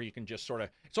well, where you can just sort of,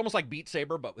 it's almost like Beat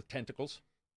Saber, but with tentacles.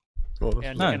 Oh, that's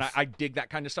And, nice. and I dig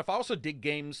that kind of stuff. I also dig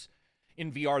games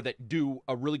in VR that do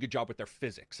a really good job with their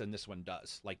physics, and this one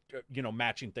does. Like,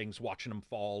 matching things, watching them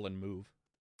fall and move.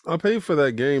 I paid for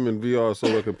that game in VR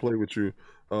so I could play with you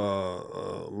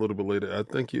a little bit later.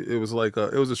 I think it was like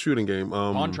it was a shooting game.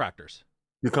 Contractors.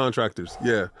 The Contractors,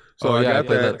 yeah. So Oh, I yeah, I got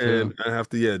played that, that too. and I have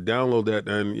to download that,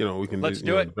 and we can Let's just,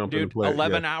 do it, jump in and dude. play it,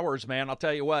 11 yeah. hours, man. I'll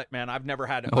tell you what, man. I've never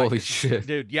had it. holy shit.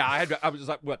 Dude, yeah, I was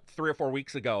like, 3 or 4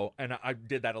 weeks ago, and I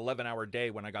did that 11-hour day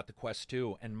when I got the Quest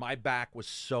 2, and my back was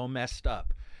so messed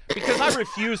up because I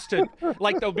refused to,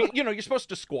 like, there'll be, you're supposed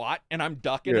to squat, and I'm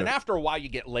ducking, and Yeah. after a while you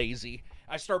get lazy.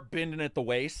 I start bending at the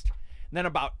waist. And then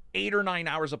about 8 or 9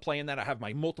 hours of playing that, I have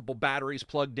my multiple batteries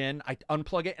plugged in. I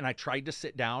unplug it, and I tried to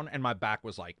sit down, and my back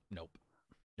was like, nope,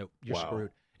 you're Wow.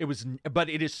 screwed. But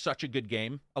it is such a good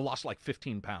game. I lost like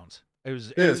 15 pounds. It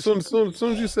was Yeah, as soon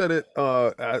as you said it,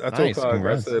 I told Nice, Todd, I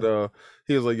congrats. said,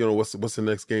 he was like, what's the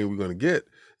next game we're gonna get?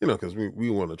 Because we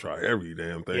want to try every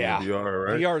damn thing Yeah. in VR,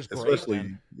 right? VR is great, Especially,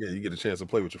 man. you get a chance to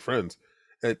play with your friends.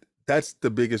 That's the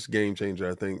biggest game changer,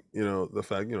 I think. The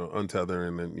fact, untether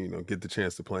and then get the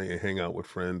chance to play and hang out with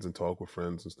friends and talk with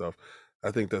friends and stuff.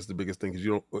 I think that's the biggest thing because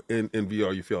you don't in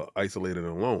VR you feel isolated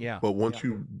and alone. Yeah, But once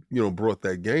you brought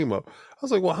that game up, I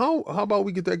was like, well, how about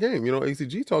we get that game?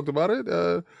 ACG talked about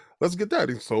it. Let's get that.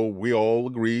 And so we all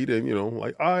agreed, and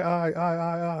like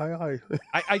I.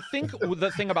 I think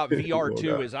the thing about VR Well, too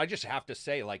yeah. is I just have to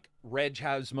say, like, Reg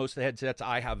has most of the headsets.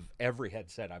 I have every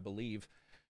headset, I believe.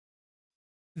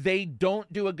 They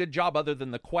don't do a good job, other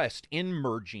than the Quest, in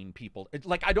merging people.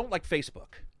 Like, I don't like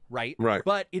Facebook, right? Right.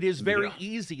 But it is very Yeah.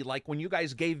 easy. Like, when you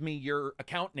guys gave me your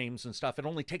account names and stuff, it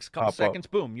only takes a couple Pop up. seconds.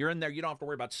 Boom, you're in there. You don't have to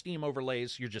worry about Steam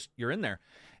overlays. You're in there,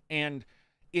 and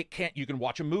you can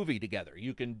watch a movie together.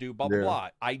 You can do blah blah Yeah.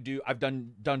 blah. I've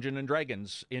done Dungeon and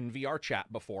Dragons in VR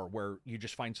chat before, where you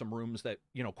just find some rooms that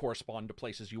correspond to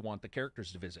places you want the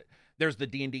characters to visit. There's the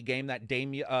D&D game that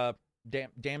Demio.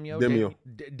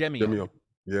 Demio.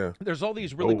 Yeah. There's all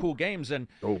these really Dope. cool games, and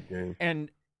Dope game.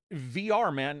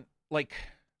 VR, man. Like,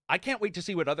 I can't wait to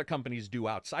see what other companies do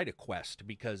outside of Quest,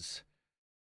 because,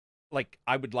 like,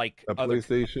 I would like A other.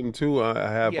 PlayStation 2,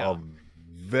 I have Yeah.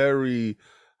 very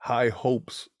high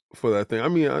hopes for that thing. I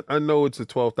mean, I know it's a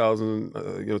 $12,000,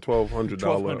 $1,200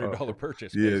 $1,200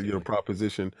 purchase. yeah, basically.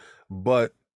 proposition.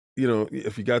 But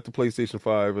if you got the PlayStation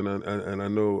 5, and I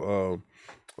know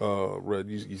Red,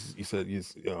 you said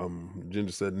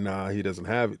Ginger said nah, he doesn't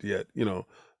have it yet.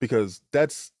 Because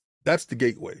that's the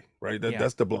gateway, right? Yeah.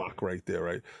 That's the block right there,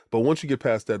 right? But once you get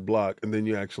past that block, and then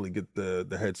you actually get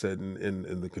the headset and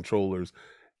the controllers,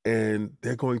 and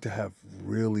they're going to have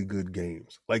really good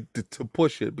games, like to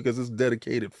push it, because it's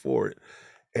dedicated for it.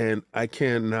 And I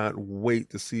cannot wait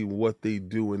to see what they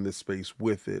do in this space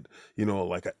with it.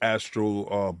 Like an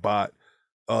Astro Bot.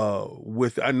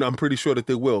 I'm pretty sure that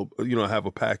they will, have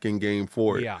a pack-in game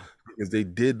for it. Yeah. because they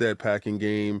did that packing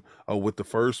game with the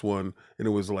first one, and it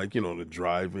was like, the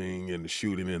driving and the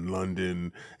shooting in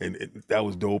London, and that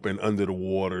was dope, and under the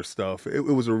water stuff. It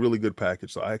was a really good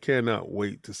package, so I cannot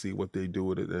wait to see what they do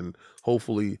with it, and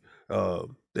hopefully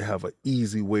they have an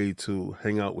easy way to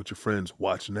hang out with your friends,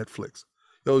 watch Netflix.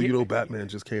 Batman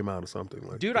just came out or something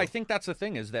like. Dude, I think that's the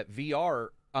thing, is that VR.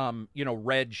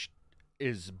 Reg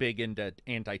is big into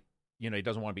he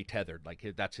doesn't want to be tethered. Like,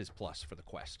 that's his plus for the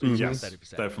Quest. Yes,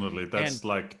 definitely. That's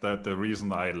the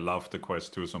reason I love the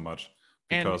Quest 2 so much,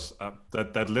 because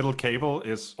that little cable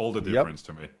is all the difference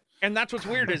to me. And that's what's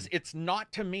weird, is it's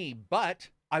not to me, but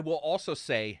I will also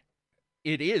say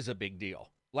it is a big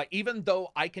deal. Like, even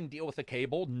though I can deal with a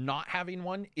cable, not having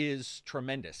one is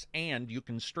tremendous, and you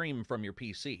can stream from your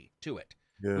PC to it.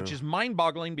 Yeah. Which is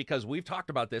mind-boggling, because we've talked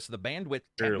about this. The bandwidth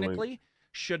technically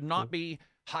should not be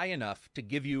high enough to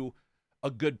give you a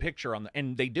good picture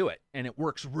and they do it, and it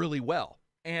works really well.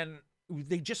 And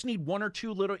they just need one or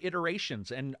two little iterations.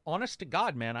 And honest to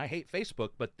God, man, I hate Facebook,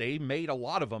 but they made a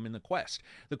lot of them in the Quest.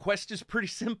 The Quest is pretty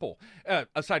simple,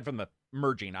 aside from the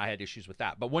merging. I had issues with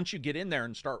that. But once you get in there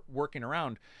and start working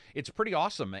around, it's pretty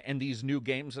awesome. And these new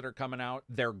games that are coming out,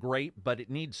 they're great, but it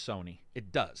needs Sony.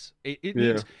 It does.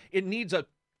 It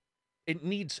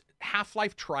needs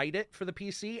Half-Life tried it for the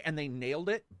PC and they nailed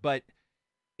it, but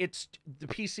the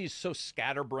PC is so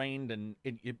scatterbrained, and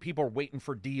people are waiting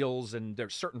for deals, and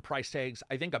there's certain price tags.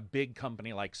 I think a big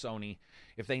company like Sony,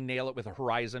 if they nail it with a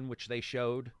Horizon, which they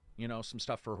showed, some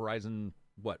stuff for Horizon,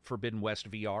 Forbidden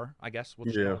West VR, I guess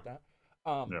we'll just call it that.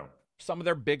 Some of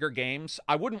their bigger games,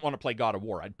 I wouldn't want to play God of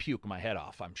War. I'd puke my head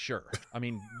off, I'm sure. I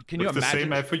mean, can you imagine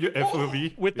the same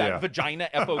FOV with that vagina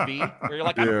FOV, where you're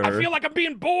like, I feel like I'm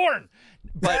being born,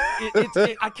 but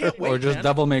I can't wait. Or just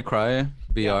Devil May Cry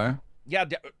VR. Yeah,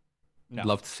 no.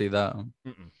 Love to see that.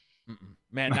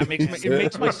 Man, that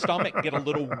makes my stomach get a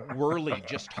little whirly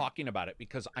just talking about it,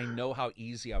 because I know how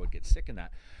easy I would get sick in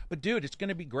that. But dude, it's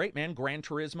gonna be great, man. Gran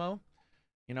Turismo,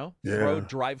 throw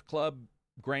Drive Club,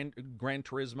 Gran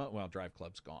Turismo. Well, Drive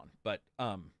Club's gone, but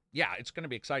it's gonna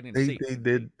be exciting to see.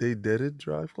 They did it,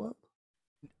 Drive Club.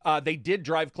 They did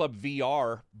Drive Club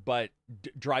VR, but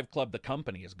Drive Club the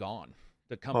company is gone.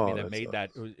 The company that made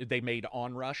that, they made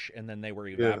Onrush, and then they were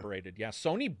evaporated. Yeah,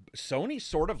 Sony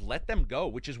sort of let them go,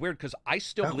 which is weird, because I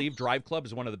still believe Drive Club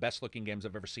is one of the best looking games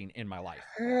I've ever seen in my life.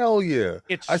 Hell yeah.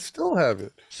 I still have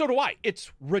it. So do I.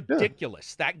 It's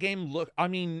ridiculous. That game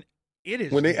it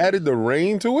is. When they added the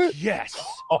rain to it? Yes.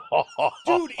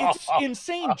 Dude, it's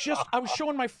insane. I was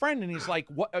showing my friend, and he's like,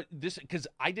 what this, because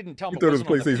I didn't tell him. You thought it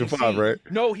was PlayStation 5, right?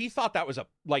 No, he thought that was a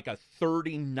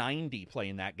 3090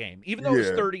 playing that game. Even though it was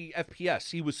 30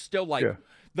 FPS, he was still like,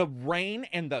 the rain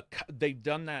and they've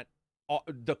done that,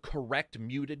 the correct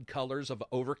muted colors of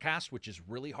Overcast, which is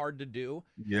really hard to do.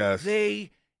 Yes. They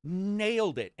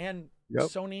nailed it. And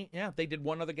Sony, they did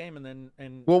one other game,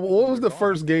 well, what was the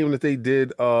first game that they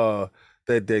did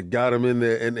that got them in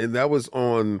there, and that was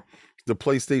on the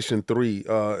PlayStation 3.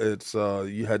 It's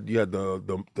you had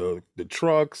the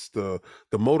trucks, the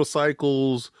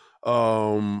motorcycles,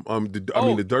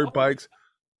 the dirt bikes.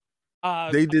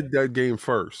 They did that game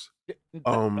first.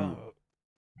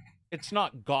 It's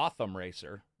not Gotham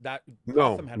Racer.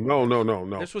 No.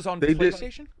 This was on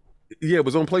PlayStation. Yeah, it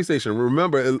was on PlayStation.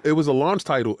 Remember, it was a launch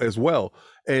title as well,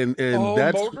 and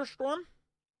that's MotorStorm.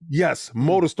 Yes,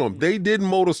 MotorStorm. They did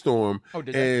MotorStorm,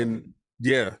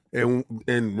 did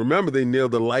and remember, they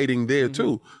nailed the lighting there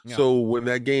too. Yeah. So when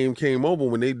that game came over,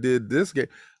 when they did this game,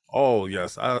 oh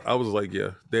yes, I was like,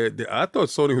 I thought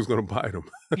Sony was going to buy them.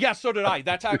 Yeah, so did I.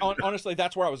 That's honestly,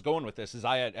 that's where I was going with this. Is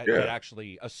I had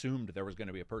actually assumed there was going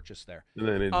to be a purchase there. And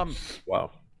then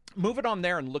wow. Moving on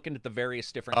there and looking at the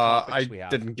various different topics we have. I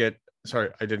didn't get.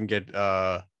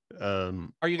 Are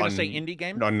you going to say indie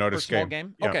game? Unnoticed small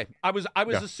game. Yeah. Okay, I was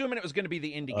assuming it was going to be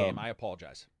the indie game. I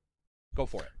apologize. Go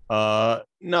for it.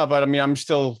 No, but I mean, I'm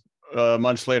still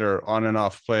months later on and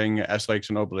off playing Asterix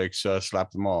and Obelix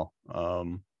Slap Them All,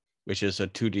 which is a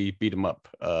 2D beat 'em up.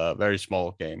 Very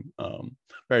small game.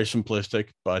 Very simplistic,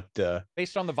 but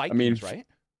based on the Vikings, right?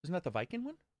 Isn't that the Viking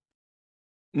one?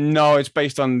 No, it's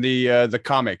based on the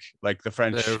comic, like the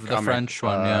French comic, the French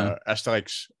one,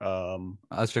 Asterix.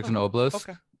 Asterix and Obelix.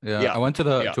 Okay. Yeah, I went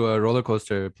to a roller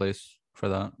coaster place for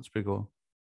that. It's pretty cool.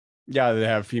 Yeah, they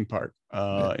have theme park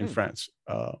in France.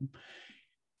 I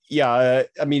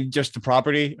mean, just the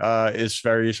property is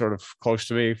very sort of close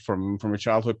to me from a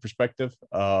childhood perspective,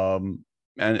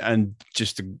 and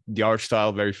just the art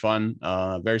style, very fun,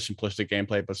 very simplistic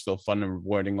gameplay, but still fun and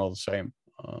rewarding all the same.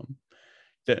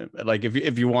 Like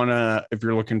if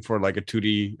you're looking for like a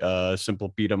 2D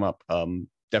simple beat 'em up,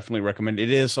 definitely recommend.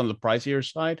 It is on the pricier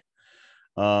side,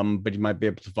 but you might be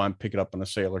able to pick it up on a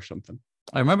sale or something.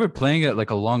 I remember playing it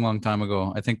like a long time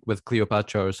ago. I think with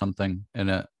Cleopatra or something in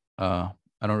it.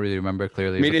 I don't really remember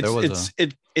clearly. I mean,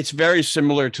 it's very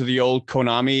similar to the old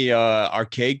Konami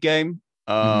arcade game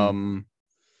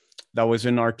that was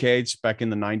in arcades back in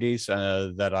the 90s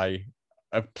that I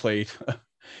played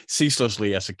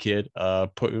ceaselessly as a kid.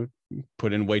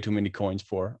 Put in way too many coins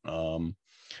for.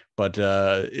 But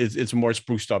it's a more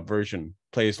spruced up version.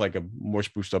 Plays like a more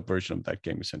spruced up version of that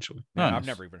game essentially. Yeah, I've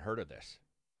never even heard of this.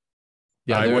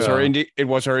 Yeah, it was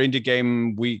our indie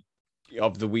game week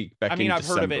of the week back in December. I've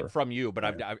heard of it from you, but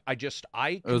it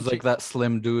was like that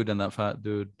slim dude and that fat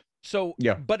dude. So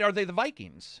yeah, but are they the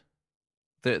Vikings?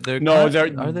 They're not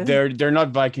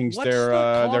Vikings. What's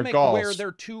they're Gauls. Where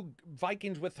they're two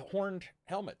Vikings with horned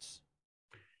helmets.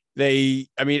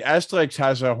 Asterix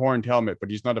has a horned helmet, but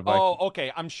he's not a Viking. Oh,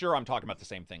 okay. I'm sure I'm talking about the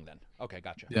same thing then. Okay,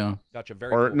 gotcha. Yeah, gotcha.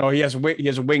 Very. Or cool. No, he has a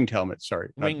winged helmet.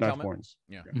 Sorry, winged helmet? horns.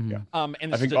 Yeah, yeah.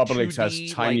 And I think Obelix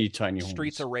has tiny horns.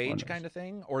 Streets of Rage kind of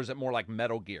thing, or is it more like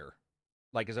Metal Gear?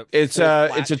 Like, is it? It's a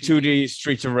 2D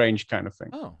Streets of Rage kind of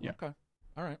thing. Oh, yeah. Okay,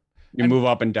 all right. You move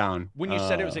up and down. When you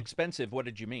said it was expensive, what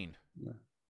did you mean?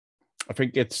 I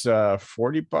think it's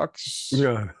 $40.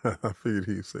 Yeah, I figured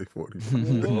he'd say 40.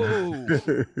 Whoa.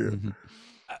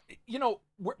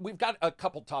 We've got a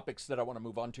couple topics that I want to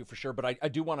move on to for sure, but I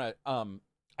do want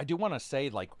to say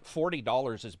like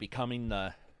 $40 is becoming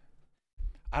the.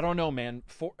 I don't know, man.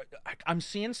 I'm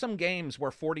seeing some games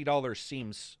where $40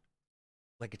 seems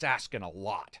like it's asking a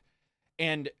lot.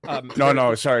 And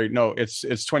no,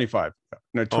 it's 25.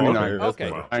 No, 29. Okay,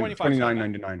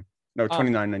 29.99. No,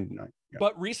 29.99. Yeah.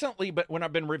 But recently, when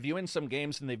I've been reviewing some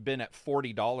games and they've been at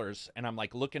 $40, and I'm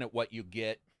like looking at what you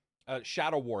get,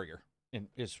 Shadow Warrior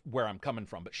is where I'm coming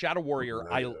from. But Shadow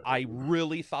Warrior, I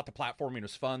really thought the platforming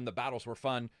was fun, the battles were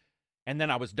fun, and then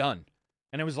I was done,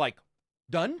 and it was like,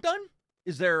 done?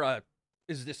 Is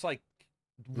this like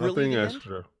really nothing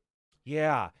extra?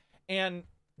 Yeah, and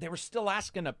they were still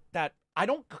asking that. I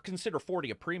don't consider 40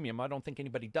 a premium. I don't think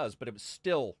anybody does, but it was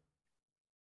still.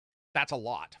 That's a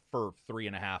lot for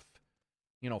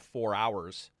 3.5, 4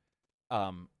 hours.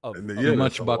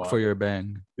 Much buck for your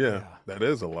bang. Yeah, that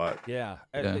is a lot. Yeah.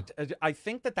 I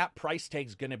think that price tag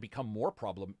is going to become more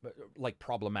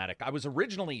problematic. I was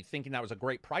originally thinking that was a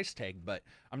great price tag, but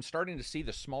I'm starting to see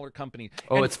the smaller company.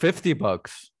 Oh, it's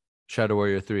 $50. Shadow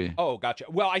Warrior 3. Oh, gotcha.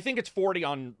 Well, I think it's 40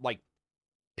 on like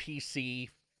PC,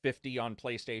 50 on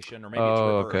PlayStation, or maybe it's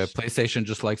reversed. Okay. PlayStation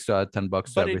just likes to add $10 to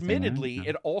but everything. Admittedly,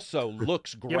 it also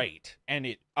looks great, and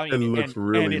it looks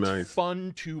really nice. It's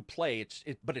fun to play.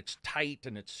 But it's tight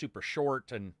and it's super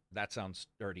short, and that sounds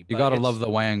dirty. You gotta love the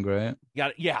Wang, right?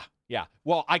 Yeah.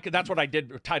 Well, that's what I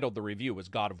titled the review was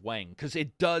God of Wang, because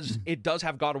it does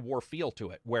have God of War feel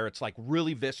to it, where it's like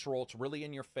really visceral, it's really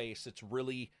in your face, it's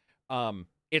really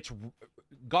it's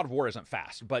God of War isn't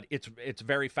fast, but it's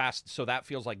very fast, so that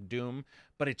feels like Doom,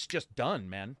 but it's just done,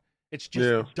 man. It's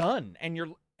just done.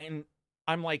 And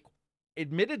I'm like,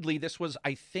 admittedly, this was,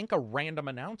 I think, a random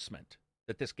announcement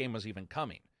that this game was even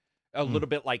coming. A little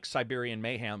bit like Siberian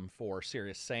Mayhem for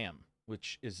Serious Sam,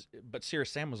 but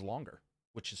Serious Sam was longer,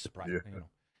 which is surprising. Yeah.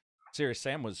 Serious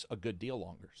Sam was a good deal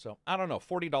longer. So I don't know.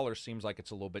 $40 seems like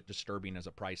it's a little bit disturbing as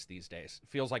a price these days. It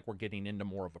feels like we're getting into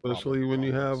more of a problem. Especially when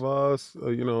you have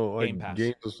Game Pass.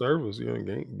 Games of service,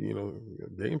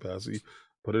 Game Pass. You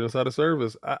put it inside a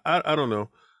service. I don't know.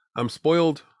 I'm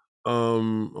spoiled.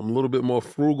 I'm a little bit more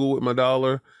frugal with my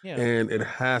dollar, and it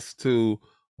has to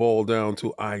boil down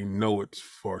to I know it's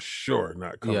for sure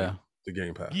not coming. Yeah. The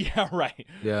Game Pass. Yeah, right.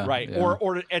 Yeah, right. Yeah.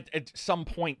 Or at some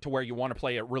point to where you want to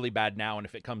play it really bad now, and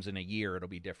if it comes in a year, it'll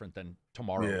be different than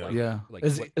tomorrow. Yeah.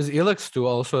 Is Elex 2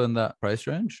 also in that price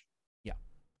range? Yeah.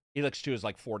 Elex 2 is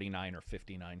like 49 or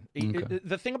 59. Okay.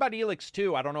 The thing about Elex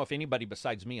 2, I don't know if anybody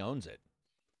besides me owns it.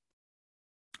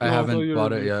 I haven't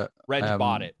bought it yet. Reg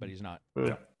bought it, but he's not.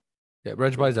 Yeah,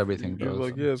 Reg buys everything. He was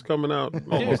like, it's coming out. Dude,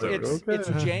 it's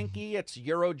janky, it's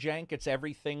Euro jank, it's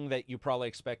everything that you probably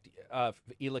expect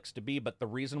Elex to be. But the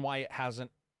reason why it hasn't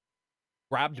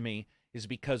grabbed me is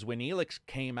because when Elex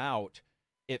came out,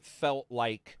 it felt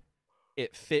like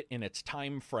it fit in its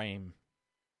time frame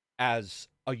as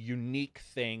a unique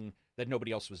thing that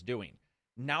nobody else was doing.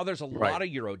 Now there's a lot of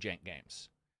Euro jank games,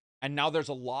 and now there's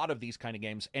a lot of these kind of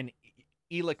games, and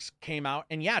Elex came out,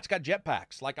 and it's got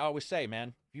jetpacks. Like I always say,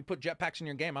 man, if you put jetpacks in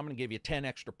your game, I'm going to give you 10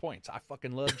 extra points. I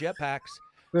fucking love jetpacks.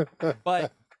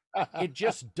 But it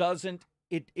just doesn't,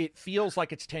 it feels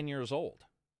like it's 10 years old.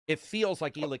 It feels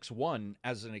like Elex 1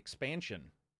 as an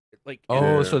expansion. Like,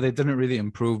 so they didn't really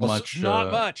improve much.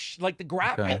 Not much. Like the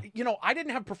Okay. I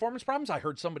didn't have performance problems. I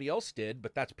heard somebody else did,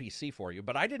 but that's PC for you.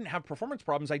 But I didn't have performance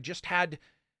problems. I just had.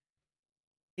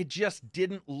 It just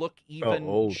didn't look even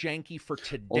janky for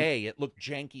today. It looked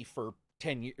janky for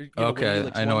 10 years. Okay,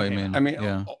 I know what you mean. I mean,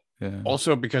 yeah.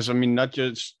 Also because I mean, not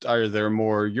just are there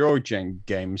more Eurogen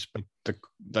games, but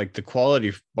the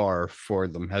quality bar for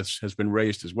them has been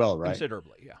raised as well, right?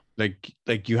 Considerably, yeah.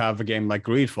 Like you have a game like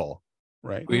Greedfall,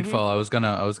 right? Greedfall. I was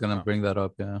gonna bring that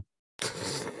up. Yeah.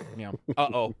 Yeah.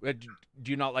 Do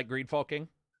you not like Greedfall, King?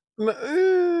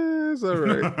 It's all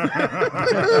right.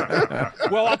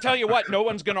 Well, I'll tell you what. No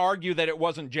one's going to argue that it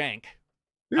wasn't jank.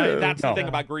 That's the thing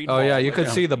about Greedfall. Oh yeah, you could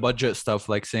see the budget stuff,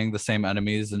 like seeing the same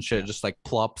enemies and shit, just like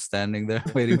plop standing there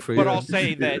waiting for you. But I'll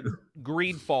say that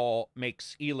Greedfall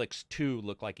makes Elix 2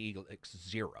 look like Elix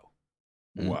 0.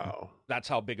 Wow. That's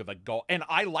how big of a goal. And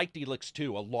I liked Elix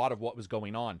 2, a lot of what was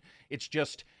going on. It's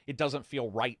just, it doesn't feel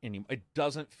right anymore. It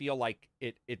doesn't feel like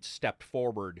it stepped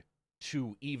forward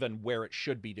to even where it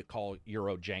should be to call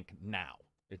Eurojank now.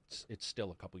 It's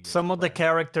still a couple years. Some of the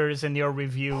characters in your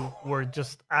review were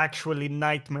just actually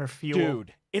nightmare fuel.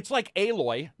 Dude, it's like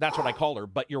Aloy. That's what I call her.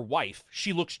 But your wife,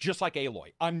 she looks just like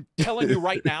Aloy. I'm telling you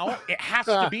right now, it has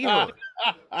to be her.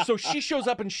 So she shows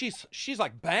up and she's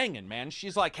like banging, man.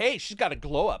 She's like, hey, she's got a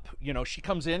glow up. She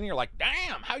comes in and you're like,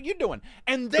 damn, how you doing?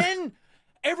 And then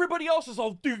everybody else is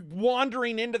all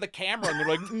wandering into the camera and they're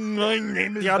like, my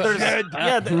name is Jed.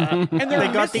 Yeah, and they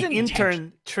got the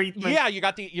intern treatment. Yeah, you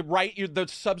got the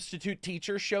substitute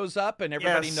teacher shows up and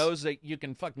everybody knows that you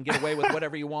can fucking get away with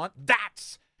whatever you want.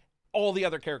 That's all the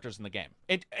other characters in the game.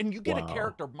 And you get a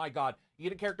character, my God, you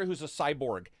get a character who's a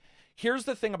cyborg. Here's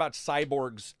the thing about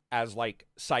cyborgs as like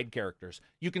side characters.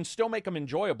 You can still make them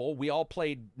enjoyable. We all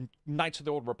played Knights of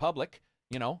the Old Republic,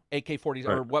 AK-47,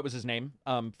 or what was his name?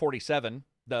 47.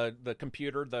 The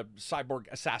computer, the cyborg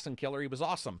assassin killer, he was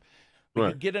awesome. But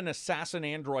you get an assassin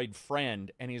android friend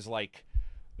and he's like,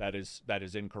 that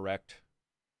is incorrect.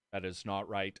 That is not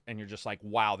right. And you're just like,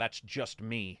 wow, that's just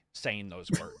me saying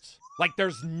those words. Like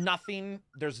there's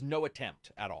no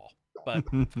attempt at all. But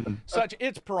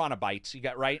it's Piranha Bytes. You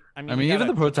got right. I mean even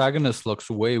the protagonist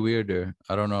looks way weirder.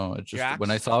 I don't know. It just Jax?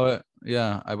 When I saw it,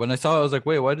 when I saw it, I was like,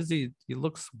 wait, why does he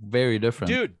looks very different?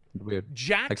 Dude, weird.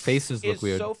 Jax like faces look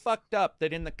weird. So fucked up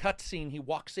that in the cutscene he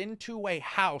walks into a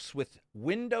house with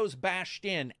windows bashed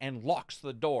in and locks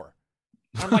the door.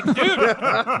 I'm like, dude,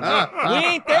 we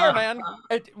ain't there, man.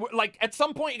 At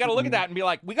some point, you got to look at that and be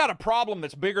like, we got a problem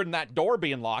that's bigger than that door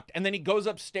being locked. And then he goes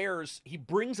upstairs. He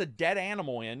brings a dead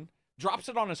animal in, drops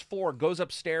it on his floor, goes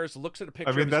upstairs, looks at a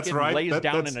picture of his kid, and lays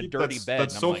down in a dirty bed.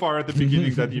 That's so far at the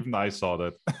beginning that even I saw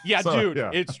that. Yeah, dude,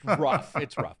 it's rough.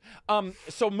 It's rough.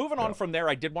 So moving on from there,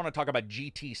 I did want to talk about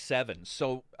GT7.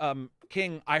 So,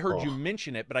 King, I heard you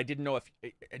mention it, but I didn't know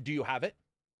do you have it?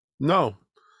 No.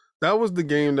 That was the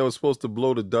game that was supposed to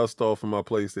blow the dust off of my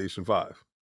PlayStation 5.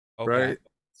 Okay. Right?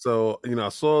 So, I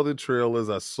saw the trailers,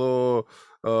 I saw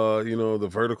the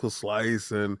vertical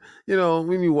slice, and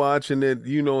when you're watching it,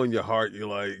 in your heart, you're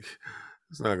like,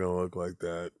 it's not gonna look like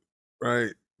that.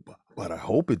 Right. But I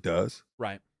hope it does.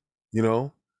 Right.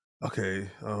 Okay.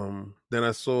 Then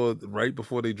I saw right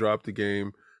before they dropped the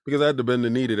game, because I had to bend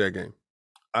the knee to that game.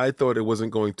 I thought it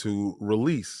wasn't going to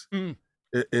release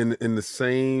in the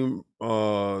same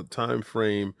time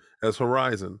frame as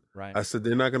Horizon. Right. I said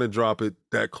they're not going to drop it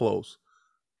that close.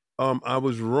 I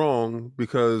was wrong,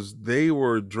 because they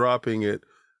were dropping it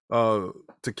to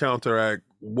counteract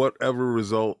whatever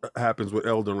result happens with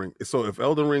Elden Ring. So if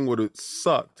Elden Ring would have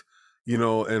sucked,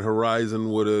 and Horizon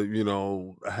would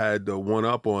have had the one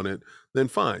up on it, then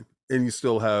fine. And you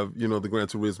still have, the Gran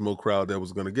Turismo crowd that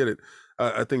was going to get it.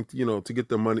 I think, to get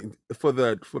the money for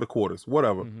the quarters,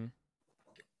 whatever. Mm-hmm.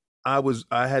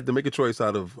 I had to make a choice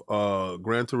out of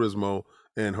Gran Turismo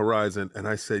and Horizon, and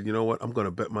I said, you know what? I'm going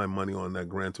to bet my money on that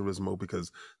Gran Turismo,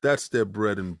 because that's their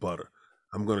bread and butter.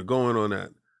 I'm going to go in on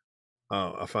that.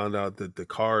 I found out that the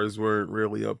cars weren't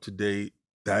really up to date.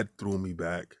 That threw me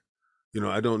back.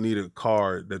 I don't need a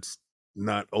car that's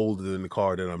not older than the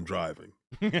car that I'm driving.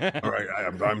 All right,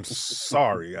 I'm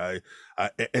sorry.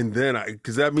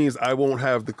 Because that means I won't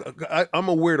have I'm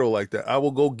a weirdo like that. I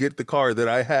will go get the car that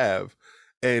I have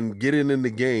and get it in the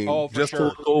game just to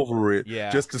look over it,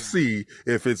 just to see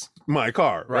if it's my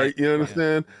car, right? You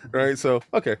understand? Right. So,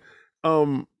 okay.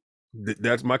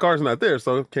 That's my car's not there,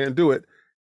 so can't do it.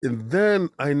 And then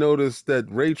I noticed that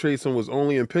ray tracing was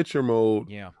only in picture mode.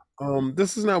 Yeah.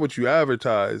 This is not what you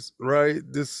advertise, right?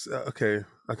 This, okay,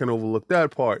 I can overlook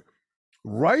that part.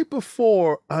 Right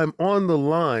before I'm on the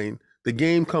line, the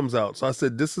game comes out. So I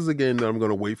said, this is a game that I'm going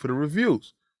to wait for the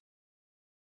reviews.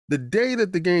 The day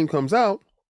that the game comes out,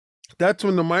 that's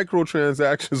when the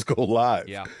microtransactions go live.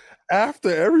 Yeah.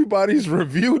 After everybody's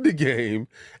reviewed the game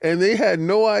and they had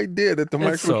no idea that the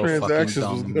microtransactions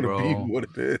was going to be what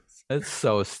it is. It's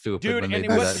so stupid. Dude, and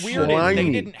what's weird is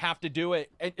they didn't have to do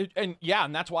it.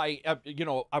 And that's why,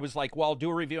 I was like, well, I'll do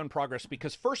a review in progress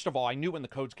because, first of all, I knew when the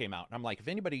codes came out. And I'm like, if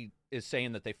anybody is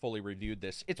saying that they fully reviewed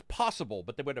this, it's possible,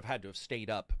 but they would have had to have stayed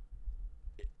up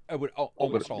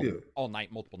all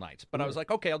night, multiple nights. But I was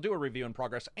like, okay, I'll do a review in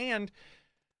progress. And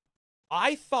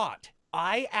I thought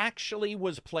I actually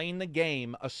was playing the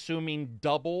game assuming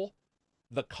double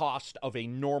the cost of a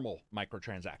normal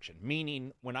microtransaction.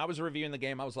 Meaning, when I was reviewing the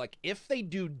game, I was like, if they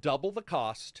do double the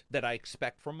cost that I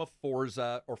expect from a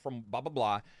Forza or from blah, blah,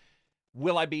 blah,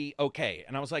 will I be okay?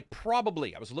 And I was like,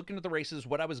 probably. I was looking at the races,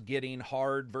 what I was getting,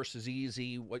 hard versus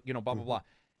easy, blah, blah, blah.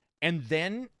 And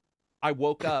then I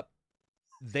woke up,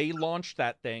 they launched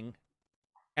that thing,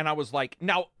 and I was like,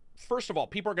 now, first of all,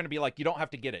 people are going to be like, you don't have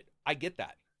to get it. I get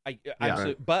that.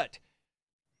 But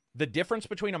the difference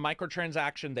between a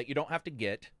microtransaction that you don't have to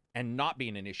get and not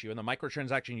being an issue and the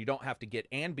microtransaction you don't have to get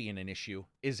and being an issue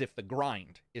is if the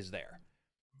grind is there.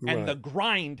 Right. And the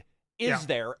grind is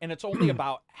there, and it's only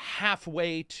about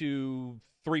halfway to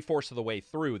 3/4 of the way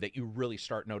through that you really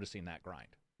start noticing that grind.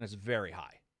 And it's very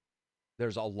high.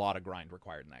 There's a lot of grind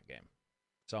required in that game.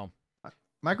 So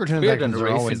microtransactions are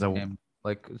always a game.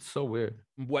 Like, it's so weird.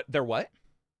 They're what?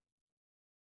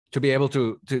 To be able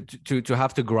to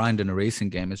have to grind in a racing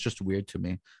game, it's just weird to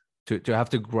me. To have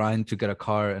to grind to get a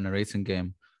car in a racing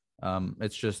game,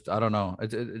 it's just, I don't know.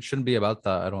 It shouldn't be about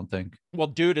that, I don't think. Well,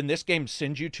 dude, and this game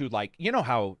sends you to, like, you know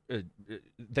how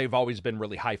they've always been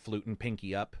really highfalutin,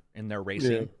 pinky up in their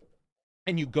racing. Yeah.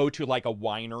 And you go to like a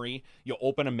winery, you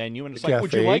open a menu, and it's like,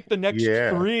 would you like the next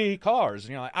 3 cars?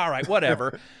 And you're like, all right,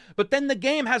 whatever. But then the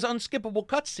game has unskippable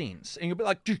cutscenes, and you'll be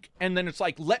like, Duke. And then it's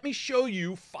like, let me show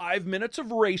you 5 minutes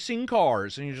of racing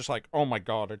cars. And you're just like, oh my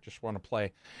God, I just want to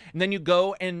play. And then you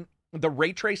go, and the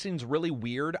ray tracing's really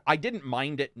weird. I didn't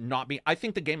mind it not being, I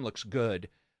think the game looks good,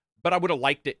 but I would have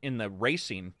liked it in the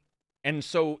racing. And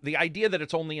so the idea that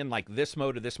it's only in like this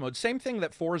mode or this mode, same thing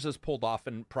that Forza's pulled off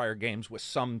in prior games with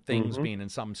some things being in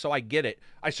some. So I get it.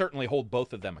 I certainly hold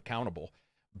both of them accountable.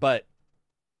 But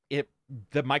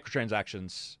the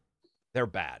microtransactions, they're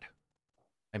bad.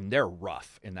 I mean, they're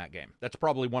rough in that game. That's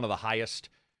probably one of the highest.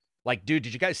 Like, dude,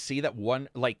 did you guys see that one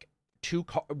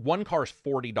car is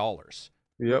 $40?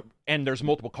 Yep. And there's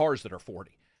multiple cars that are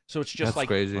 40. So it's just That's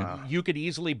crazy. Wow. You could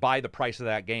easily buy the price of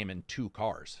that game in 2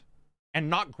 cars. And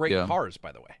not great cars,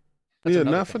 by the way. That's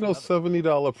not for no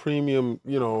 $70 premium,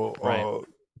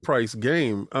 price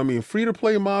game. I mean, free to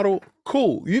play model,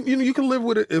 cool. You can live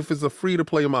with it if it's a free to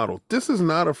play model. This is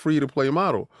not a free to play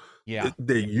model. Yeah,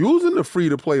 they're using the free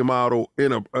to play model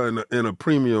in a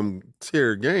premium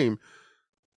tier game.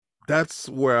 That's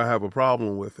where I have a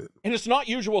problem with it. And it's not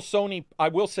usual Sony. I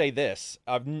will say this: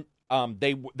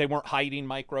 they weren't hiding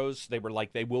micros. They were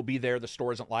like, they will be there. The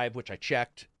store isn't live, which I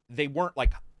checked. They weren't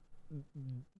like.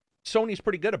 Sony's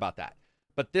pretty good about that,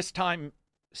 but this time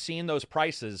seeing those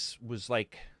prices was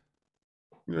like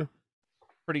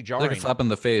pretty jarring. Like a slap in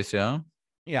the face. Yeah.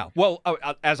 Well,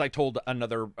 as I told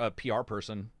another PR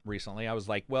person recently, I was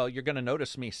like, well, you're going to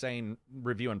notice me saying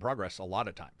review in progress a lot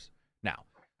of times now.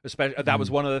 Especially that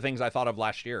was one of the things I thought of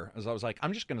last year, as I was like,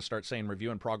 I'm just going to start saying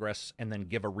review in progress and then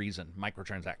give a reason,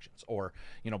 microtransactions or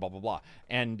blah blah blah.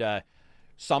 And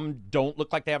some don't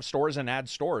look like they have stores and add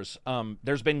stores.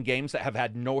 There's been games that have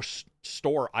had no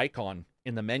store icon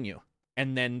in the menu,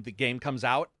 and then the game comes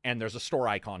out and there's a store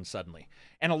icon suddenly.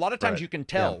 And a lot of times you can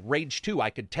tell. Yeah. Rage 2,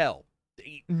 I could tell.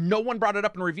 No one brought it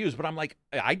up in reviews, but I'm like,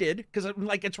 I did, because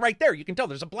like it's right there. You can tell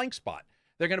there's a blank spot.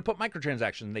 They're going to put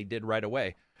microtransactions. They did right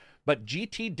away. But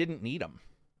GT didn't need them.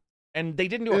 And they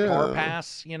didn't do a car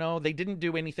pass, They didn't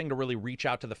do anything to really reach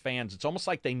out to the fans. It's almost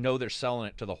like they know they're selling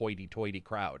it to the hoity-toity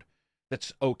crowd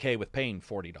that's okay with paying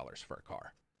 $40 for a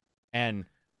car. And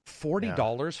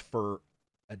 $40 for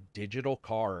a digital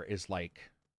car is like...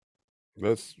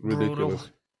 That's ridiculous.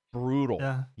 Brutal.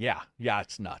 Yeah,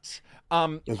 it's nuts.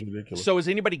 That's ridiculous. So is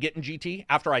anybody getting GT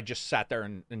after I just sat there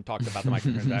and talked about the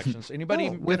microtransactions? Anybody?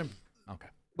 Okay.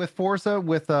 With Forza,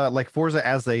 like Forza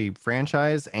as a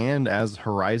franchise and as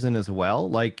Horizon as well,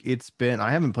 like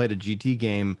I haven't played a GT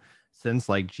game since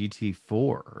like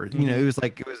GT4. It was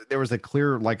like there was a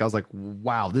clear, like I was like,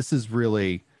 wow, this is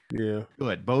really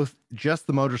good. Both just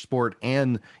the motorsport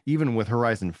and even with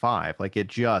Horizon 5, like it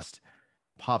just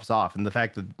pops off. And the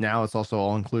fact that now it's also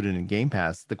all included in Game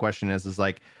Pass, the question is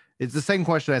like, it's the same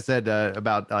question I said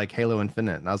about like Halo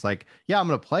Infinite. And I was like, yeah, I'm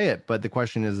going to play it. But the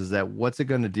question is that what's it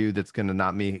going to do that's going to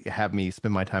not have me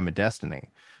spend my time in Destiny?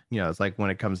 It's like when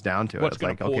it comes down to it, What's it's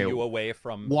going like, to pull okay, you away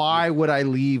from? why would I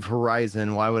leave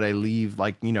Horizon? Why would I leave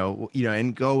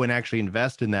and go and actually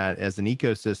invest in that as an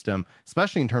ecosystem,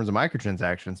 especially in terms of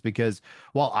microtransactions? Because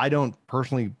while I don't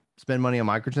personally spend money on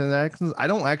microtransactions, I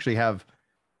don't actually have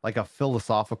like a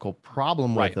philosophical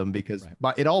problem with them because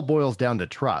it all boils down to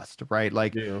trust, right?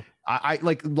 Like I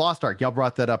like Lost Ark. Y'all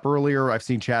brought that up earlier. I've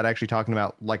seen Chad actually talking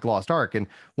about like Lost Ark, and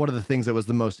one of the things that was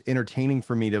the most entertaining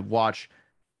for me to watch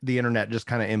the internet just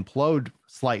kind of implode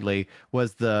slightly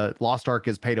was the Lost Ark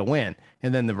is pay to win,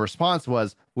 and then the response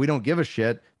was, we don't give a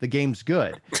shit, the game's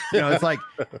good. It's like,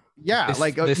 yeah,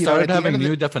 they started having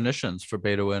new definitions for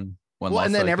pay to win.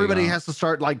 And then everybody has to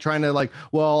start like trying to like,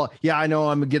 well, yeah, I know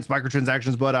I'm against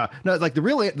microtransactions, but no, like the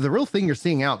real thing you're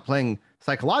seeing out playing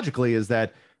psychologically is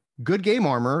that good game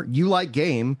armor, you like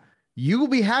game, you will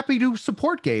be happy to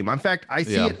support game. In fact, I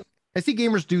see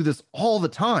gamers do this all the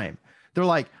time. They're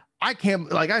like, I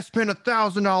can't, like, I spent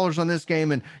 $1,000 on this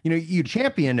game, and you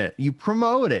champion it, you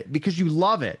promote it because you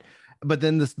love it. But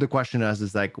then the question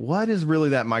is like, what is really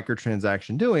that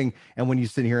microtransaction doing? And when you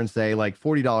sit here and say like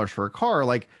 $40 for a car,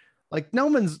 like no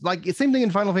one's like, same thing in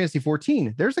Final Fantasy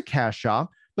 14. There's a cash shop,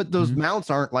 but those mounts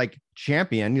aren't like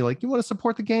champion. You're like, you want to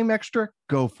support the game extra?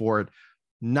 Go for it.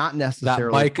 Not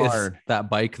necessarily that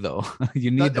bike though. You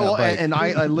need that bike. And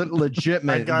I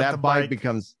legitimate that bike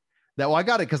becomes that. Well, I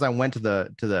got it because I went to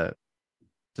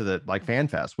the like fan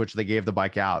fest, which they gave the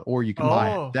bike out, or you can buy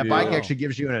it. That bike actually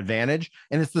gives you an advantage,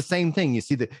 and it's the same thing. You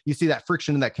see that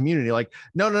friction in that community. Like,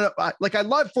 no, like I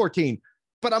love 14.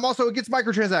 But I'm also against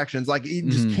microtransactions. Like you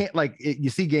just can't you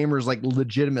see gamers like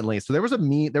legitimately. So there was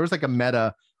like a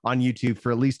meta on YouTube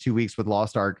for at least 2 weeks with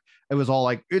Lost Ark. It was all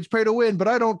like, it's pay to win, but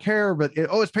I don't care. But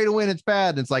it's pay to win. It's bad.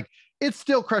 And it's like, it's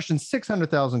still crushing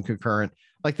 600,000 concurrent.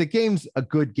 Like the game's a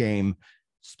good game.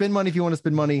 Spend money if you want to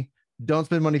spend money. Don't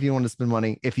spend money if you want to spend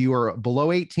money. If you are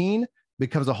below 18,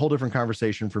 becomes a whole different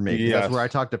conversation for me. Yes. That's where I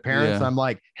talk to parents. And I'm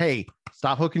like, hey,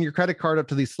 stop hooking your credit card up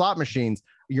to these slot machines.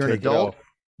 You're an adult.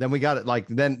 Then we got it. Like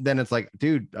then it's like,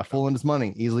 dude, a fool in his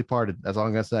money, easily parted. That's all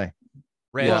I'm gonna say.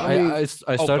 I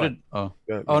started.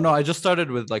 I just started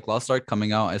with like Lost Ark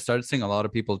coming out. I started seeing a lot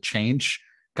of people change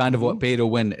kind of what pay to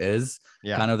win is,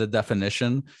 kind of the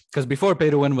definition. Because before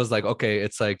pay to win was like, okay,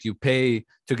 it's like you pay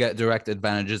to get direct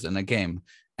advantages in a game.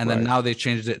 And then now they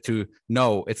changed it to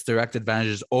no, it's direct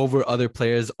advantages over other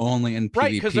players only in PvP.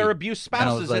 Right, because they're abuse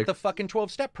spouses at the fucking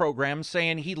 12-step program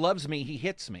saying he loves me, he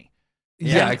hits me.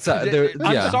 Yeah, exactly.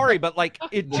 I'm sorry, but like,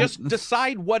 it just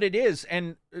decide what it is.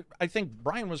 And I think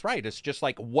Brian was right. It's just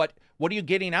like, what are you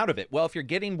getting out of it? Well, if you're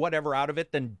getting whatever out of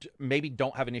it, then maybe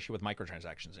don't have an issue with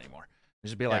microtransactions anymore.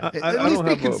 Just be like, at least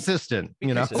be consistent.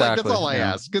 Exactly. That's all I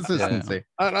ask. Consistency.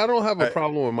 I don't have a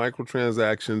problem with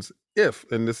microtransactions if,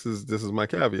 and this is my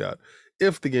caveat,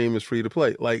 if the game is free to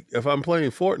play. Like if I'm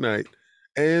playing Fortnite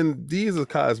and these are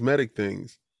cosmetic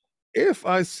things. If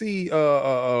I see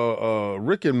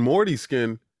Rick and Morty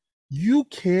skin, you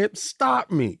can't stop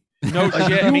me. No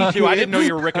shit, me too. I didn't know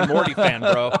you were a Rick and Morty fan,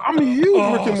 bro. I'm a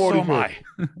huge Rick and Morty fan.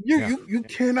 You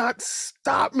cannot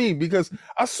stop me because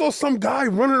I saw some guy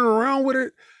running around with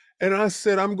it, and I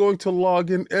said I'm going to log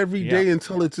in every day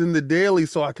until it's in the daily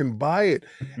so I can buy it.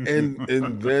 And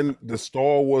then the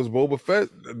Star Wars Boba Fett.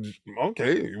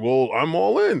 Okay, well I'm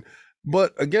all in.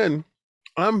 But again,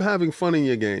 I'm having fun in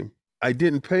your game. I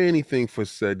didn't pay anything for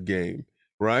said game,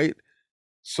 right?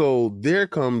 So there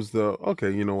comes okay,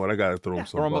 you know what? I gotta throw him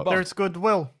some bucks. There's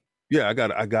goodwill. Yeah, I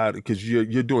got it, because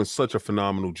you're doing such a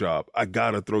phenomenal job. I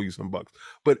gotta throw you some bucks.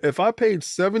 But if I paid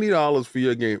 $70 for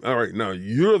your game, all right, now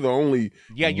you're the only.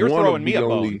 Yeah, you're throwing me a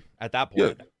bone at that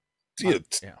point.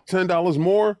 $10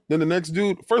 more than the next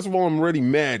dude. First of all, I'm already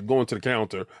mad going to the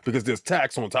counter because there's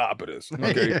tax on top of this.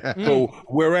 Okay, so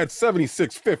we're at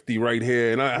 $76.50 right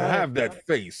here, and I have that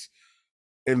face.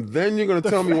 And then you're going to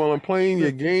tell me while I'm playing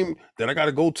your game that I got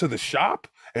to go to the shop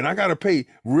and I got to pay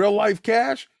real life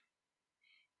cash?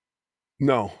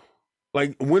 No.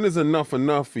 Like, when is enough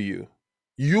for you?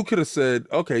 You could have said,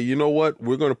 okay, you know what?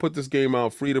 We're going to put this game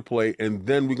out free to play, and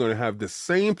then we're going to have the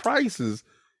same prices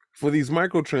for these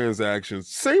microtransactions.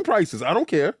 Same prices. I don't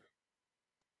care.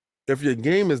 If your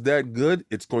game is that good,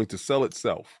 it's going to sell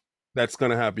itself. That's going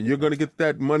to happen. You're going to get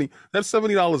that money. That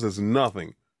 $70 is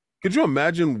nothing. Could you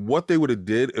imagine what they would have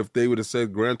did if they would have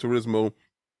said Gran Turismo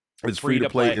is free to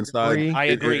play inside in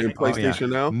PlayStation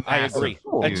now? I agree.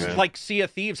 It's like Sea of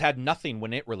Thieves had nothing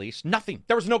when it released. Nothing.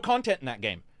 There was no content in that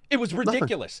game. It was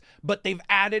ridiculous. But they've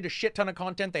added a shit ton of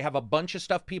content. They have a bunch of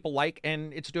stuff people like,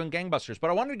 and it's doing gangbusters.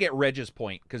 But I wanted to get Reg's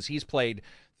point, because he's played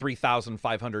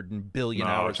 3,500 billion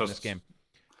hours in this game.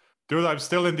 Dude, I'm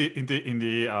still in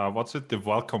the what's it? The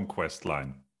welcome quest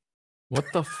line. What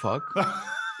the fuck?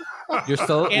 You're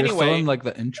still Anyway. in like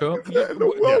the intro.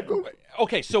 Welcome.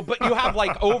 Okay, so but you have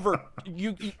like over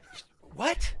you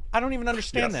what? I don't even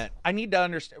understand Yes. that. I need to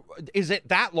understand. Is it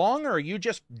that long, or are you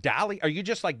just Are you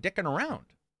just like dicking around?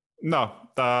 No,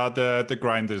 the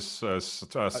grind is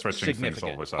stretching things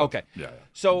Significant. always out. Okay. Yeah.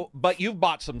 So, but you've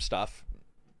bought some stuff.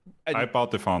 And I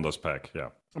bought the Founders Pack. Yeah.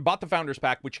 bought the Founders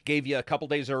Pack, which gave you a couple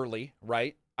days early,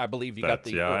 right? I believe you got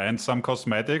the and some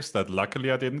cosmetics that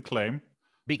luckily I didn't claim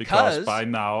because by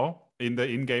now in the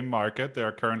in-game market they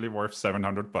are currently worth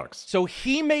 $700. So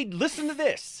he made. Listen to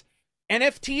this.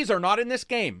 NFTs are not in this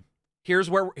game. Here's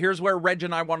where Reg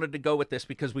and I wanted to go with this,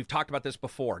 because we've talked about this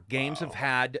before. Games have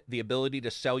had the ability to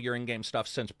sell your in-game stuff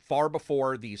since far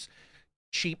before these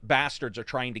cheap bastards are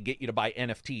trying to get you to buy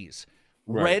NFTs.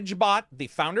 Right. Reg bought the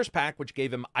Founders Pack, which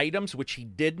gave him items which he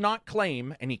did not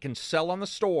claim, and he can sell on the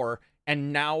store,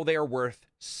 and now they're worth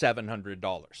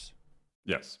 $700.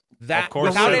 Yes. That of course,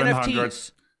 without 700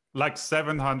 NFTs. like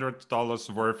 $700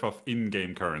 worth of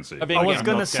in-game currency. Of I in-game. was I'm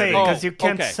gonna not say getting- because you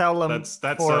can't okay. sell them That's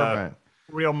for Right.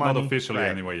 real not money. officially Right.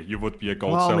 anyway. You would be a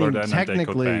gold Well, I seller mean, then, and they could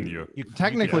technically- ban you.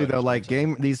 Technically, Yeah, though, like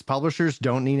these publishers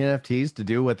don't need NFTs to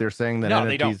do what they're saying that No,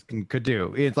 they NFTs could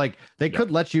do. It's like they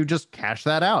could let you just cash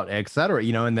that out, etc.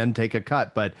 And then take a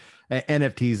cut. But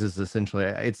NFTs is essentially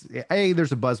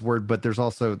there's a buzzword, but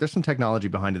there's some technology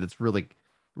behind it that's really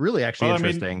actually Well, I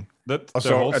mean, interesting.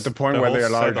 Also, at the point where they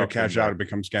allow you to setup cash in out, there. it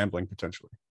becomes gambling potentially.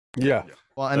 Yeah.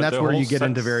 Well, and the that's where whole you get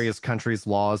into sense- various countries'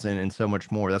 laws and so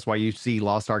much more. That's why you see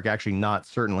Lost Ark actually not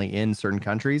certainly in certain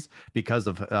countries because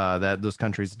of those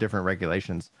countries' different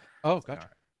regulations. Oh, gotcha.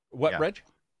 What, Yeah. Reg?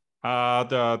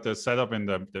 The setup in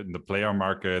the player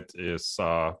market is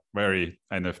very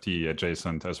NFT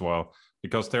adjacent as well,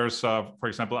 because there's for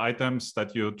example items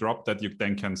that you drop that you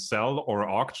then can sell or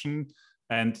auction,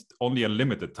 and only a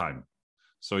limited time.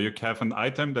 So you have an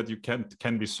item that you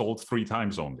can be sold 3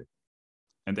 times only,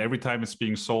 and every time it's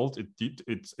being sold,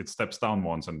 it steps down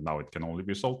once, and now it can only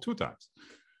be sold 2 times.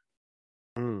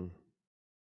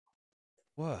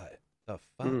 What the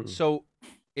fuck? Mm. So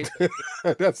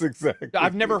That's exactly.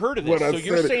 I've never heard of this. What I So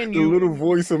you're said. saying The little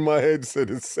voice in my head said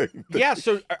the same thing. Yeah,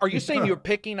 so are you saying you're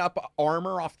picking up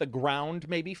armor off the ground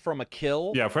maybe from a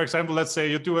kill? Yeah, for example, let's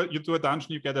say you do a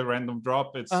dungeon, you get a random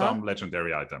drop, it's some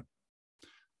legendary item.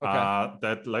 Okay.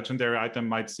 That legendary item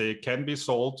might say can be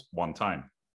sold 1 time.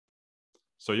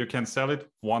 So you can sell it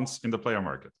once in the player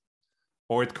market.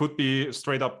 Or it could be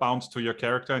straight up bound to your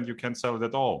character and you can't sell it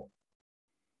at all.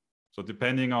 So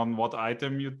depending on what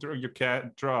item you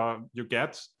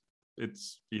get,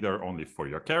 it's either only for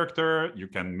your character, you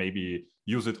can maybe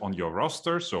use it on your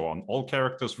roster, so on all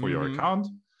characters for your account,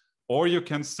 or you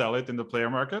can sell it in the player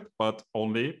market, but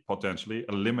only potentially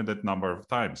a limited number of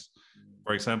times.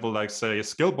 For example, like say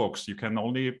skill books, you can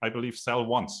only, I believe, sell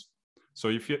once. So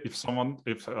if you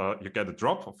get a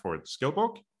drop for a skill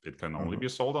book, it can only be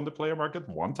sold on the player market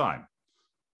 1 time.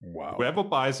 Wow. Whoever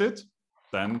buys it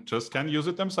then just can use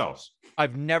it themselves.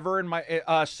 I've never in my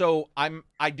so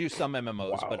I do some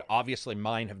MMOs, but obviously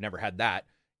mine have never had that.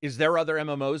 Is there other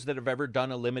MMOs that have ever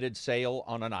done a limited sale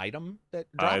on an item that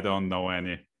dropped? I don't know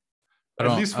any.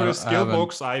 At least for the skill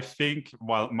books, I think,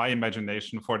 well, my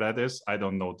imagination for that is, I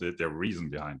don't know the reason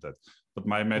behind that, but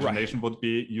my imagination would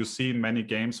be, you see in many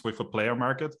games with a player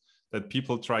market that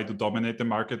people try to dominate the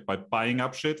market by buying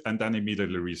up shit and then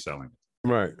immediately reselling it.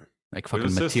 Right. Like With fucking a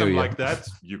system material. like that,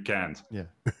 you can't. Yeah.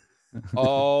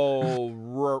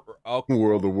 Okay.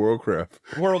 World of Warcraft.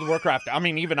 World of Warcraft. I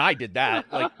mean, even I did that.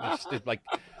 Hell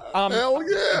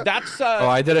yeah. That's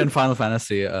I did it in Final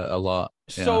Fantasy a lot.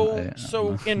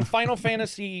 So in Final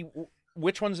Fantasy,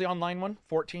 which one's the online one?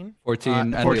 14? 14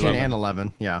 and 14 11. and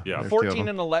 11. Yeah. Yeah. there's 2 of 14 them.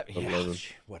 and 11. Yeah,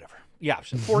 whatever. Yeah,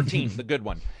 so 14, the good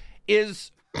one.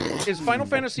 Is Final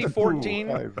Fantasy 14?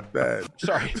 I'm bad.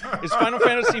 Sorry. Is Final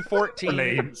Fantasy 14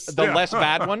 Names. the less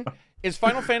bad one? Is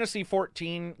Final Fantasy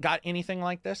 14 got anything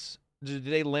like this? Do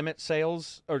they limit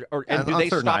sales or and do on they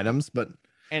certain stop items, but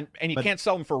and you can't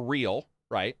sell them for real,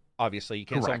 right? Obviously, you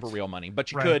can't sell them Correct. for real money,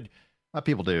 but you Right. could,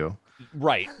 people do.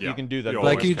 right? Yeah. You can do that. You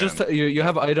Like always you can. just you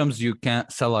have items you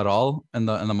can't sell at all in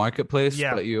the marketplace,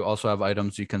 Yeah. but you also have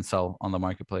items you can sell on the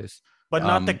marketplace. But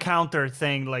not the Um, counter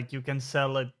thing, like you can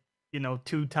sell it,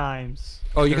 2 times.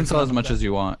 Oh, you can There's sell as none of much that. as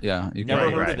you want. Yeah, you can. Never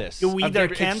Right, heard right. of this. You either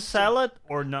I've- can it's- sell it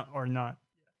or not.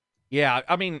 Yeah,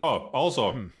 I mean, Oh,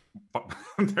 also, Hmm.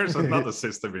 there's another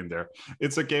system in there.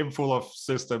 It's a game full of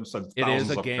systems and it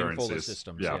thousands is a of game currencies. full of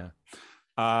systems. Yeah.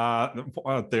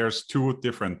 Yeah. There's 2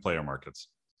 different player markets.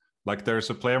 Like there's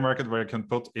a player market where you can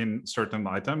put in certain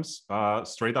items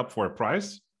straight up for a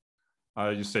price.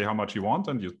 You say how much you want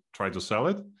and you try to sell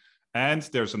it. And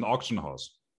there's an auction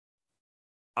house.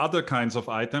 other kinds of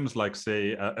items, like say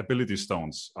ability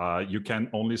stones, you can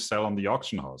only sell on the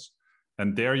auction house.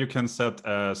 And there you can set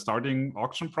a starting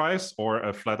auction price or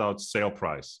a flat out sale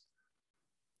price.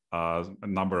 A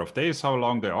number of days, how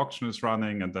long the auction is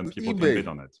running, and then people can bid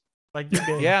on it. Like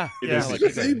eBay. Yeah, Like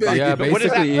eBay. Yeah, but what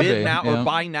is that? basically Bid eBay, now yeah. or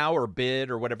buy now or bid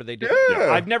or whatever they do.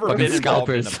 Yeah. I've never Fucking been involved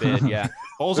in a scalpers. bid. Yeah.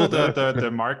 Also,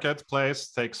 the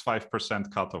marketplace takes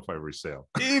 5% cut of every sale.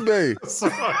 eBay. So,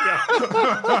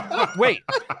 yeah. Wait,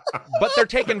 but they're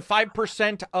taking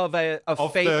 5% of a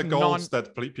Of fake the non. golds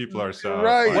that people are selling.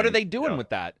 Right. What are they doing with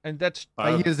that? And that's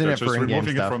By using they're it for just in-game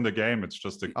removing it stuff. from the game. It's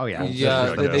just a Oh, yeah.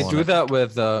 Yeah, I they guess. do that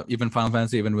with even Final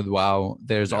Fantasy, even with WoW.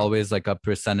 There's always like a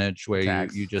percentage where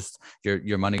Tax. you just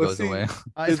your money But goes see, away.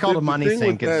 It's called a the money thing with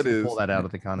sink. It's that is- pull that out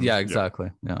of the economy. Yeah, exactly.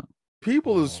 Yeah.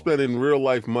 People are spending real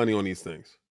life money on these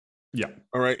things. Yeah.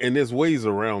 All right. And there's ways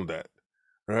around that.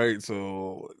 All right.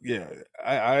 So yeah,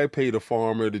 I paid a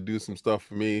farmer to do some stuff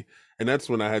for me. And that's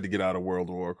when I had to get out of World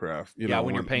of Warcraft. You know,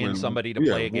 when you're paying somebody to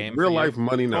play a game for Real you. life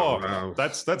money now. Oh,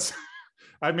 that's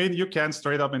I mean, you can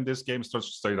straight up in this game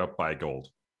just straight up buy gold.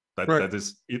 Right. That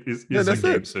is a that's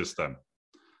game it. system.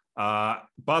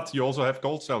 But you also have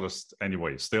gold sellers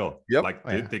anyway, still. Yep. Like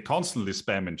Oh, yeah. they constantly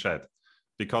spam in chat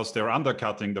because they're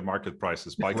undercutting the market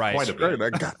prices by Right. quite a bit.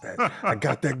 Right, I got that. I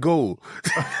got that gold.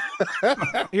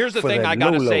 Here's the For thing that I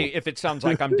gotta low, say, low. if it sounds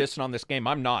like I'm dissing on this game,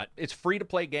 I'm not. It's free to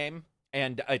play game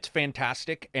and it's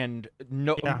fantastic and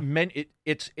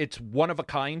it's one of a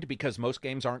kind because most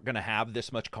games aren't going to have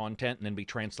this much content and then be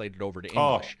translated over to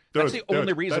English. That's the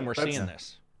only reason we're seeing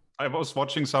this. I was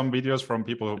watching some videos from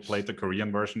people who played the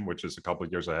Korean version, which is a couple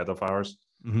of years ahead of ours,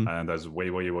 and there's way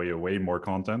more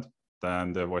content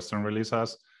than the Western release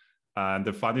has. And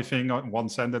the funny thing, one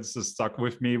sentence that stuck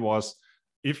with me was,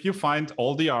 if you find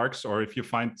all the arcs, or if you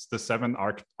find the 7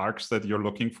 arcs that you're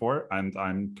looking for, and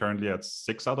I'm currently at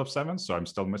 6 out of 7, so I'm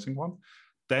still missing one,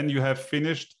 then you have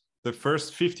finished the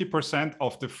first 50%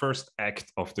 of the first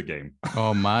act of the game.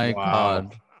 Oh my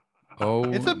god. Oh,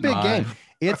 It's a big my. game.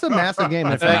 It's a massive game.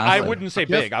 That's In fact, I massive. wouldn't say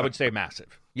big. I would say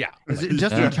massive. Yeah.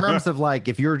 just in terms of like,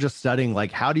 if you're just studying,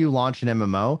 like, how do you launch an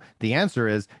MMO? The answer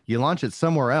is you launch it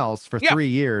somewhere else for 3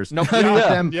 years. No, You let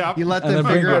them, Yeah. you let And them then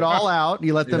bring figure it it all out.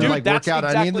 You let them Dude, like work that's out any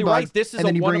of exactly the bugs, right. This is and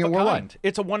then a you one bring of it a worldwide. kind.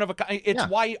 It's a one of a kind. It's Yeah.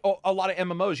 why a lot of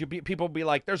MMOs, people be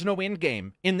like, "There's no end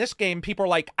game." In this game, people are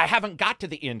like, "I haven't got to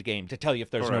the end game to tell you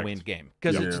if there's no Correct. end game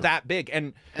because Yeah. it's that big."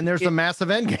 And And there's a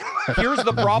massive end game. here's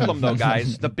the problem, though,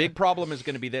 guys. The big problem is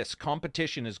going to be this: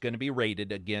 competition is going to be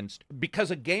rated against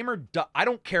because a gamer. I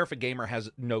don't care if a gamer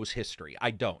knows history.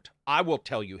 I don't. I will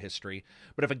tell you history.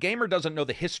 But if a gamer doesn't know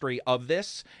the history of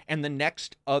this, and the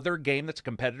next other game that's a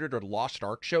competitor to Lost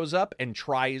Ark shows up and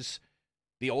tries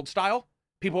the old style,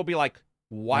 people will be like,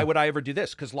 why would I ever do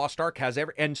this? Because Lost Ark has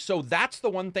every... And so that's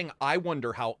the one thing I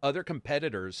wonder how other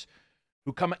competitors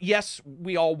who come... Yes,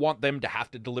 we all want them to have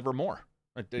to deliver more.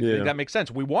 Yeah. That makes sense.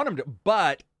 We want them to...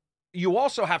 But you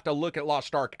also have to look at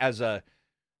Lost Ark as an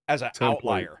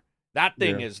outlier. That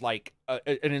thing is like an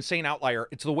insane outlier.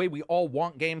 It's the way we all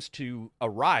want games to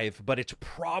arrive, but it's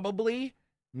probably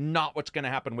not what's going to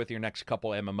happen with your next couple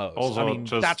MMOs. Also, I mean,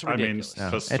 that's ridiculous.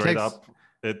 just It straight takes- up,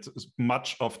 it's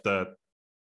much of the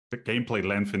gameplay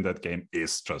length in that game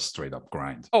is just straight up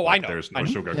grind. Oh, I know. There's no I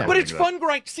know. sugar. But it's fun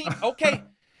grind. See, okay,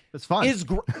 It's fun.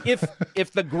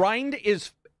 if the grind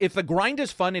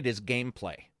is fun, it is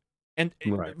gameplay, and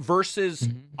Right. versus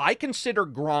I consider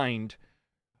grind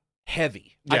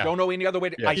heavy. I Yeah. don't know any other way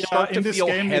to. Yeah. I start in to this feel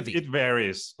game, heavy. it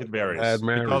varies. It varies Bad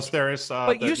marriage. because there is.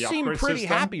 But the you seem upgrade pretty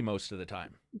system. happy most of the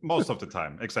time. Most of the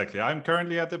time, exactly. I'm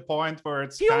currently at the point where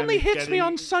it's. He kind only of hits me getting-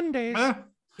 on Sundays.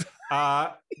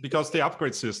 Because the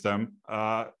upgrade system,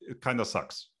 it kind of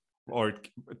sucks. Or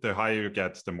the higher you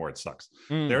get, the more it sucks.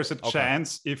 There's a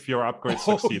chance if your upgrade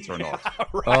succeeds or not.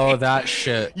 Oh, that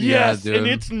shit. Yes, yeah, dude. and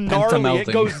it's gnarly. It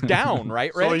Pentamelting. goes down,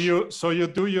 right, Rich? So you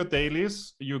do your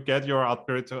dailies, you get your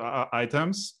upgrade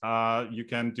items. You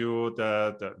can do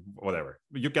the whatever.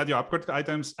 You get your upgrade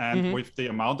items, and with the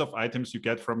amount of items you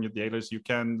get from your dailies, you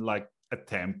can like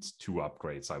attempt 2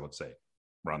 upgrades. I would say,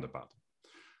 roundabout.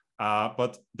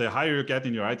 But the higher you get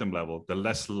in your item level, the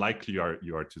less likely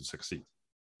you are to succeed.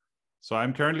 So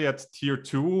I'm currently at tier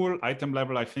 2, item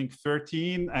level, I think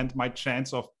 13, and my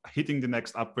chance of hitting the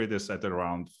next upgrade is at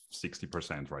around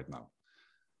 60% right now.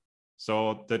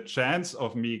 So the chance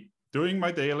of me doing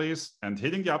my dailies and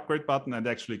hitting the upgrade button and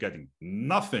actually getting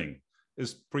nothing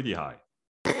is pretty high.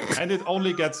 And it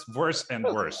only gets worse and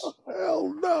worse.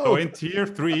 Hell no. So in tier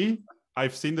 3,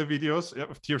 I've seen the videos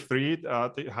of tier 3.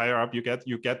 The higher up you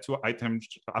get to item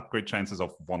upgrade chances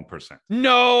of 1%.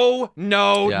 No.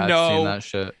 Yeah, I've seen that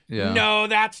shit. Yeah. No,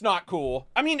 that's not cool.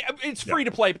 I mean, it's free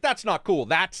to play, but that's not cool.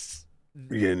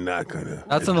 You're not gonna.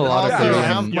 That's in a lot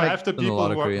of you have the people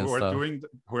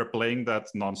who are playing that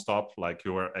nonstop, like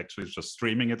who are actually just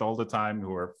streaming it all the time,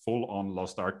 who are full on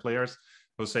Lost Ark players,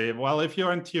 who say, well, if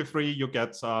you're in tier 3, you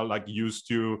get like used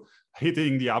to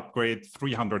hitting the upgrade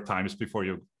 300 times before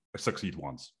you succeed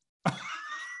once.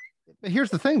 Here's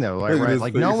the thing, though, right?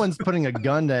 Like, no one's putting a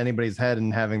gun to anybody's head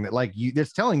and having that. Like,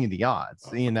 it's telling you the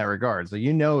odds in that regard, so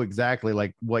you know exactly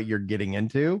like what you're getting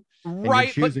into.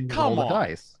 Right, but come on.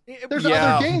 Dice. There's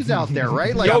other games out there,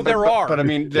 right? Like, there are. But I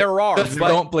mean, there are. But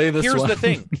don't play this. Here's the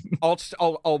thing.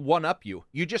 I'll one up you.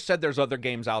 You just said there's other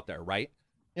games out there, right?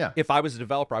 Yeah. If I was a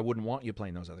developer, I wouldn't want you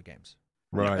playing those other games.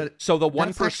 Right. So the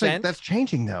 1%. That's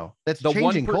changing, though. That's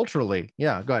changing culturally.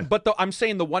 Yeah. Go ahead. But I'm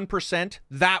saying the 1%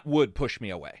 that would push me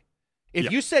away.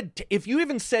 If you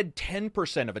even said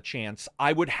 10% of a chance,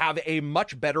 I would have a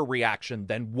much better reaction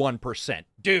than 1%,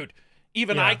 dude.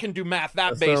 Even I can do math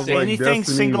that basic. Like anything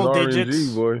Destiny's single digits.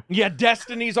 RNG, boy. Yeah,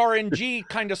 Destiny's RNG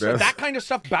kind of stuff. That kind of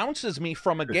stuff bounces me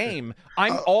from a game.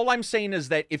 All I'm saying is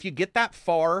that if you get that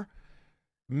far,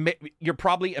 you're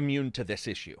probably immune to this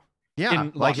issue. Yeah,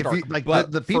 like if you, like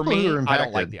the people who are impacted, I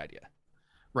don't like the idea.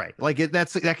 Right, like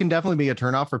that can definitely be a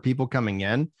turnoff for people coming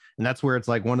in, and that's where it's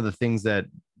like one of the things that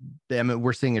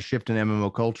we're seeing a shift in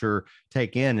MMO culture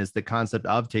take in is the concept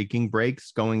of taking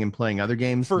breaks, going and playing other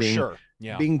games for sure.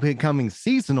 Yeah, becoming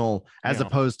seasonal as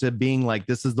opposed to being like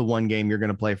this is the one game you're going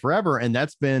to play forever, and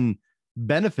that's been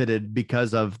benefited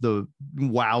because of the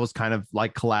WoW's kind of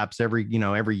like collapse every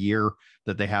year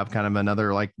that they have kind of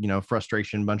another like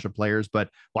frustration bunch of players, but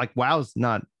like WoW's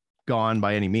not gone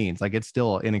by any means. Like it's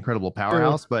still an incredible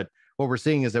powerhouse, but what we're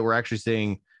seeing is that we're actually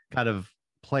seeing kind of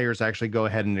players actually go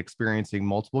ahead and experiencing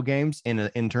multiple games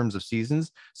in terms of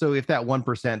seasons. So if that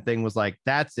 1% thing was like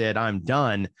that's it, I'm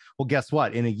done, well guess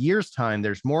what, in a year's time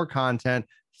there's more content.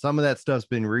 Some of that stuff's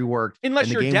been reworked. Unless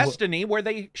you're Destiny, where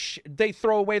they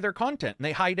throw away their content and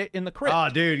they hide it in the crypt. Oh,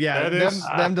 dude, yeah.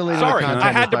 Them deleting sorry, the content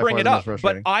I had to bring it up, but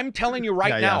frustrating. I'm telling you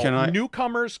right now,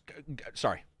 newcomers.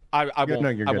 Sorry, I won't.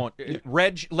 No, I won't.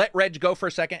 Let Reg go for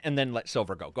a second, and then let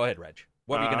Silver go. Go ahead, Reg.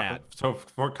 What are you gonna add? So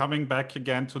for coming back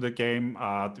again to the game,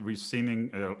 we've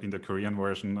seen in the Korean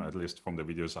version, at least from the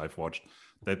videos I've watched,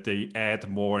 that they add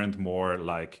more and more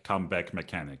like comeback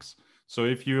mechanics. So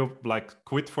if you like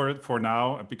quit for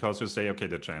now because you say, okay,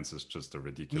 the chance is just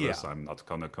ridiculous, I'm not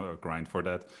gonna grind for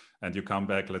that, and you come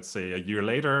back, let's say a year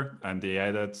later, and they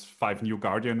added 5 new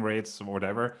Guardian raids or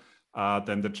whatever,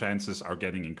 then the chances are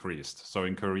getting increased. So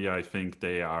in Korea, I think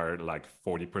they are like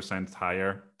 40%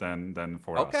 higher than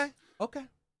for us. Okay.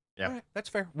 Yeah, all right, that's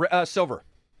fair. Silver.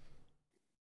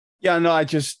 Yeah, no, I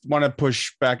just want to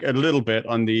push back a little bit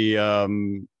on the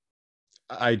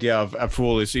idea of a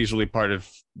fool is easily parted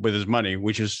with his money,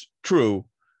 which is true,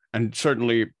 and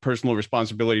certainly personal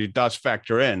responsibility does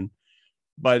factor in,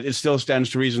 but it still stands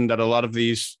to reason that a lot of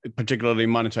these, particularly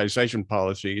monetization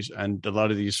policies and a lot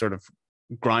of these sort of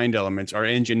grind elements, are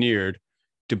engineered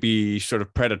to be sort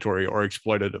of predatory or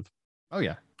exploitative. Oh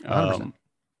yeah, 100%.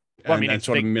 Well, I mean, it's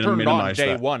sort of turned on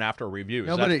day one after reviews.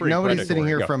 Nobody's sitting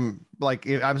here from like,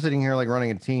 if I'm sitting here like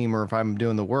running a team, or if I'm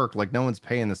doing the work, like no one's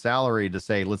paying the salary to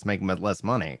say let's make less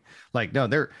money. Like no,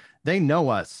 they know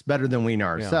us better than we know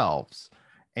ourselves.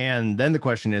 And then the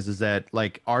question is that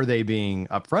like, are they being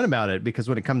upfront about it? Because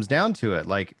when it comes down to it,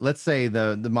 like let's say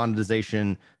the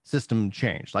monetization system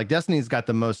changed. Like Destiny's got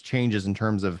the most changes in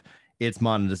terms of its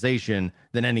monetization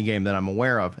than any game that I'm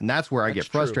aware of, and that's where I get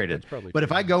frustrated. But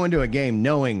if I go into a game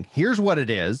knowing here's what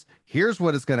it is, here's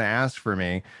what it's going to ask for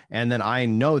me, and then I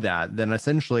know that, then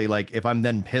essentially, like if I'm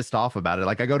then pissed off about it,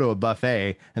 like I go to a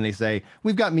buffet and they say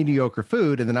we've got mediocre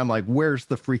food, and then I'm like, where's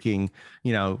the freaking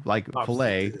like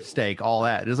filet, steak, all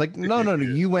that? It's like no,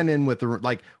 you went in with the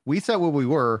like we said what we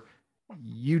were,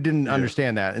 you didn't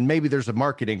understand that, and maybe there's a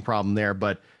marketing problem there,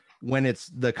 but when it's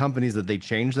the companies that they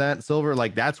change that, Silver,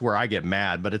 like that's where I get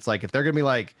mad. But it's like if they're gonna be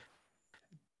like,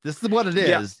 this is what it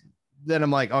is, then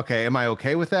I'm like, okay, am I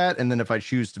okay with that? And then if I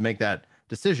choose to make that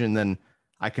decision, then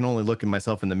I can only look at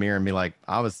myself in the mirror and be like,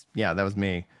 that was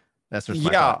me. That's just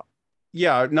my thought.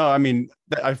 Yeah. No, I mean,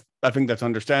 I think that's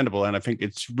understandable, and I think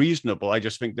it's reasonable. I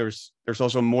just think there's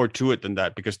also more to it than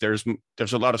that, because there's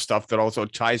a lot of stuff that also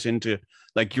ties into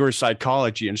like your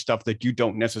psychology and stuff that you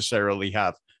don't necessarily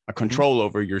have a control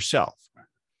over yourself.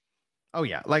 Oh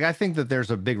yeah, like I think that there's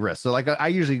a big risk. So like I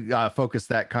usually focus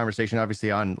that conversation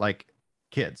obviously on like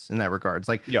kids in that regards.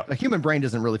 Like a human brain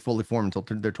doesn't really fully form until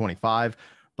they're 25,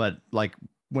 but like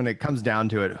when it comes down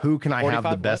to it, who can I have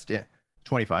the best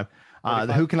 25.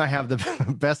 Who can I have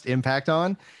the best impact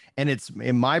on? And it's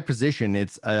in my position,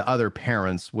 it's other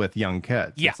parents with young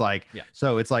kids. Yeah. It's like,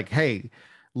 so it's like, hey,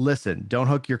 listen, don't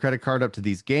hook your credit card up to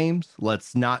these games.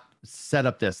 Let's not set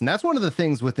up this. And that's one of the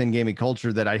things within gaming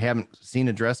culture that I haven't seen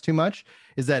addressed too much,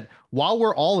 is that while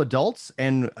we're all adults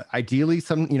and ideally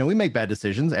some, we make bad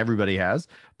decisions, everybody has,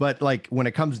 but like when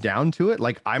it comes down to it,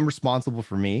 like I'm responsible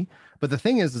for me. But the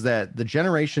thing is that the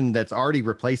generation that's already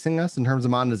replacing us in terms of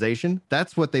monetization,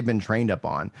 that's what they've been trained up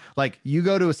on. Like you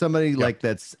go to somebody like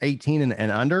that's 18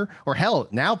 and under, or hell,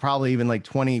 now probably even like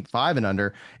 25 and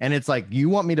under. And it's like, you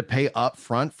want me to pay up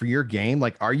front for your game?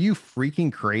 Like, are you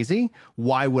freaking crazy?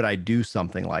 Why would I do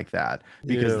something like that?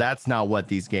 Because that's not what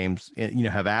these games,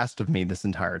 have asked of me this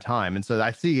entire time. And so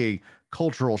I see a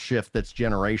cultural shift that's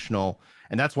generational.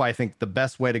 And that's why I think the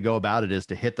best way to go about it is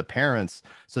to hit the parents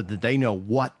so that they know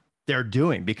what they're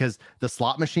doing, because the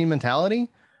slot machine mentality,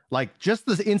 like just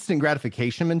the instant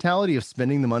gratification mentality of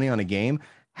spending the money on a game,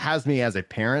 has me as a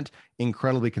parent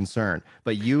incredibly concerned.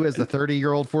 But you as a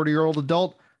 30-year-old, 40-year-old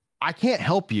adult, I can't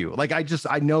help you. Like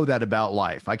I know that about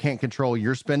life. I can't control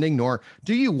your spending, nor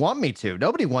do you want me to.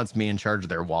 Nobody wants me in charge of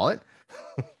their wallet.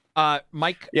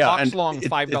 Mike Oxlong,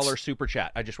 $5 super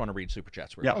chat. I just want to read super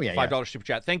chats. $5 super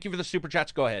chat. Thank you for the super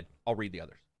chats. Go ahead. I'll read the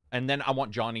others. And then I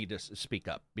want Johnny to speak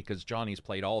up, because Johnny's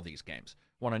played all these games.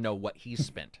 I want to know what he's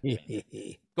spent.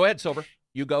 Go ahead, Silver.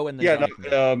 You go, and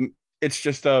then it's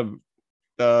just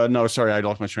no, sorry, I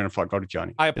lost my train of thought. Go to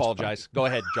Johnny. I apologize. Go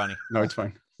ahead, Johnny. No, it's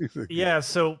fine. Yeah,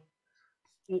 so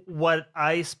what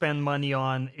I spend money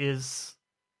on is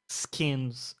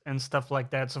skins and stuff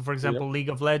like that. So, for example, League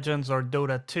of Legends or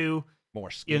Dota 2.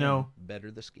 More skin,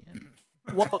 better the skin.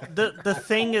 Well, the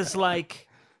thing is, like,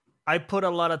 I put a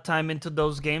lot of time into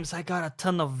those games. I got a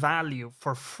ton of value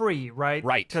for free, right?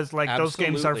 Right. Because like those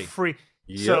games are free.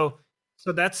 Yep.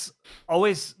 So that's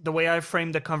always the way I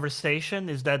frame the conversation,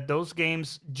 is that those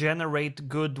games generate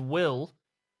goodwill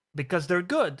because they're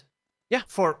good. Yeah.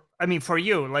 For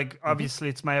you, like obviously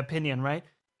it's my opinion, right?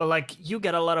 But like you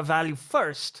get a lot of value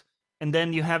first, and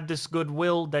then you have this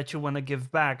goodwill that you want to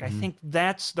give back. I think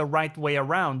that's the right way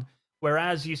around.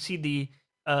 Whereas you see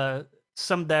the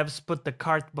some devs put the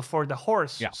cart before the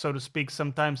horse, so to speak,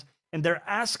 sometimes, and they're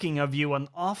asking of you an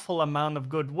awful amount of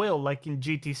goodwill, like in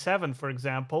GT7, for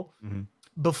example,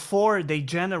 before they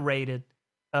generate it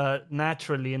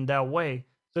naturally in that way.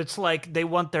 So it's like they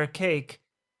want their cake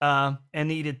and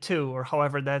eat it too, or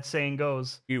however that saying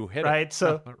goes. You hit right? it.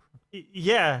 So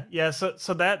yeah.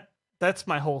 So that's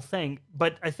my whole thing.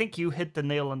 But I think you hit the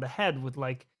nail on the head with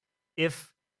like,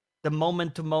 if the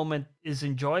moment to moment is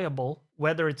enjoyable,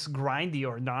 whether it's grindy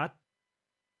or not,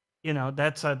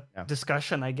 that's a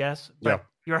discussion, I guess. But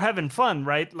you're having fun,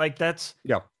 right? Like that's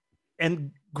and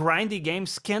grindy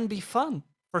games can be fun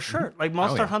for sure. Like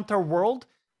Monster Hunter World,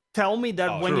 tell me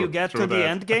that when you get to the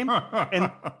end game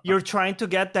and you're trying to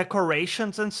get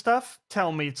decorations and stuff,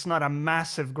 tell me it's not a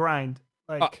massive grind.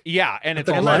 Like and it's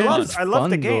I love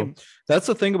the game. Though. That's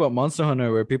the thing about Monster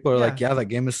Hunter, where people are like, that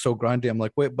game is so grindy. I'm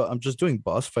like, wait, but I'm just doing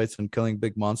boss fights and killing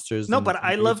big monsters. No, but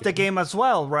I love the game as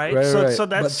well, right? Right. So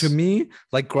that's, but to me,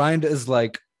 like grind is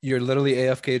like you're literally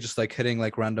AFK, just like hitting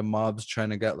like random mobs, trying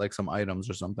to get like some items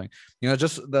or something.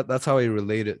 Just that's how I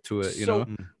relate it to it. You know.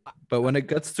 But when it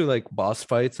gets to like boss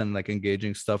fights and like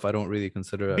engaging stuff, I don't really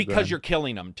consider it because you're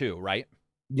killing them too, right?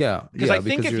 Yeah, because I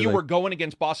think if you were going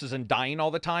against bosses and dying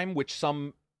all the time, which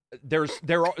there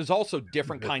is also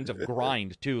different kinds of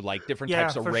grind too, like different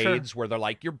types of raids where they're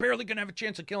like, you're barely gonna have a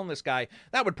chance of killing this guy.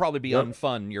 That would probably be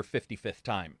unfun your 55th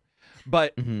time.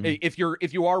 But if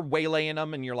you are waylaying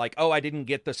them and you're like, oh, I didn't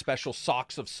get the special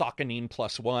socks of Sockanine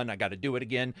 +1, I got to do it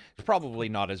again, it's probably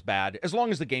not as bad, as long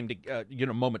as the game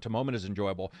moment to moment is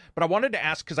enjoyable. But I wanted to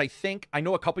ask, because I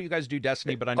know a couple of you guys do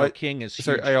Destiny, but I know King is huge.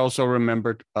 Sorry, I also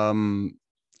remembered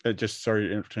just sorry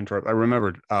to interrupt. I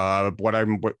remembered what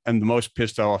I'm the most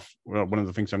pissed off. Well, one of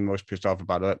the things I'm most pissed off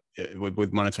about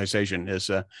with monetization is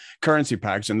currency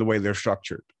packs and the way they're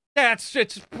structured. Yeah,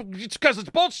 it's because it's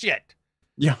bullshit.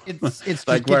 Yeah, it's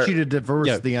like to get you to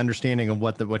diverse the understanding of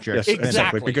what you're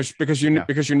exactly because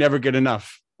you never get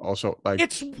enough. Also,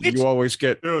 like you always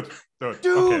get dude.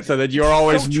 Okay. So that you're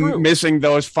always missing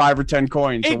those 5 or 10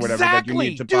 coins or whatever that you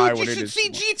need to buy. You should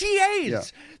see GTAs. Yeah.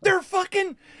 They're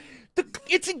fucking.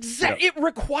 It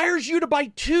requires you to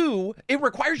buy 2. It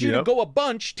requires you to go a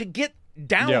bunch to get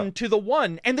down to the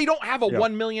 1, and they don't have a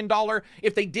 $1 million.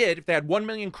 If they had 1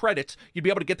 million credits, you'd be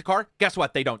able to get the car. Guess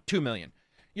what? They don't. 2 million.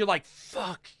 You're like,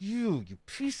 fuck you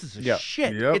pieces of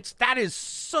shit. Yep. That is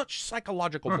such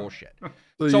psychological bullshit.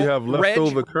 So you have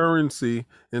leftover currency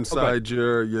inside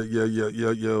your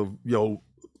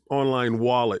online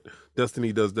wallet.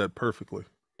 Destiny does that perfectly.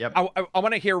 Yep. I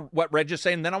want to hear what Reg is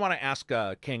saying. Then I want to ask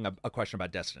King a question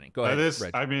about Destiny. Go ahead,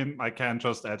 Reg. I mean, I can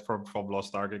just add from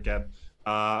Lost Ark again.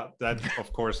 That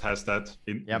of course has that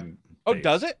in. Yep. In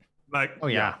Does it? Like,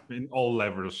 in all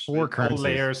levels, 4 all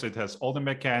layers. It has all the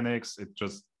mechanics. It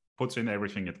just puts in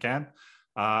everything it can.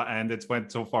 And it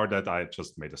went so far that I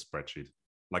just made a spreadsheet.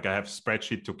 Like I have a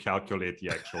spreadsheet to calculate the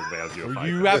actual value of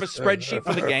You have a spreadsheet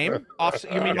for the game?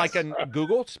 You mean like a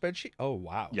Google spreadsheet? Oh,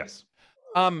 wow. Yes.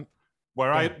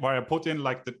 Where I put in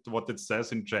like what it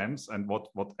says in gems and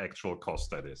what actual cost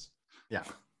that is. Yeah.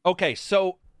 Okay,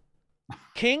 so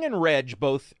King and Reg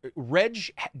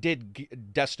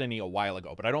did Destiny a while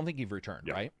ago, but I don't think you've returned,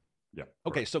 right? Yeah.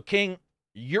 Okay, so King,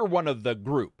 you're one of the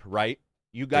group, right?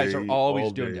 You guys are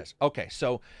always doing this. Okay,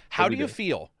 so how do you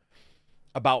feel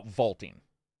about vaulting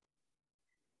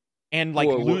and like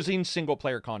losing single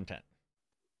player content?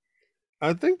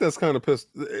 I think that's kind of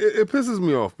it pisses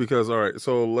me off because, all right,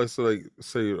 so let's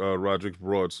say Roderick's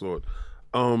Broadsword.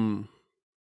 I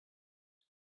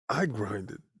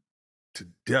grinded to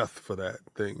death for that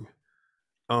thing.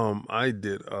 I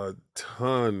did a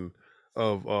ton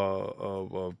of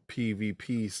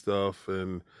PvP stuff,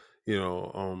 and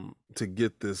to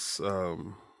get this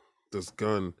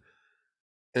gun,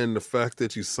 and the fact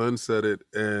that you sunset it,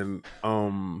 and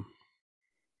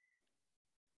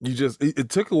it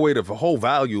took away the whole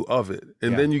value of it.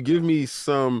 And then you give me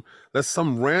some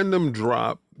random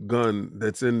drop gun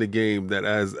that's in the game that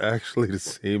has actually the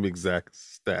same exact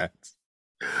stats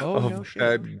of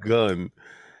that gun.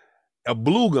 A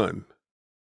blue gun.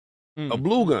 A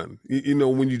blue gun.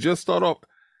 When you just start off,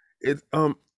 it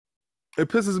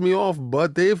pisses me off,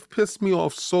 but they've pissed me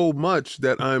off so much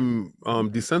that I'm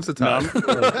desensitized.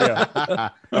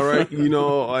 All right.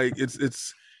 Like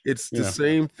it's the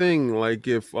same thing. Like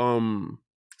if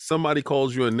somebody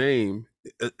calls you a name,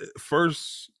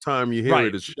 first time you hear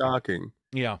it is shocking.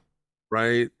 Yeah.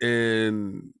 Right.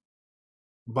 And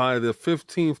by the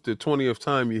 15th to 20th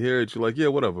time you hear it, you're like, yeah,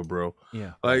 whatever, bro.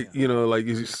 Yeah. Like, like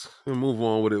you just move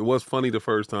on with it. It was funny the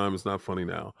first time. It's not funny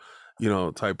now,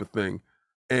 type of thing.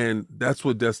 And that's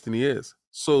what Destiny is.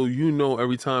 So,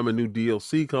 every time a new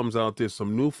DLC comes out, there's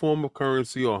some new form of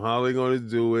currency or how they're going to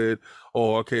do it.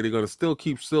 Or, okay, they're going to still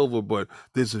keep silver, but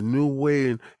there's a new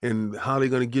way and how they're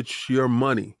going to get your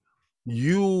money.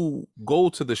 You go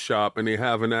to the shop and they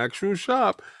have an actual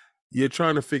shop. You're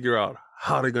trying to figure out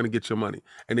how they're going to get your money.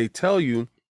 And they tell you,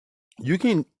 you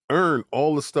can earn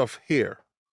all the stuff here,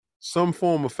 some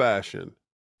form of fashion.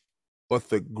 But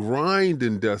the grind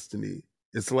in Destiny,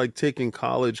 it's like taking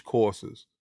college courses,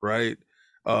 right?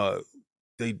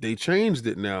 They changed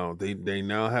it now. They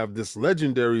now have this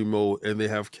legendary mode and they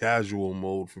have casual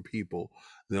mode for people.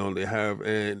 They have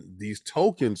and these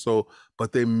tokens.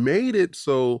 But they made it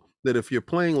so that if you're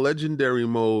playing legendary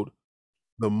mode,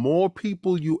 the more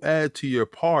people you add to your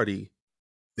party,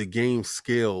 the game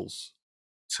scales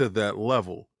to that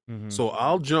level. Mm-hmm. So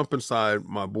I'll jump inside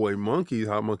my boy Monkey,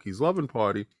 Hot Monkey's Loving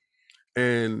Party,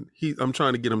 and I'm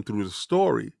trying to get him through the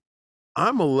story.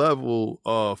 I'm a level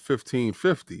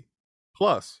 1550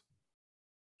 plus.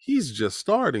 He's just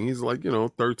starting. He's like,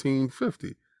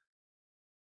 1350.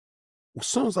 As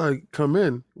soon as I come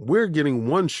in, we're getting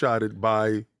one-shotted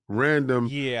by random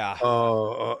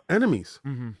enemies.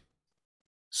 Mm-hmm.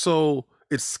 So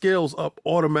it scales up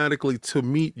automatically to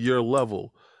meet your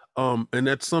level. And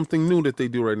that's something new that they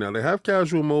do right now. They have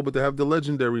casual mode, but they have the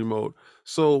legendary mode.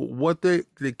 So what they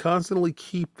constantly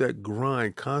keep that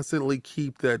grind, constantly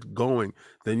keep that going.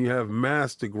 Then you have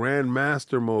Grand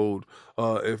Master mode.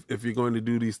 If you're going to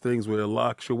do these things where it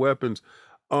locks your weapons,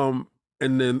 and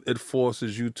then it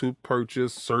forces you to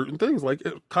purchase certain things like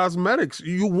cosmetics.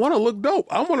 You want to look dope.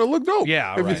 I want to look dope.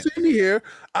 Yeah. If you see me here,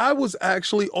 I was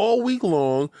actually all week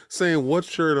long saying, what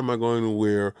shirt am I going to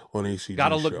wear on ACG?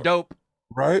 Gotta look dope.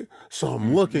 Right? So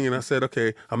I'm looking and I said,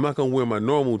 okay, I'm not going to wear my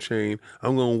normal chain.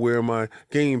 I'm going to wear my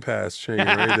Game Pass chain,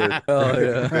 right?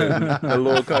 That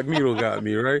little Cognito got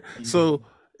me, right? So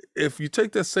if you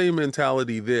take that same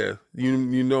mentality there,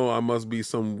 you know I must be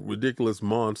some ridiculous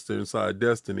monster inside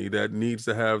Destiny that needs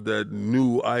to have that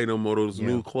new item or those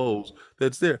new clothes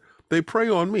that's there. They prey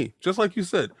on me. Just like you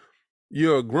said,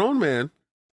 you're a grown man.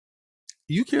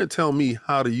 You can't tell me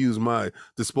how to use my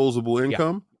disposable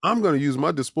income. I'm going to use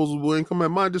my disposable income at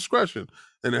my discretion.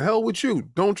 And the hell with you.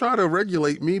 Don't try to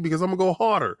regulate me because I'm going to go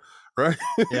harder, right?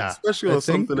 Yeah. Especially on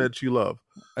something that you love.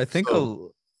 I think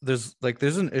there's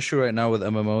an issue right now with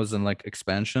MMOs and like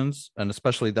expansions, and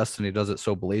especially Destiny does it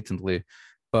so blatantly.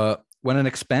 But when an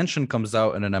expansion comes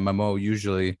out in an MMO,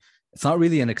 usually it's not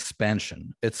really an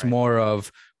expansion. It's more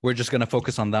of, we're just gonna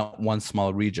focus on that one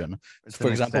small region. It's For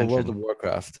an example, World extension. of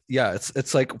Warcraft. Yeah,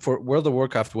 it's like for World of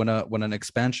Warcraft, when an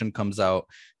expansion comes out,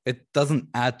 it doesn't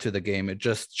add to the game, it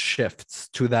just shifts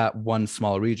to that one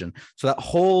small region. So that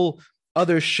whole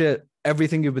other shit,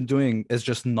 everything you've been doing is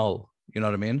just null. You know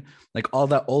what I mean? Like all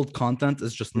that old content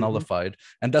is just nullified.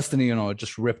 And Destiny, you know, it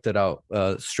just ripped it out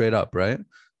straight up, right?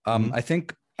 I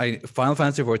think Final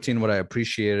Fantasy 14, what I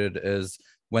appreciated is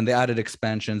when they added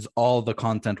expansions, all the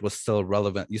content was still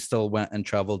relevant. You still went and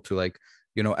traveled to, like,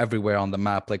 you know, everywhere on the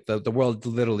map. Like the world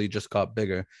literally just got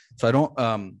bigger. So I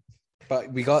don't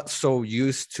but we got so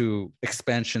used to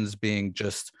expansions being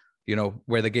just, you know,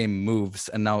 where the game moves.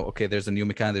 And now, okay, there's a new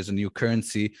mechanic, there's a new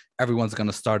currency. Everyone's going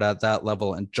to start at that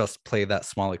level and just play that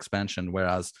small expansion.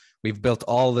 Whereas we've built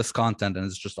all this content and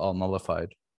it's just all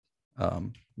nullified,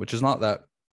 which is not that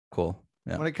cool.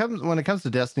 Yeah. When it comes to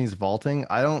Destiny's vaulting,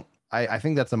 I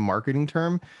think that's a marketing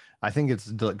term. I think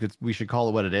we should call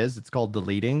it what it is. It's called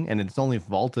deleting, and it's only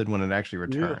vaulted when it actually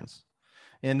returns.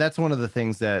 And that's one of the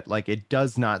things that, like, it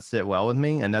does not sit well with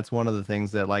me. And that's one of the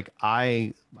things that, like,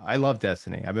 I love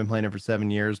Destiny. I've been playing it for 7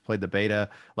 years, played the beta.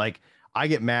 Like, I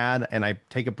get mad and I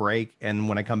take a break. And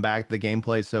when I come back, the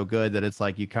gameplay is so good that it's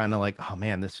like, you kind of like, oh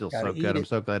man, this feels so good. I'm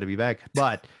so glad to be back.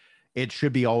 But it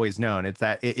should be always known. It's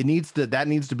that it needs to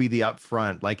be the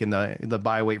upfront, like in the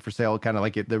buy, wait for sale, kind of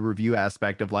like the review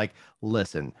aspect of like,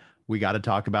 listen, we got to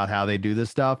talk about how they do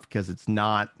this stuff because it's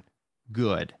not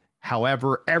good.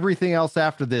 However, everything else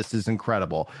after this is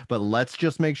incredible. But let's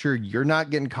just make sure you're not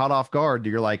getting caught off guard.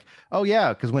 You're like, oh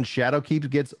yeah, because when Shadowkeep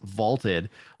gets vaulted,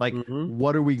 like,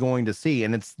 what are we going to see?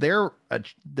 And it's their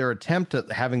attempt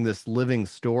at having this living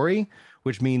story,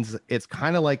 which means it's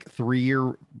kind of like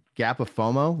 3-year gap of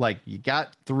FOMO. Like, you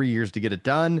got 3 years to get it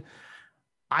done.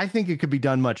 I think it could be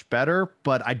done much better,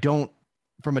 but I don't,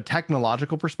 from a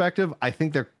technological perspective, I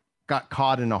think they're got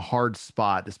caught in a hard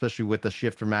spot, especially with the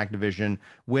shift from Activision,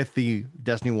 with the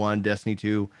Destiny 1, Destiny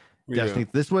 2, Destiny.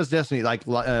 This was Destiny, like,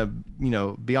 you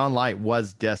know, Beyond Light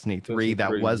was Destiny 3.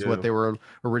 That was what they were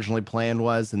originally planned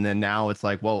was. And then now it's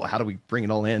like, well, how do we bring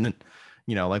it all in? And,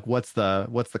 you know, like, what's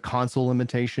the console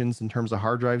limitations in terms of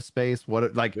hard drive space?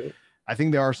 I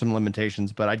think there are some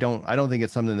limitations, but I don't think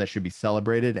it's something that should be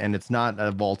celebrated. And it's not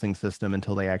a vaulting system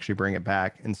until they actually bring it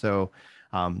back. And so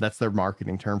that's their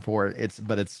marketing term for it.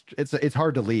 It's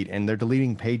hard to delete, and they're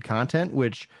deleting paid content,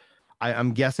 which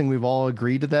I'm guessing we've all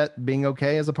agreed to that being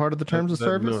okay as a part of the terms of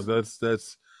service. No,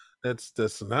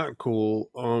 that's not cool.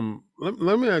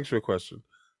 Let me ask you a question.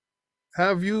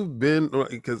 Have you been,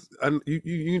 because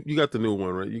you got the new one,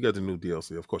 right? You got the new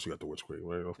DLC. Of course, you got the Witch Queen,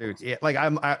 right? Dude, yeah, like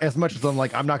as much as I'm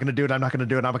like, I'm not gonna do it. I'm not gonna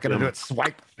do it. I'm not gonna do it.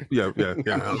 Swipe. Yeah.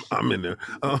 I'm in there.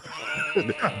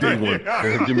 Day one.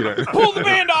 Give me that. Pull the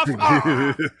band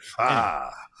off.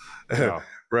 Yeah.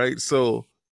 Right. So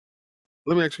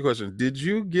let me ask you a question. Did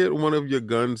you get one of your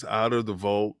guns out of the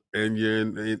vault and you're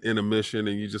in a mission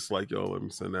and you just like, yo, let me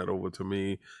send that over to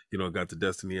me? You know, got the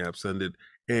Destiny app, send it.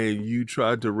 And you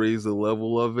tried to raise the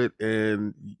level of it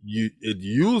and it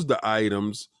used the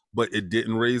items, but it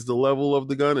didn't raise the level of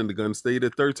the gun and the gun stayed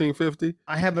at 1350?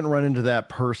 I haven't run into that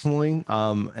personally.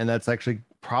 And that's actually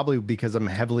probably because I'm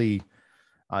heavily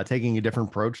taking a different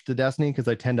approach to Destiny, because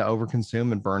I tend to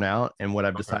overconsume and burn out. And what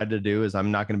I've decided to do is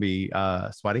I'm not going to be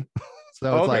sweaty.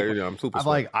 So it's like, I'm super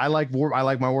sweaty. I like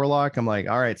my Warlock. I'm like,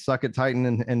 all right, suck it,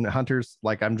 Titan and Hunters.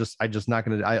 Like, I just not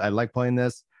going to, I like playing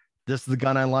this. This is the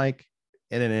gun I like.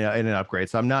 In an upgrade.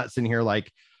 So I'm not sitting here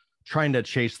like trying to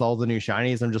chase all the new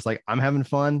shinies. I'm just like, I'm having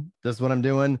fun. This is what I'm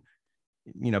doing.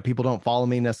 You know, people don't follow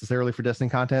me necessarily for Destiny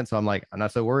content. So I'm like, I'm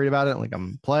not so worried about it. Like,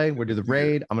 I'm play, we'll do the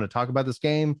raid. I'm going to talk about this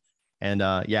game. And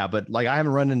yeah, but like, I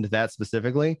haven't run into that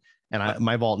specifically. And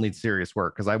my vault needs serious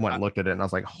work, because I went and looked at it and I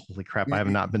was like, holy crap, I have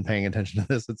not been paying attention to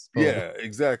this. It's cool. Yeah,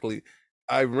 exactly.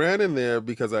 I ran in there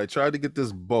because I tried to get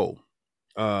this bow.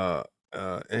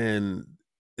 And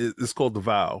it's called the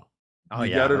Vow. Oh,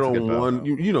 you got it on one,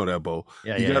 you know that bow.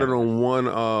 Yeah, you got it on one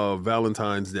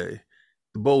Valentine's Day.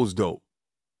 The bow's dope,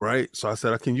 right? So I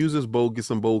said I can use this bow, get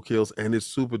some bow kills, and it's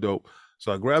super dope.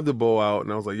 So I grabbed the bow out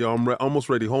and I was like, yo, I'm almost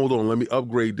ready. Hold on, let me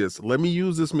upgrade this. Let me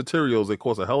use this materials. It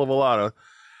costs a hell of a lot of.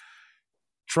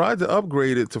 Tried to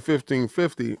upgrade it to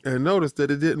 1550 and noticed that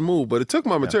it didn't move, but it took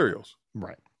my materials.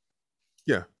 Right.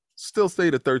 Yeah. Still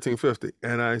stayed at 1350.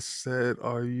 And I said,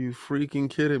 are you freaking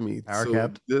kidding me?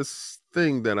 This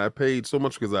thing that I paid so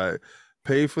much, because I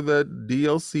paid for that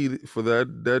DLC for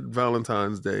that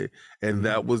Valentine's Day, and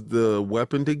that was the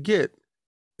weapon to get,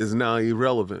 is now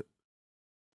irrelevant.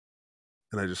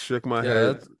 And I just shook my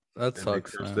head. That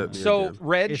sucks. So again.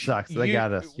 Reg, it sucks. They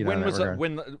got us. When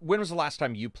was the last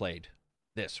time you played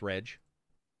this, Reg?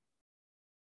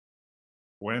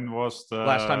 When was the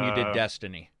last time you did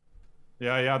Destiny?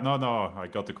 Yeah, no. I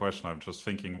got the question. I'm just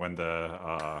thinking when the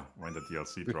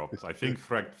DLC dropped. I think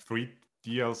 3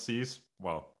 DLCs.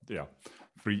 Well, yeah,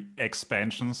 3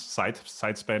 expansions, side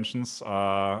expansions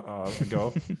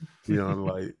ago. Beyond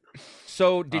Light.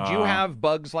 So, did you have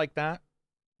bugs like that?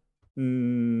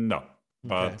 No,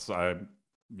 but It's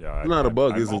not a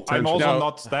bug. It's I'm intentional. also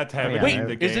not that heavy. Wait, in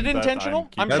the game is it that intentional?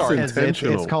 I'm That's sorry.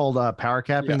 intentional. It's called power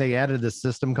capping. Yeah. They added this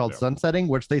system called sunsetting,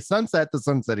 which they sunset the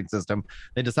sunsetting system.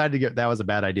 They decided to get that was a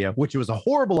bad idea, which was a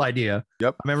horrible idea.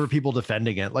 Yep. I remember people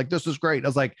defending it, like this is great. I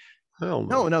was like, Hell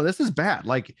no. no, this is bad.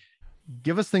 Like,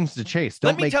 give us things to chase.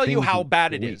 Let Don't me make tell you things how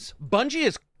bad it elite. is. Bungie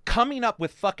is coming up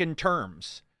with fucking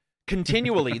terms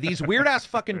continually, these weird ass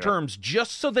fucking terms,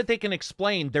 just so that they can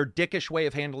explain their dickish way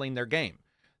of handling their game.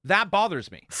 That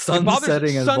bothers me.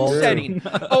 Sunsetting is sunsetting.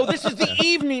 Oh, this is the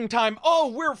evening time.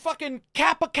 Oh, we're fucking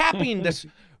capping this.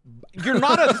 You're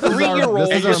not a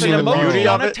 3-year-old this is with an our emoji beauty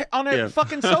on of a, it. Yeah.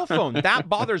 fucking cell phone. That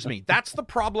bothers me. That's the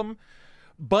problem.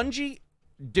 Bungie,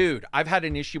 dude, I've had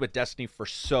an issue with Destiny for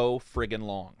so friggin'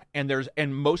 long,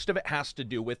 and most of it has to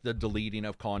do with the deleting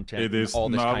of content. It is all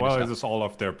this kind of stuff. it is all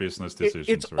of their business decisions.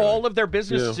 It's really. all of their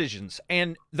business decisions.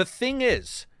 And the thing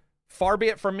is, far be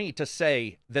it from me to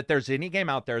say that there's any game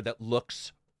out there that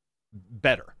looks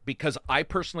better, because I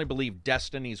personally believe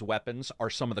Destiny's weapons are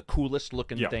some of the coolest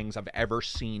looking things I've ever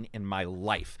seen in my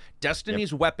life.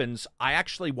 Destiny's weapons, I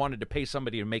actually wanted to pay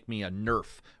somebody to make me a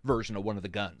Nerf version of one of the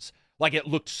guns. Like, it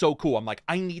looked so cool. I'm like,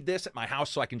 I need this at my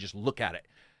house so I can just look at it.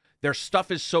 Their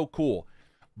stuff is so cool.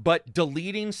 But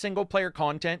deleting single player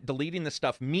content, deleting this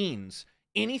stuff means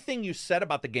anything you said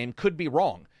about the game could be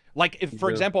wrong. Like, if,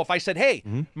 for example, if I said, hey,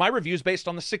 my review's based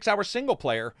on the 6-hour single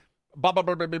player, blah, blah,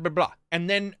 blah, blah, blah, blah, blah. And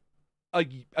then a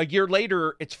year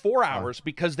later, it's 4 hours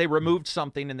because they removed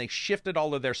something and they shifted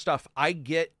all of their stuff. I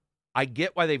get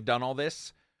why they've done all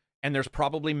this. And there's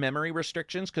probably memory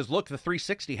restrictions. Because, look, the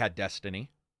 360 had Destiny.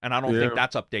 And I don't think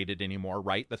that's updated anymore,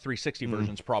 right? The 360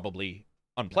 version's probably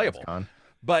unplayable.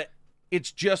 But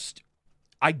it's just,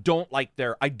 I do not like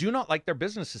their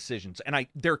business decisions. And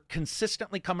they're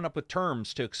consistently coming up with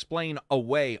terms to explain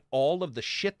away all of the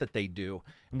shit that they do.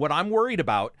 And what I'm worried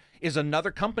about is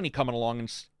another company coming along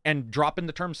and dropping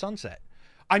the term sunset.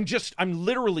 I'm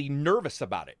literally nervous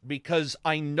about it, because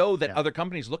I know that other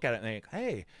companies look at it and they think,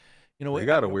 hey, you know, they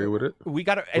got away with it. We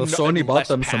got to. Well, Sony bought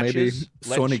them, so maybe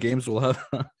Sony Games will have.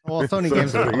 Well, Sony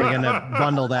Games are probably going to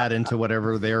bundle that into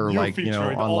whatever their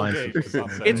online.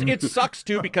 It sucks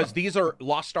too, because these are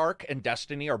Lost Ark and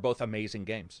Destiny are both amazing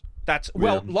games.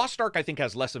 Lost Ark I think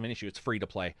has less of an issue. It's free to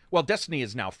play. Well, Destiny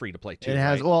is now free to play too. It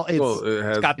has. Right?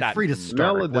 It's got that. It's free to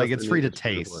start. Like, it's free to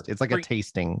Destiny taste. It's like a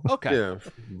tasting. Okay. Yeah,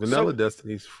 Vanilla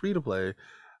Destiny's free to play,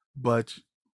 but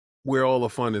where all the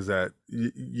fun is at,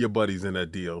 your buddies in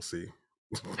that DLC.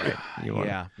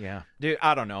 Yeah, dude.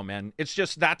 I don't know, man. It's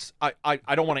just I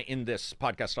don't want to end this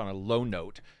podcast on a low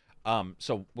note.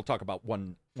 So we'll talk about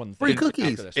one free thing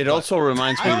cookies. after this. It also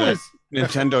reminds me that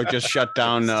Nintendo just shut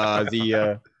down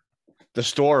the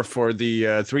store for the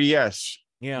 3DS.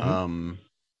 Yeah.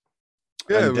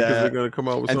 Because they're going to come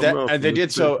out with something else. And they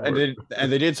did so, and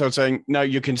they did so, saying, no,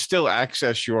 you can still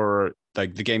access your the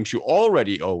games you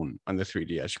already own on the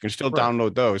 3DS. You can still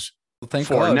download those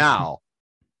for now.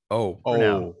 Oh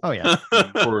yeah.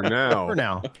 For now. For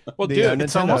now. Well, dude,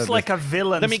 it's almost like a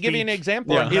villain. Let me give you an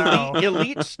example. Yeah.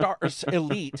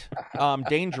 Elite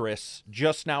Dangerous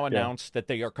just now announced that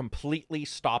they are completely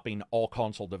stopping all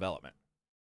console development.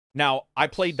 Now, I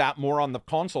played that more on the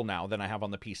console now than I have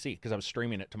on the PC, because I was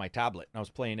streaming it to my tablet and I was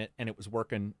playing it and it was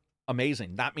working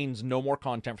amazing. That means no more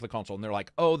content for the console. And they're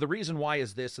like, oh, the reason why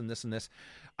is this and this and this.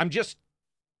 I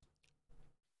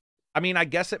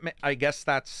guess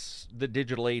that's the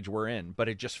digital age we're in, but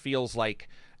it just feels like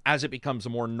as it becomes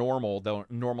more normal, they'll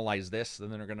normalize this, then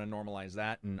they're going to normalize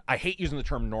that. And I hate using the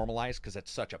term normalize because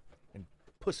it's such a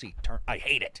pussy term. I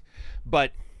hate it.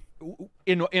 But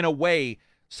in a way,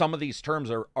 some of these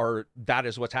terms are that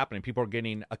is what's happening. People are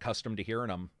getting accustomed to hearing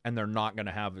them, and they're not going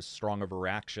to have as strong of a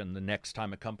reaction the next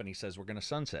time a company says we're going to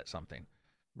sunset something.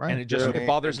 Right. And it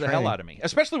bothers the hell out of me,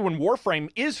 especially when Warframe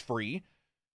is free.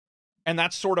 And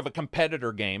that's sort of a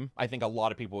competitor game. I think a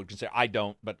lot of people would consider, I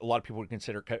don't, but a lot of people would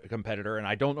consider a competitor, and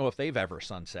I don't know if they've ever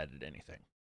sunsetted anything.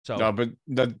 So no, but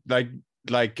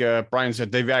like Brian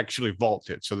said, they've actually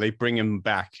vaulted, so they bring them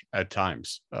back at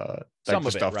times. Some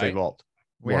of stuff it, right? they vault.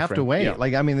 We have to wait. Yeah.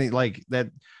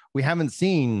 That we haven't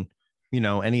seen,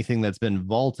 anything that's been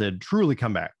vaulted truly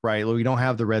come back, right? We don't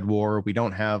have the Red War. We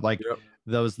don't have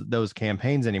those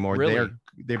campaigns anymore. Really?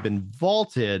 They've been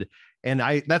vaulted. And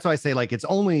that's why I say, it's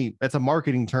a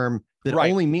marketing term that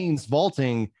right. only means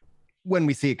vaulting when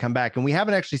we see it come back. And we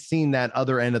haven't actually seen that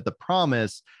other end of the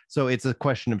promise. So it's a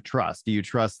question of trust. Do you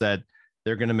trust that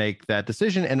they're going to make that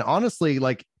decision? And honestly,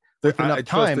 like with enough I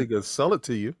time, trust they can sell it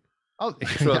to you. Oh, I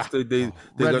trust they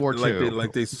Red War II.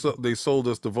 they sold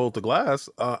us the Volta Glass.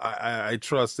 I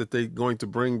trust that they're going to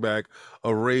bring back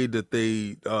a raid that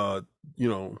they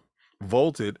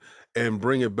vaulted and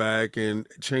bring it back and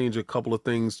change a couple of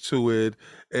things to it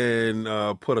and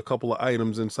put a couple of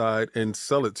items inside and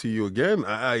sell it to you again.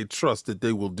 I trust that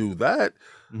they will do that.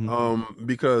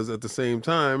 Because at the same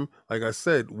time, like I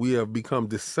said, we have become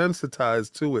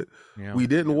desensitized to it. Yeah. We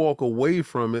didn't walk away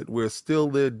from it. We're still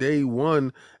there day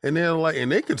one, and they're like, and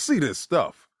they can see this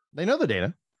stuff. They know the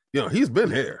data. You know, he's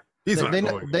been here.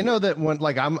 They know that when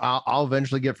like I'll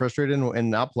eventually get frustrated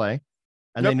and not play,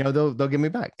 and they know they'll get me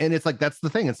back. And it's like that's the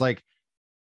thing. It's like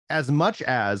as much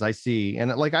as I see,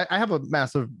 and like I have a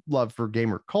massive love for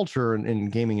gamer culture and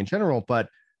gaming in general, but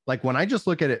like when I just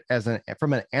look at it as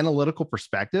from an analytical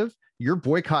perspective, your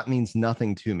boycott means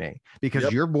nothing to me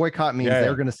because your boycott means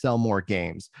they're going to sell more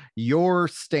games. Your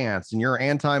stance and your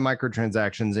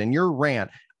anti-microtransactions and your rant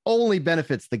only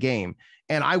benefits the game.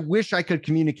 And I wish I could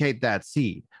communicate that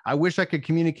seed. I wish I could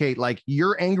communicate like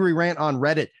your angry rant on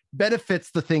Reddit benefits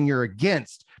the thing you're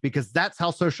against, because that's how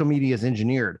social media is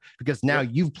engineered, because now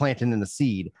you've planted in the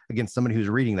seed against somebody who's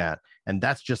reading that. And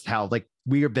that's just how like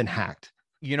we have been hacked.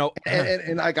 You know,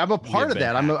 and like I'm a part of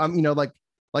that. I'm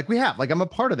like we have, like I'm a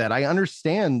part of that. I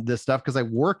understand this stuff because I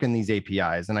work in these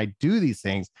APIs and I do these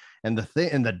things, and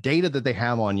the data that they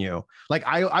have on you. Like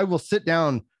I will sit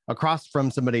down across from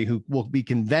somebody who will be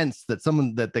convinced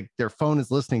that their phone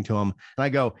is listening to them, and I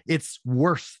go, it's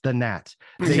worse than that.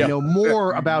 They know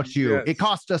more about you. It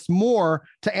costs us more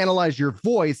to analyze your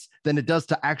voice than it does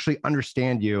to actually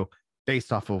understand you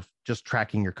based off of just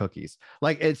tracking your cookies.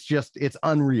 Like it's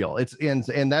unreal.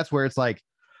 And that's where it's like,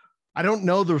 I don't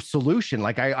know the solution.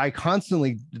 Like I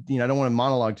constantly, I don't want to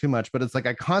monologue too much, but it's like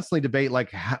I constantly debate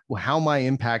like how my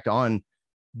impact on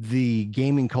the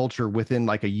gaming culture within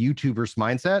like a YouTuber's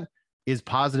mindset is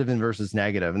positive and versus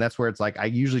negative. And that's where it's like I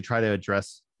usually try to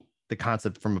address the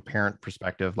concept from a parent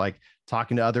perspective, like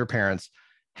talking to other parents.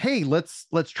 Hey, let's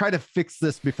try to fix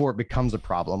this before it becomes a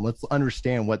problem. Let's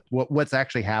understand what's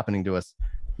actually happening to us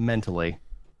mentally.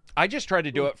 I just try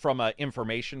to do it from an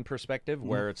information perspective,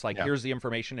 where it's like, here's the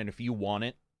information, and if you want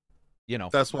it,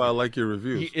 that's why I like your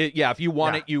reviews. If you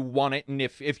want it, you want it. And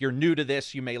if you're new to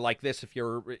this, you may like this. If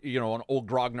you're, an old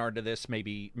grognard to this,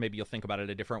 maybe you'll think about it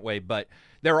a different way. But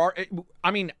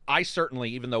I certainly,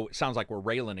 even though it sounds like we're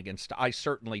railing against, I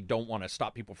certainly don't want to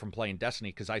stop people from playing Destiny,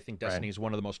 because I think Destiny is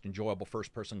one of the most enjoyable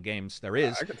first-person games there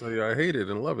is. I can tell you I hate it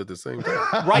and love it at the same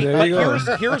time. Right,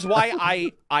 but here's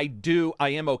why I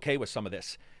am okay with some of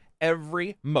this.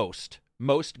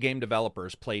 Most game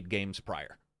developers played games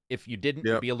prior. If you didn't,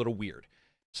 it'd be a little weird.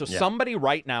 So somebody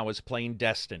right now is playing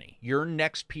Destiny. Your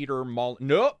next Peter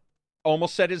Nope.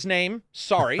 Almost said his name.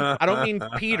 Sorry. I don't mean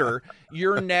Peter.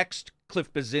 Your next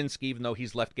Cliff Bazinski, even though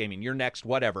he's left gaming. Your next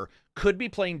whatever. Could be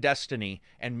playing Destiny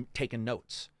and taking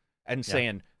notes and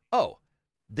saying, oh,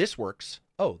 this works.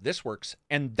 Oh, this works.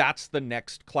 And that's the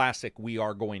next classic we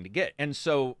are going to get. And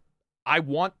so I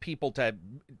want people to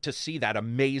see that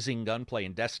amazing gunplay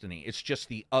in Destiny. It's just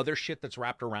the other shit that's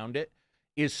wrapped around it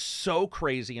is so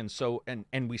crazy,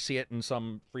 and we see it in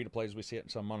some free-to-plays, we see it in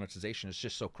some monetization. It's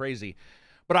just so crazy.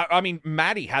 But I mean,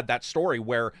 Matty had that story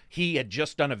where he had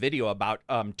just done a video about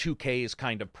 2K's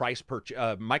kind of price per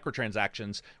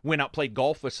microtransactions, went out, played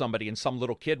golf with somebody, and some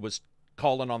little kid was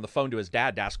calling on the phone to his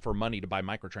dad to ask for money to buy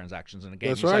microtransactions in a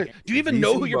game. That's right. Like, do you even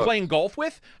know who you're playing golf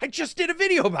with? I just did a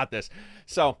video about this.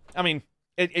 So, I mean,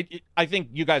 I think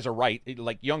you guys are right.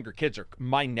 Like younger kids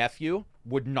my nephew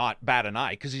would not bat an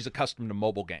eye because he's accustomed to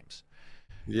mobile games.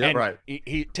 Yeah, and right.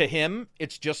 To him,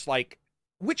 it's just like,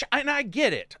 and I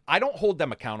get it. I don't hold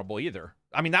them accountable either.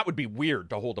 I mean, that would be weird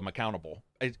to hold them accountable.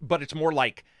 But it's more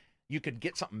like you could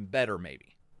get something better,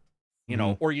 maybe.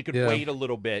 Or you could wait a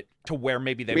little bit to where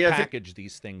maybe they package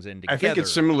these things in together. I think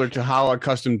it's similar to how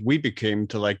accustomed we became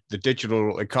to like the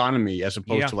digital economy as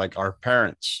opposed to like our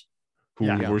parents, who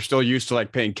were still used to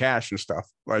like paying cash and stuff.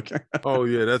 Like, oh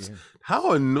yeah, that's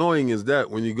how annoying is that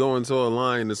when you go into a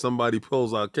line and somebody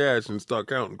pulls out cash and start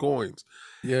counting coins.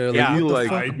 Yeah,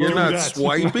 you're not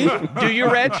swiping. Do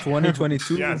you, Reg?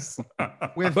 2022. Yes.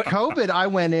 With COVID, I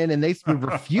went in and they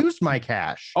refused my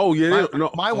cash. Oh yeah,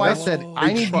 my wife said,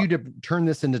 "I need you to turn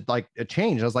this into like a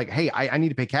change." I was like, "Hey, I need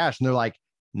to pay cash," and they're like,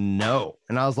 "No,"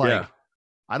 and I was like,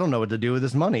 "I don't know what to do with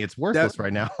this money. It's worthless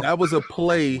right now." That was a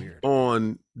play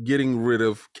on getting rid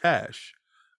of cash,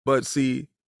 but see,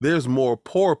 there's more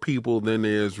poor people than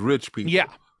there's rich people. Yeah.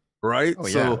 right? Oh,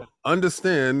 So yeah.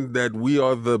 understand that we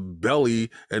are the belly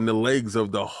and the legs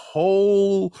of the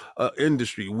whole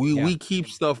industry. We keep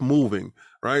stuff moving,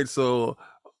 right? So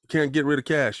can't get rid of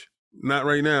cash. Not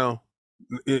right now.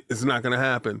 It's not going to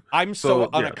happen. I'm so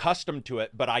unaccustomed to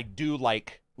it, but I do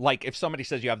like if somebody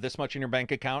says you have this much in your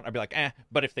bank account, I'd be like,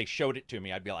 but if they showed it to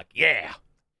me, I'd be like, yeah.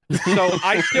 So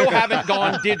I still haven't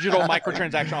gone digital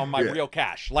microtransaction on my real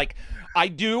cash. Like I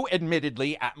do,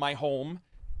 admittedly, at my home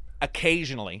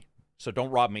occasionally, so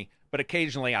don't rob me, but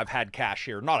occasionally I've had cash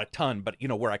here, not a ton, but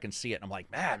where I can see it and I'm like,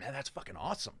 man, that's fucking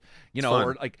awesome.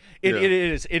 Or like it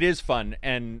is fun,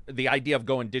 and the idea of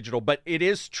going digital, but it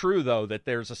is true though that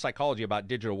there's a psychology about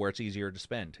digital where it's easier to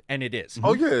spend, and it is.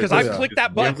 Oh yeah, because I've clicked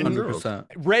that button. 100%.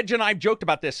 Reg and I've joked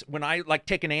about this. When I like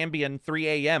take an Ambien 3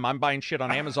 a.m., I'm buying shit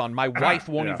on Amazon. My wife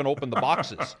won't even open the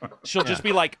boxes. She'll just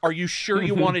be like, "Are you sure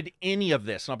you wanted any of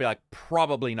this?" And I'll be like,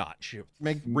 "Probably not." She'll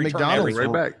McDonald's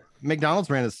right back. McDonald's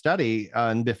ran a study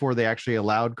and before they actually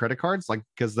allowed credit cards, like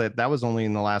because that was only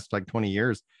in the last like 20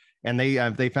 years, and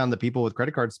they found that people with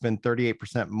credit cards spend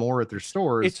 38% more at their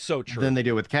stores. It's so true than they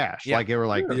do with cash. Like they were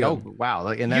like, oh wow,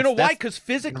 and you know why? Because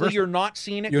physically you're not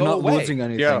seeing it. You're go not away. losing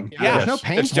anything. Yeah. There's no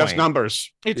pain It's just point.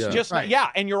 numbers. It's just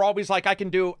and you're always like, I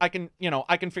can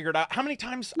figure it out. How many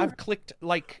times I've clicked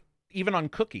like. Even on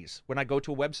cookies, when I go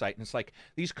to a website and it's like,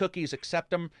 these cookies, accept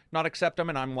them, not accept them.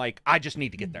 And I'm like, I just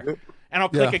need to get there. And I'll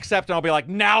click accept and I'll be like,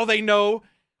 now they know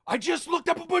I just looked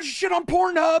up a bunch of shit on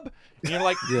Pornhub. And you're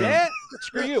like,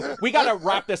 screw you. We got to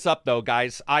wrap this up though,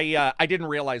 guys. I didn't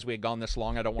realize we had gone this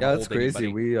long. I don't want to hold that's crazy.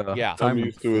 anybody. Time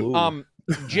used to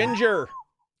it. Ginger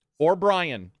or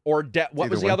Brian or what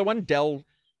was the other one? Del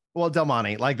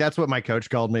Monte, like that's what my coach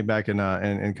called me back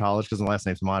in college because my last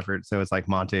name's Montfort, so it's like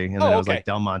Monty, and then it was like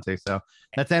Del Monte. So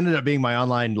that's ended up being my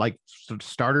online like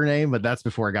starter name, but that's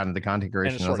before I got into content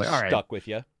creation. And it sort of stuck with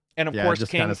you. And of course,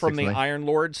 King from the Iron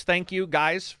Lords. Thank you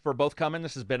guys for both coming.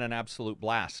 This has been an absolute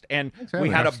blast. And we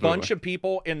had a bunch of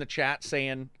people in the chat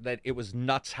saying that it was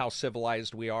nuts how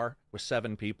civilized we are with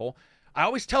 7 people. I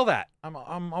always tell that.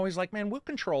 I'm always like, man, we'll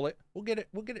control it. We'll get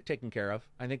it taken care of.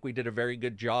 I think we did a very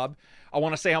good job. I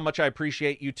want to say how much I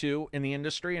appreciate you two in the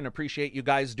industry and appreciate you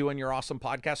guys doing your awesome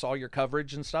podcast, all your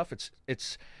coverage and stuff.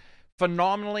 It's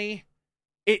phenomenally.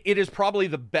 It is probably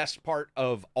the best part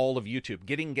of all of YouTube.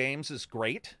 Getting games is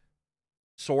great,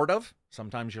 sort of.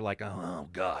 Sometimes you're like, oh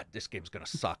God, this game's gonna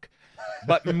suck.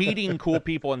 But meeting cool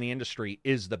people in the industry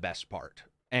is the best part.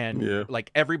 And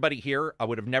like everybody here, I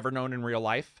would have never known in real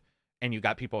life. And you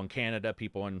got people in Canada,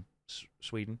 people in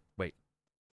Sweden. Wait,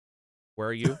 where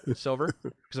are you, Silver?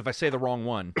 Because if I say the wrong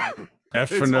one,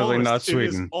 definitely not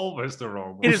Sweden. It is always the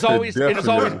wrong one.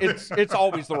 It's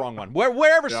always the wrong one.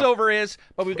 Wherever Silver is,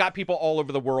 but we've got people all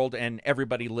over the world and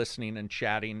everybody listening and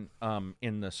chatting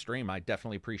in the stream. I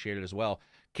definitely appreciate it as well.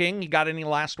 King, you got any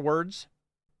last words?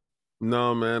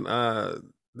 No, man.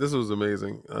 This was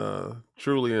amazing.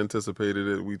 Truly anticipated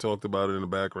it. We talked about it in the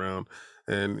background.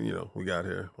 And, we got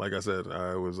here. Like I said,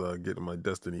 I was getting my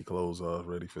Destiny clothes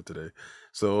ready for today.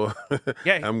 So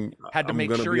had to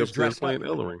make sure he's dressed playing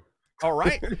Elden Ring. All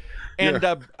right. And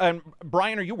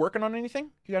Brian, are you working on anything?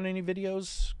 You got any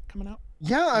videos coming out?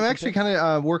 Yeah, I'm actually kind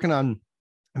of working on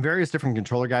various different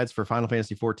controller guides for Final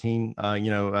Fantasy 14.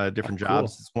 Different jobs. Cool.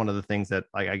 It's one of the things that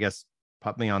I guess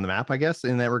put me on the map, I guess,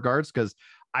 in that regards, because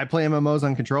I play MMOs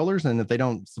on controllers, and if they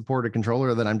don't support a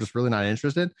controller, then I'm just really not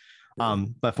interested.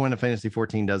 But Final Fantasy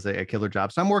 14 does a killer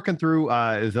job. So I'm working through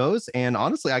those. And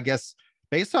honestly, I guess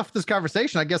based off this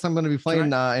conversation, I guess I'm going to be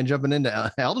playing and jumping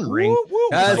into Elden Ring.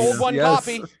 Yes, we sold one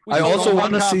copy. I also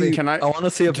want to see. I want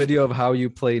to see a video of how you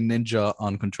play Ninja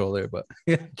on controller. But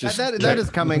that is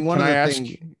coming. One of the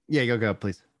things. Yeah, go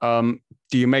please.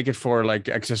 Do you make it for like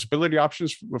accessibility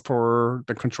options for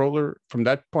the controller from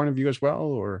that point of view as well,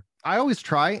 or? I always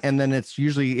try, and then it's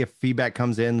usually if feedback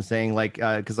comes in saying like,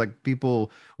 because like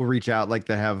people will reach out like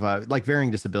they have like varying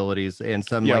disabilities, and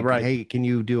some hey, can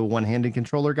you do a one-handed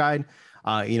controller guide?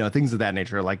 Things of that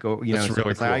nature. Like, so really it's cool.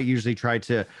 Like I usually try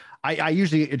to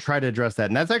address that,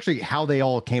 and that's actually how they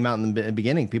all came out in the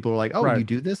beginning. People were like, oh, you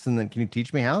do this, and then can you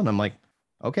teach me how? And I'm like,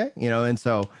 okay, and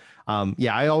so.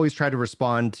 I always try to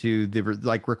respond to the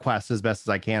requests as best as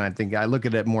I can. I think I look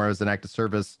at it more as an act of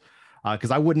service.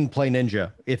 Because I wouldn't play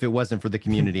Ninja if it wasn't for the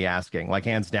community asking. Like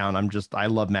hands down, I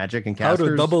love Magic and casters.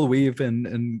 How to double weave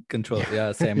and control?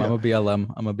 Yeah, same. Yeah. I'm a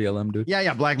BLM dude.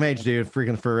 Yeah, Black Mage dude,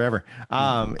 freaking forever.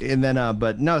 And then,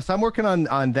 but no, so I'm working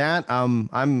on that.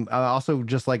 I'm also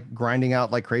just like grinding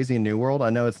out like crazy in New World. I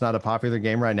know it's not a popular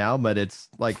game right now, but it's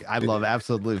like I love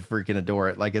absolutely freaking adore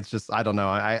it. Like it's just I don't know.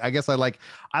 I guess I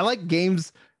like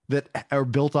games that are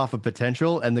built off of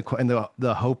potential and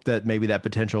the hope that maybe that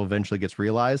potential eventually gets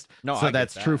realized. No, so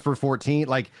that's true for 14.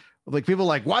 Like people are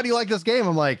like, why do you like this game?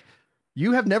 I'm like,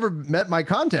 you have never met my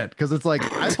content, because it's like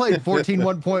I played 14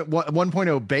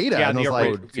 1.0 beta, and I was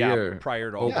like,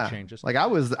 prior to all the changes. Like I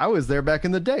was there back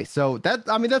in the day. So that,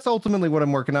 I mean, that's ultimately what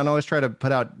I'm working on. I always try to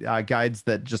put out guides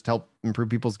that just help improve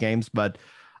people's games, but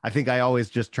I think I always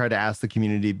just try to ask the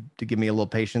community to give me a little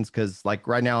patience, because like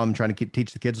right now I'm trying to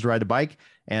teach the kids to ride a bike,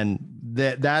 and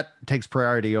that takes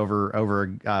priority over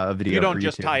a video. You don't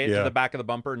just tie it to the back of the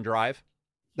bumper and drive.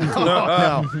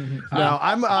 No.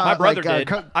 I'm my brother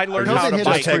did. I learned how to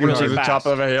bike really to the top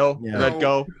of a hill. Let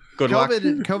go. Good luck.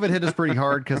 COVID hit us pretty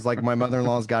hard, because like my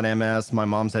mother-in-law's got MS, my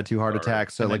mom's had 2 heart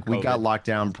attacks, so like we got locked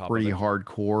down pretty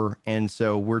hardcore, and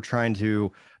so we're trying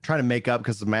to make up,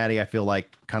 because Maddie, I feel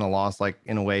like, kind of lost like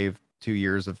in a way of 2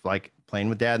 years of like playing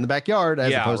with dad in the backyard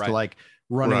as opposed to like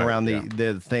running around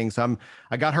the thing. So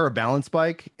I got her a balance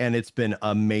bike, and it's been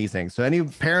amazing. So any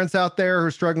parents out there who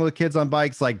are struggling with kids on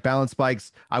bikes, like balance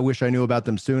bikes, I wish I knew about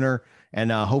them sooner.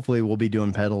 And hopefully we'll be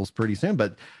doing pedals pretty soon.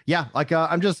 But yeah, like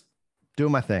I'm just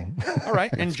doing my thing. All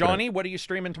right. And Johnny, what are you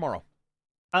streaming tomorrow?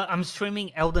 I'm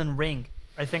streaming Elden Ring.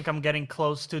 I think I'm getting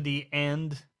close to the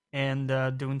end, and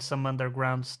doing some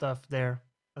underground stuff there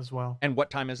as well. And what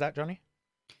time is that, Johnny?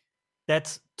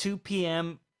 That's 2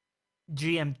 p.m.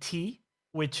 GMT,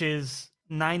 which is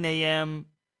 9 a.m.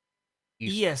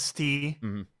 EST,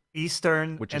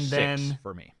 Eastern, which and is then 6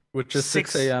 for me. Which is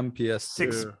 6 a.m. PST.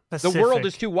 6 The world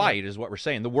is too wide, is what we're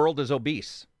saying. The world is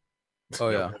obese. Oh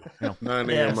yeah. 9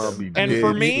 a.m. I'll be and dead.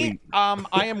 for me,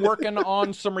 I am working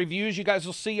on some reviews you guys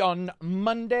will see on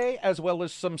Monday, as well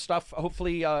as some stuff.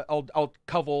 Hopefully, I'll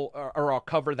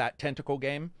cover that Tentacle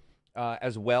game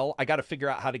as well. I got to figure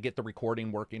out how to get the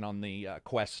recording working on the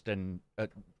Quest and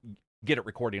get it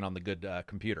recording on the good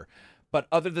computer. But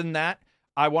other than that,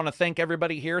 I want to thank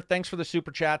everybody here. Thanks for the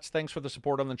super chats. Thanks for the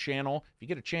support on the channel. If you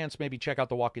get a chance, maybe check out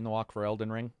the Walking the Walk for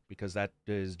Elden Ring, because that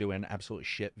is doing absolutely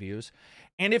shit views.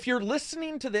 And if you're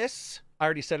listening to this, I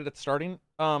already said it at the starting,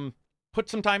 put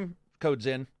some time codes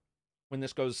in when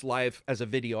this goes live as a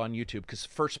video on YouTube, because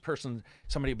first person,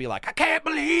 somebody will be like, I can't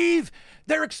believe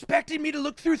they're expecting me to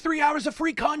look through 3 hours of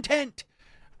free content.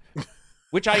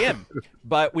 Which I am.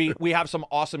 But we have some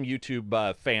awesome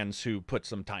YouTube fans who put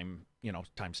some time,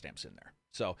 timestamps in there.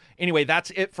 So anyway, that's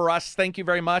it for us. Thank you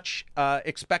very much.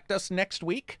 Expect us next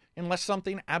week, unless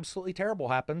something absolutely terrible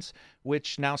happens,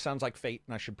 which now sounds like fate,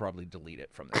 and I should probably delete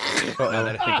it from this. Now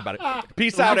that I think about it.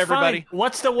 Peace out, everybody. Fine.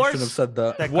 What's the worst? Should have said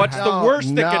that. What's the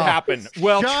worst that could happen?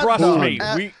 Well, trust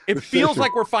me. It feels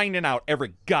like we're finding out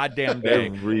every goddamn day.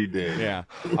 Every day. Yeah.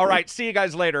 All right. See you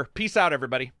guys later. Peace out,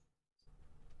 everybody.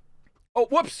 Oh,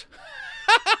 whoops.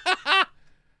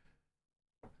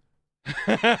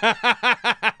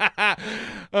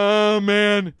 Oh,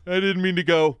 man. I didn't mean to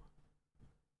go.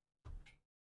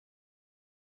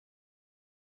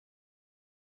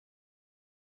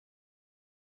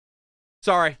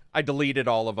 Sorry. I deleted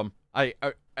all of them. I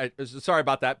sorry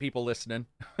about that, people listening.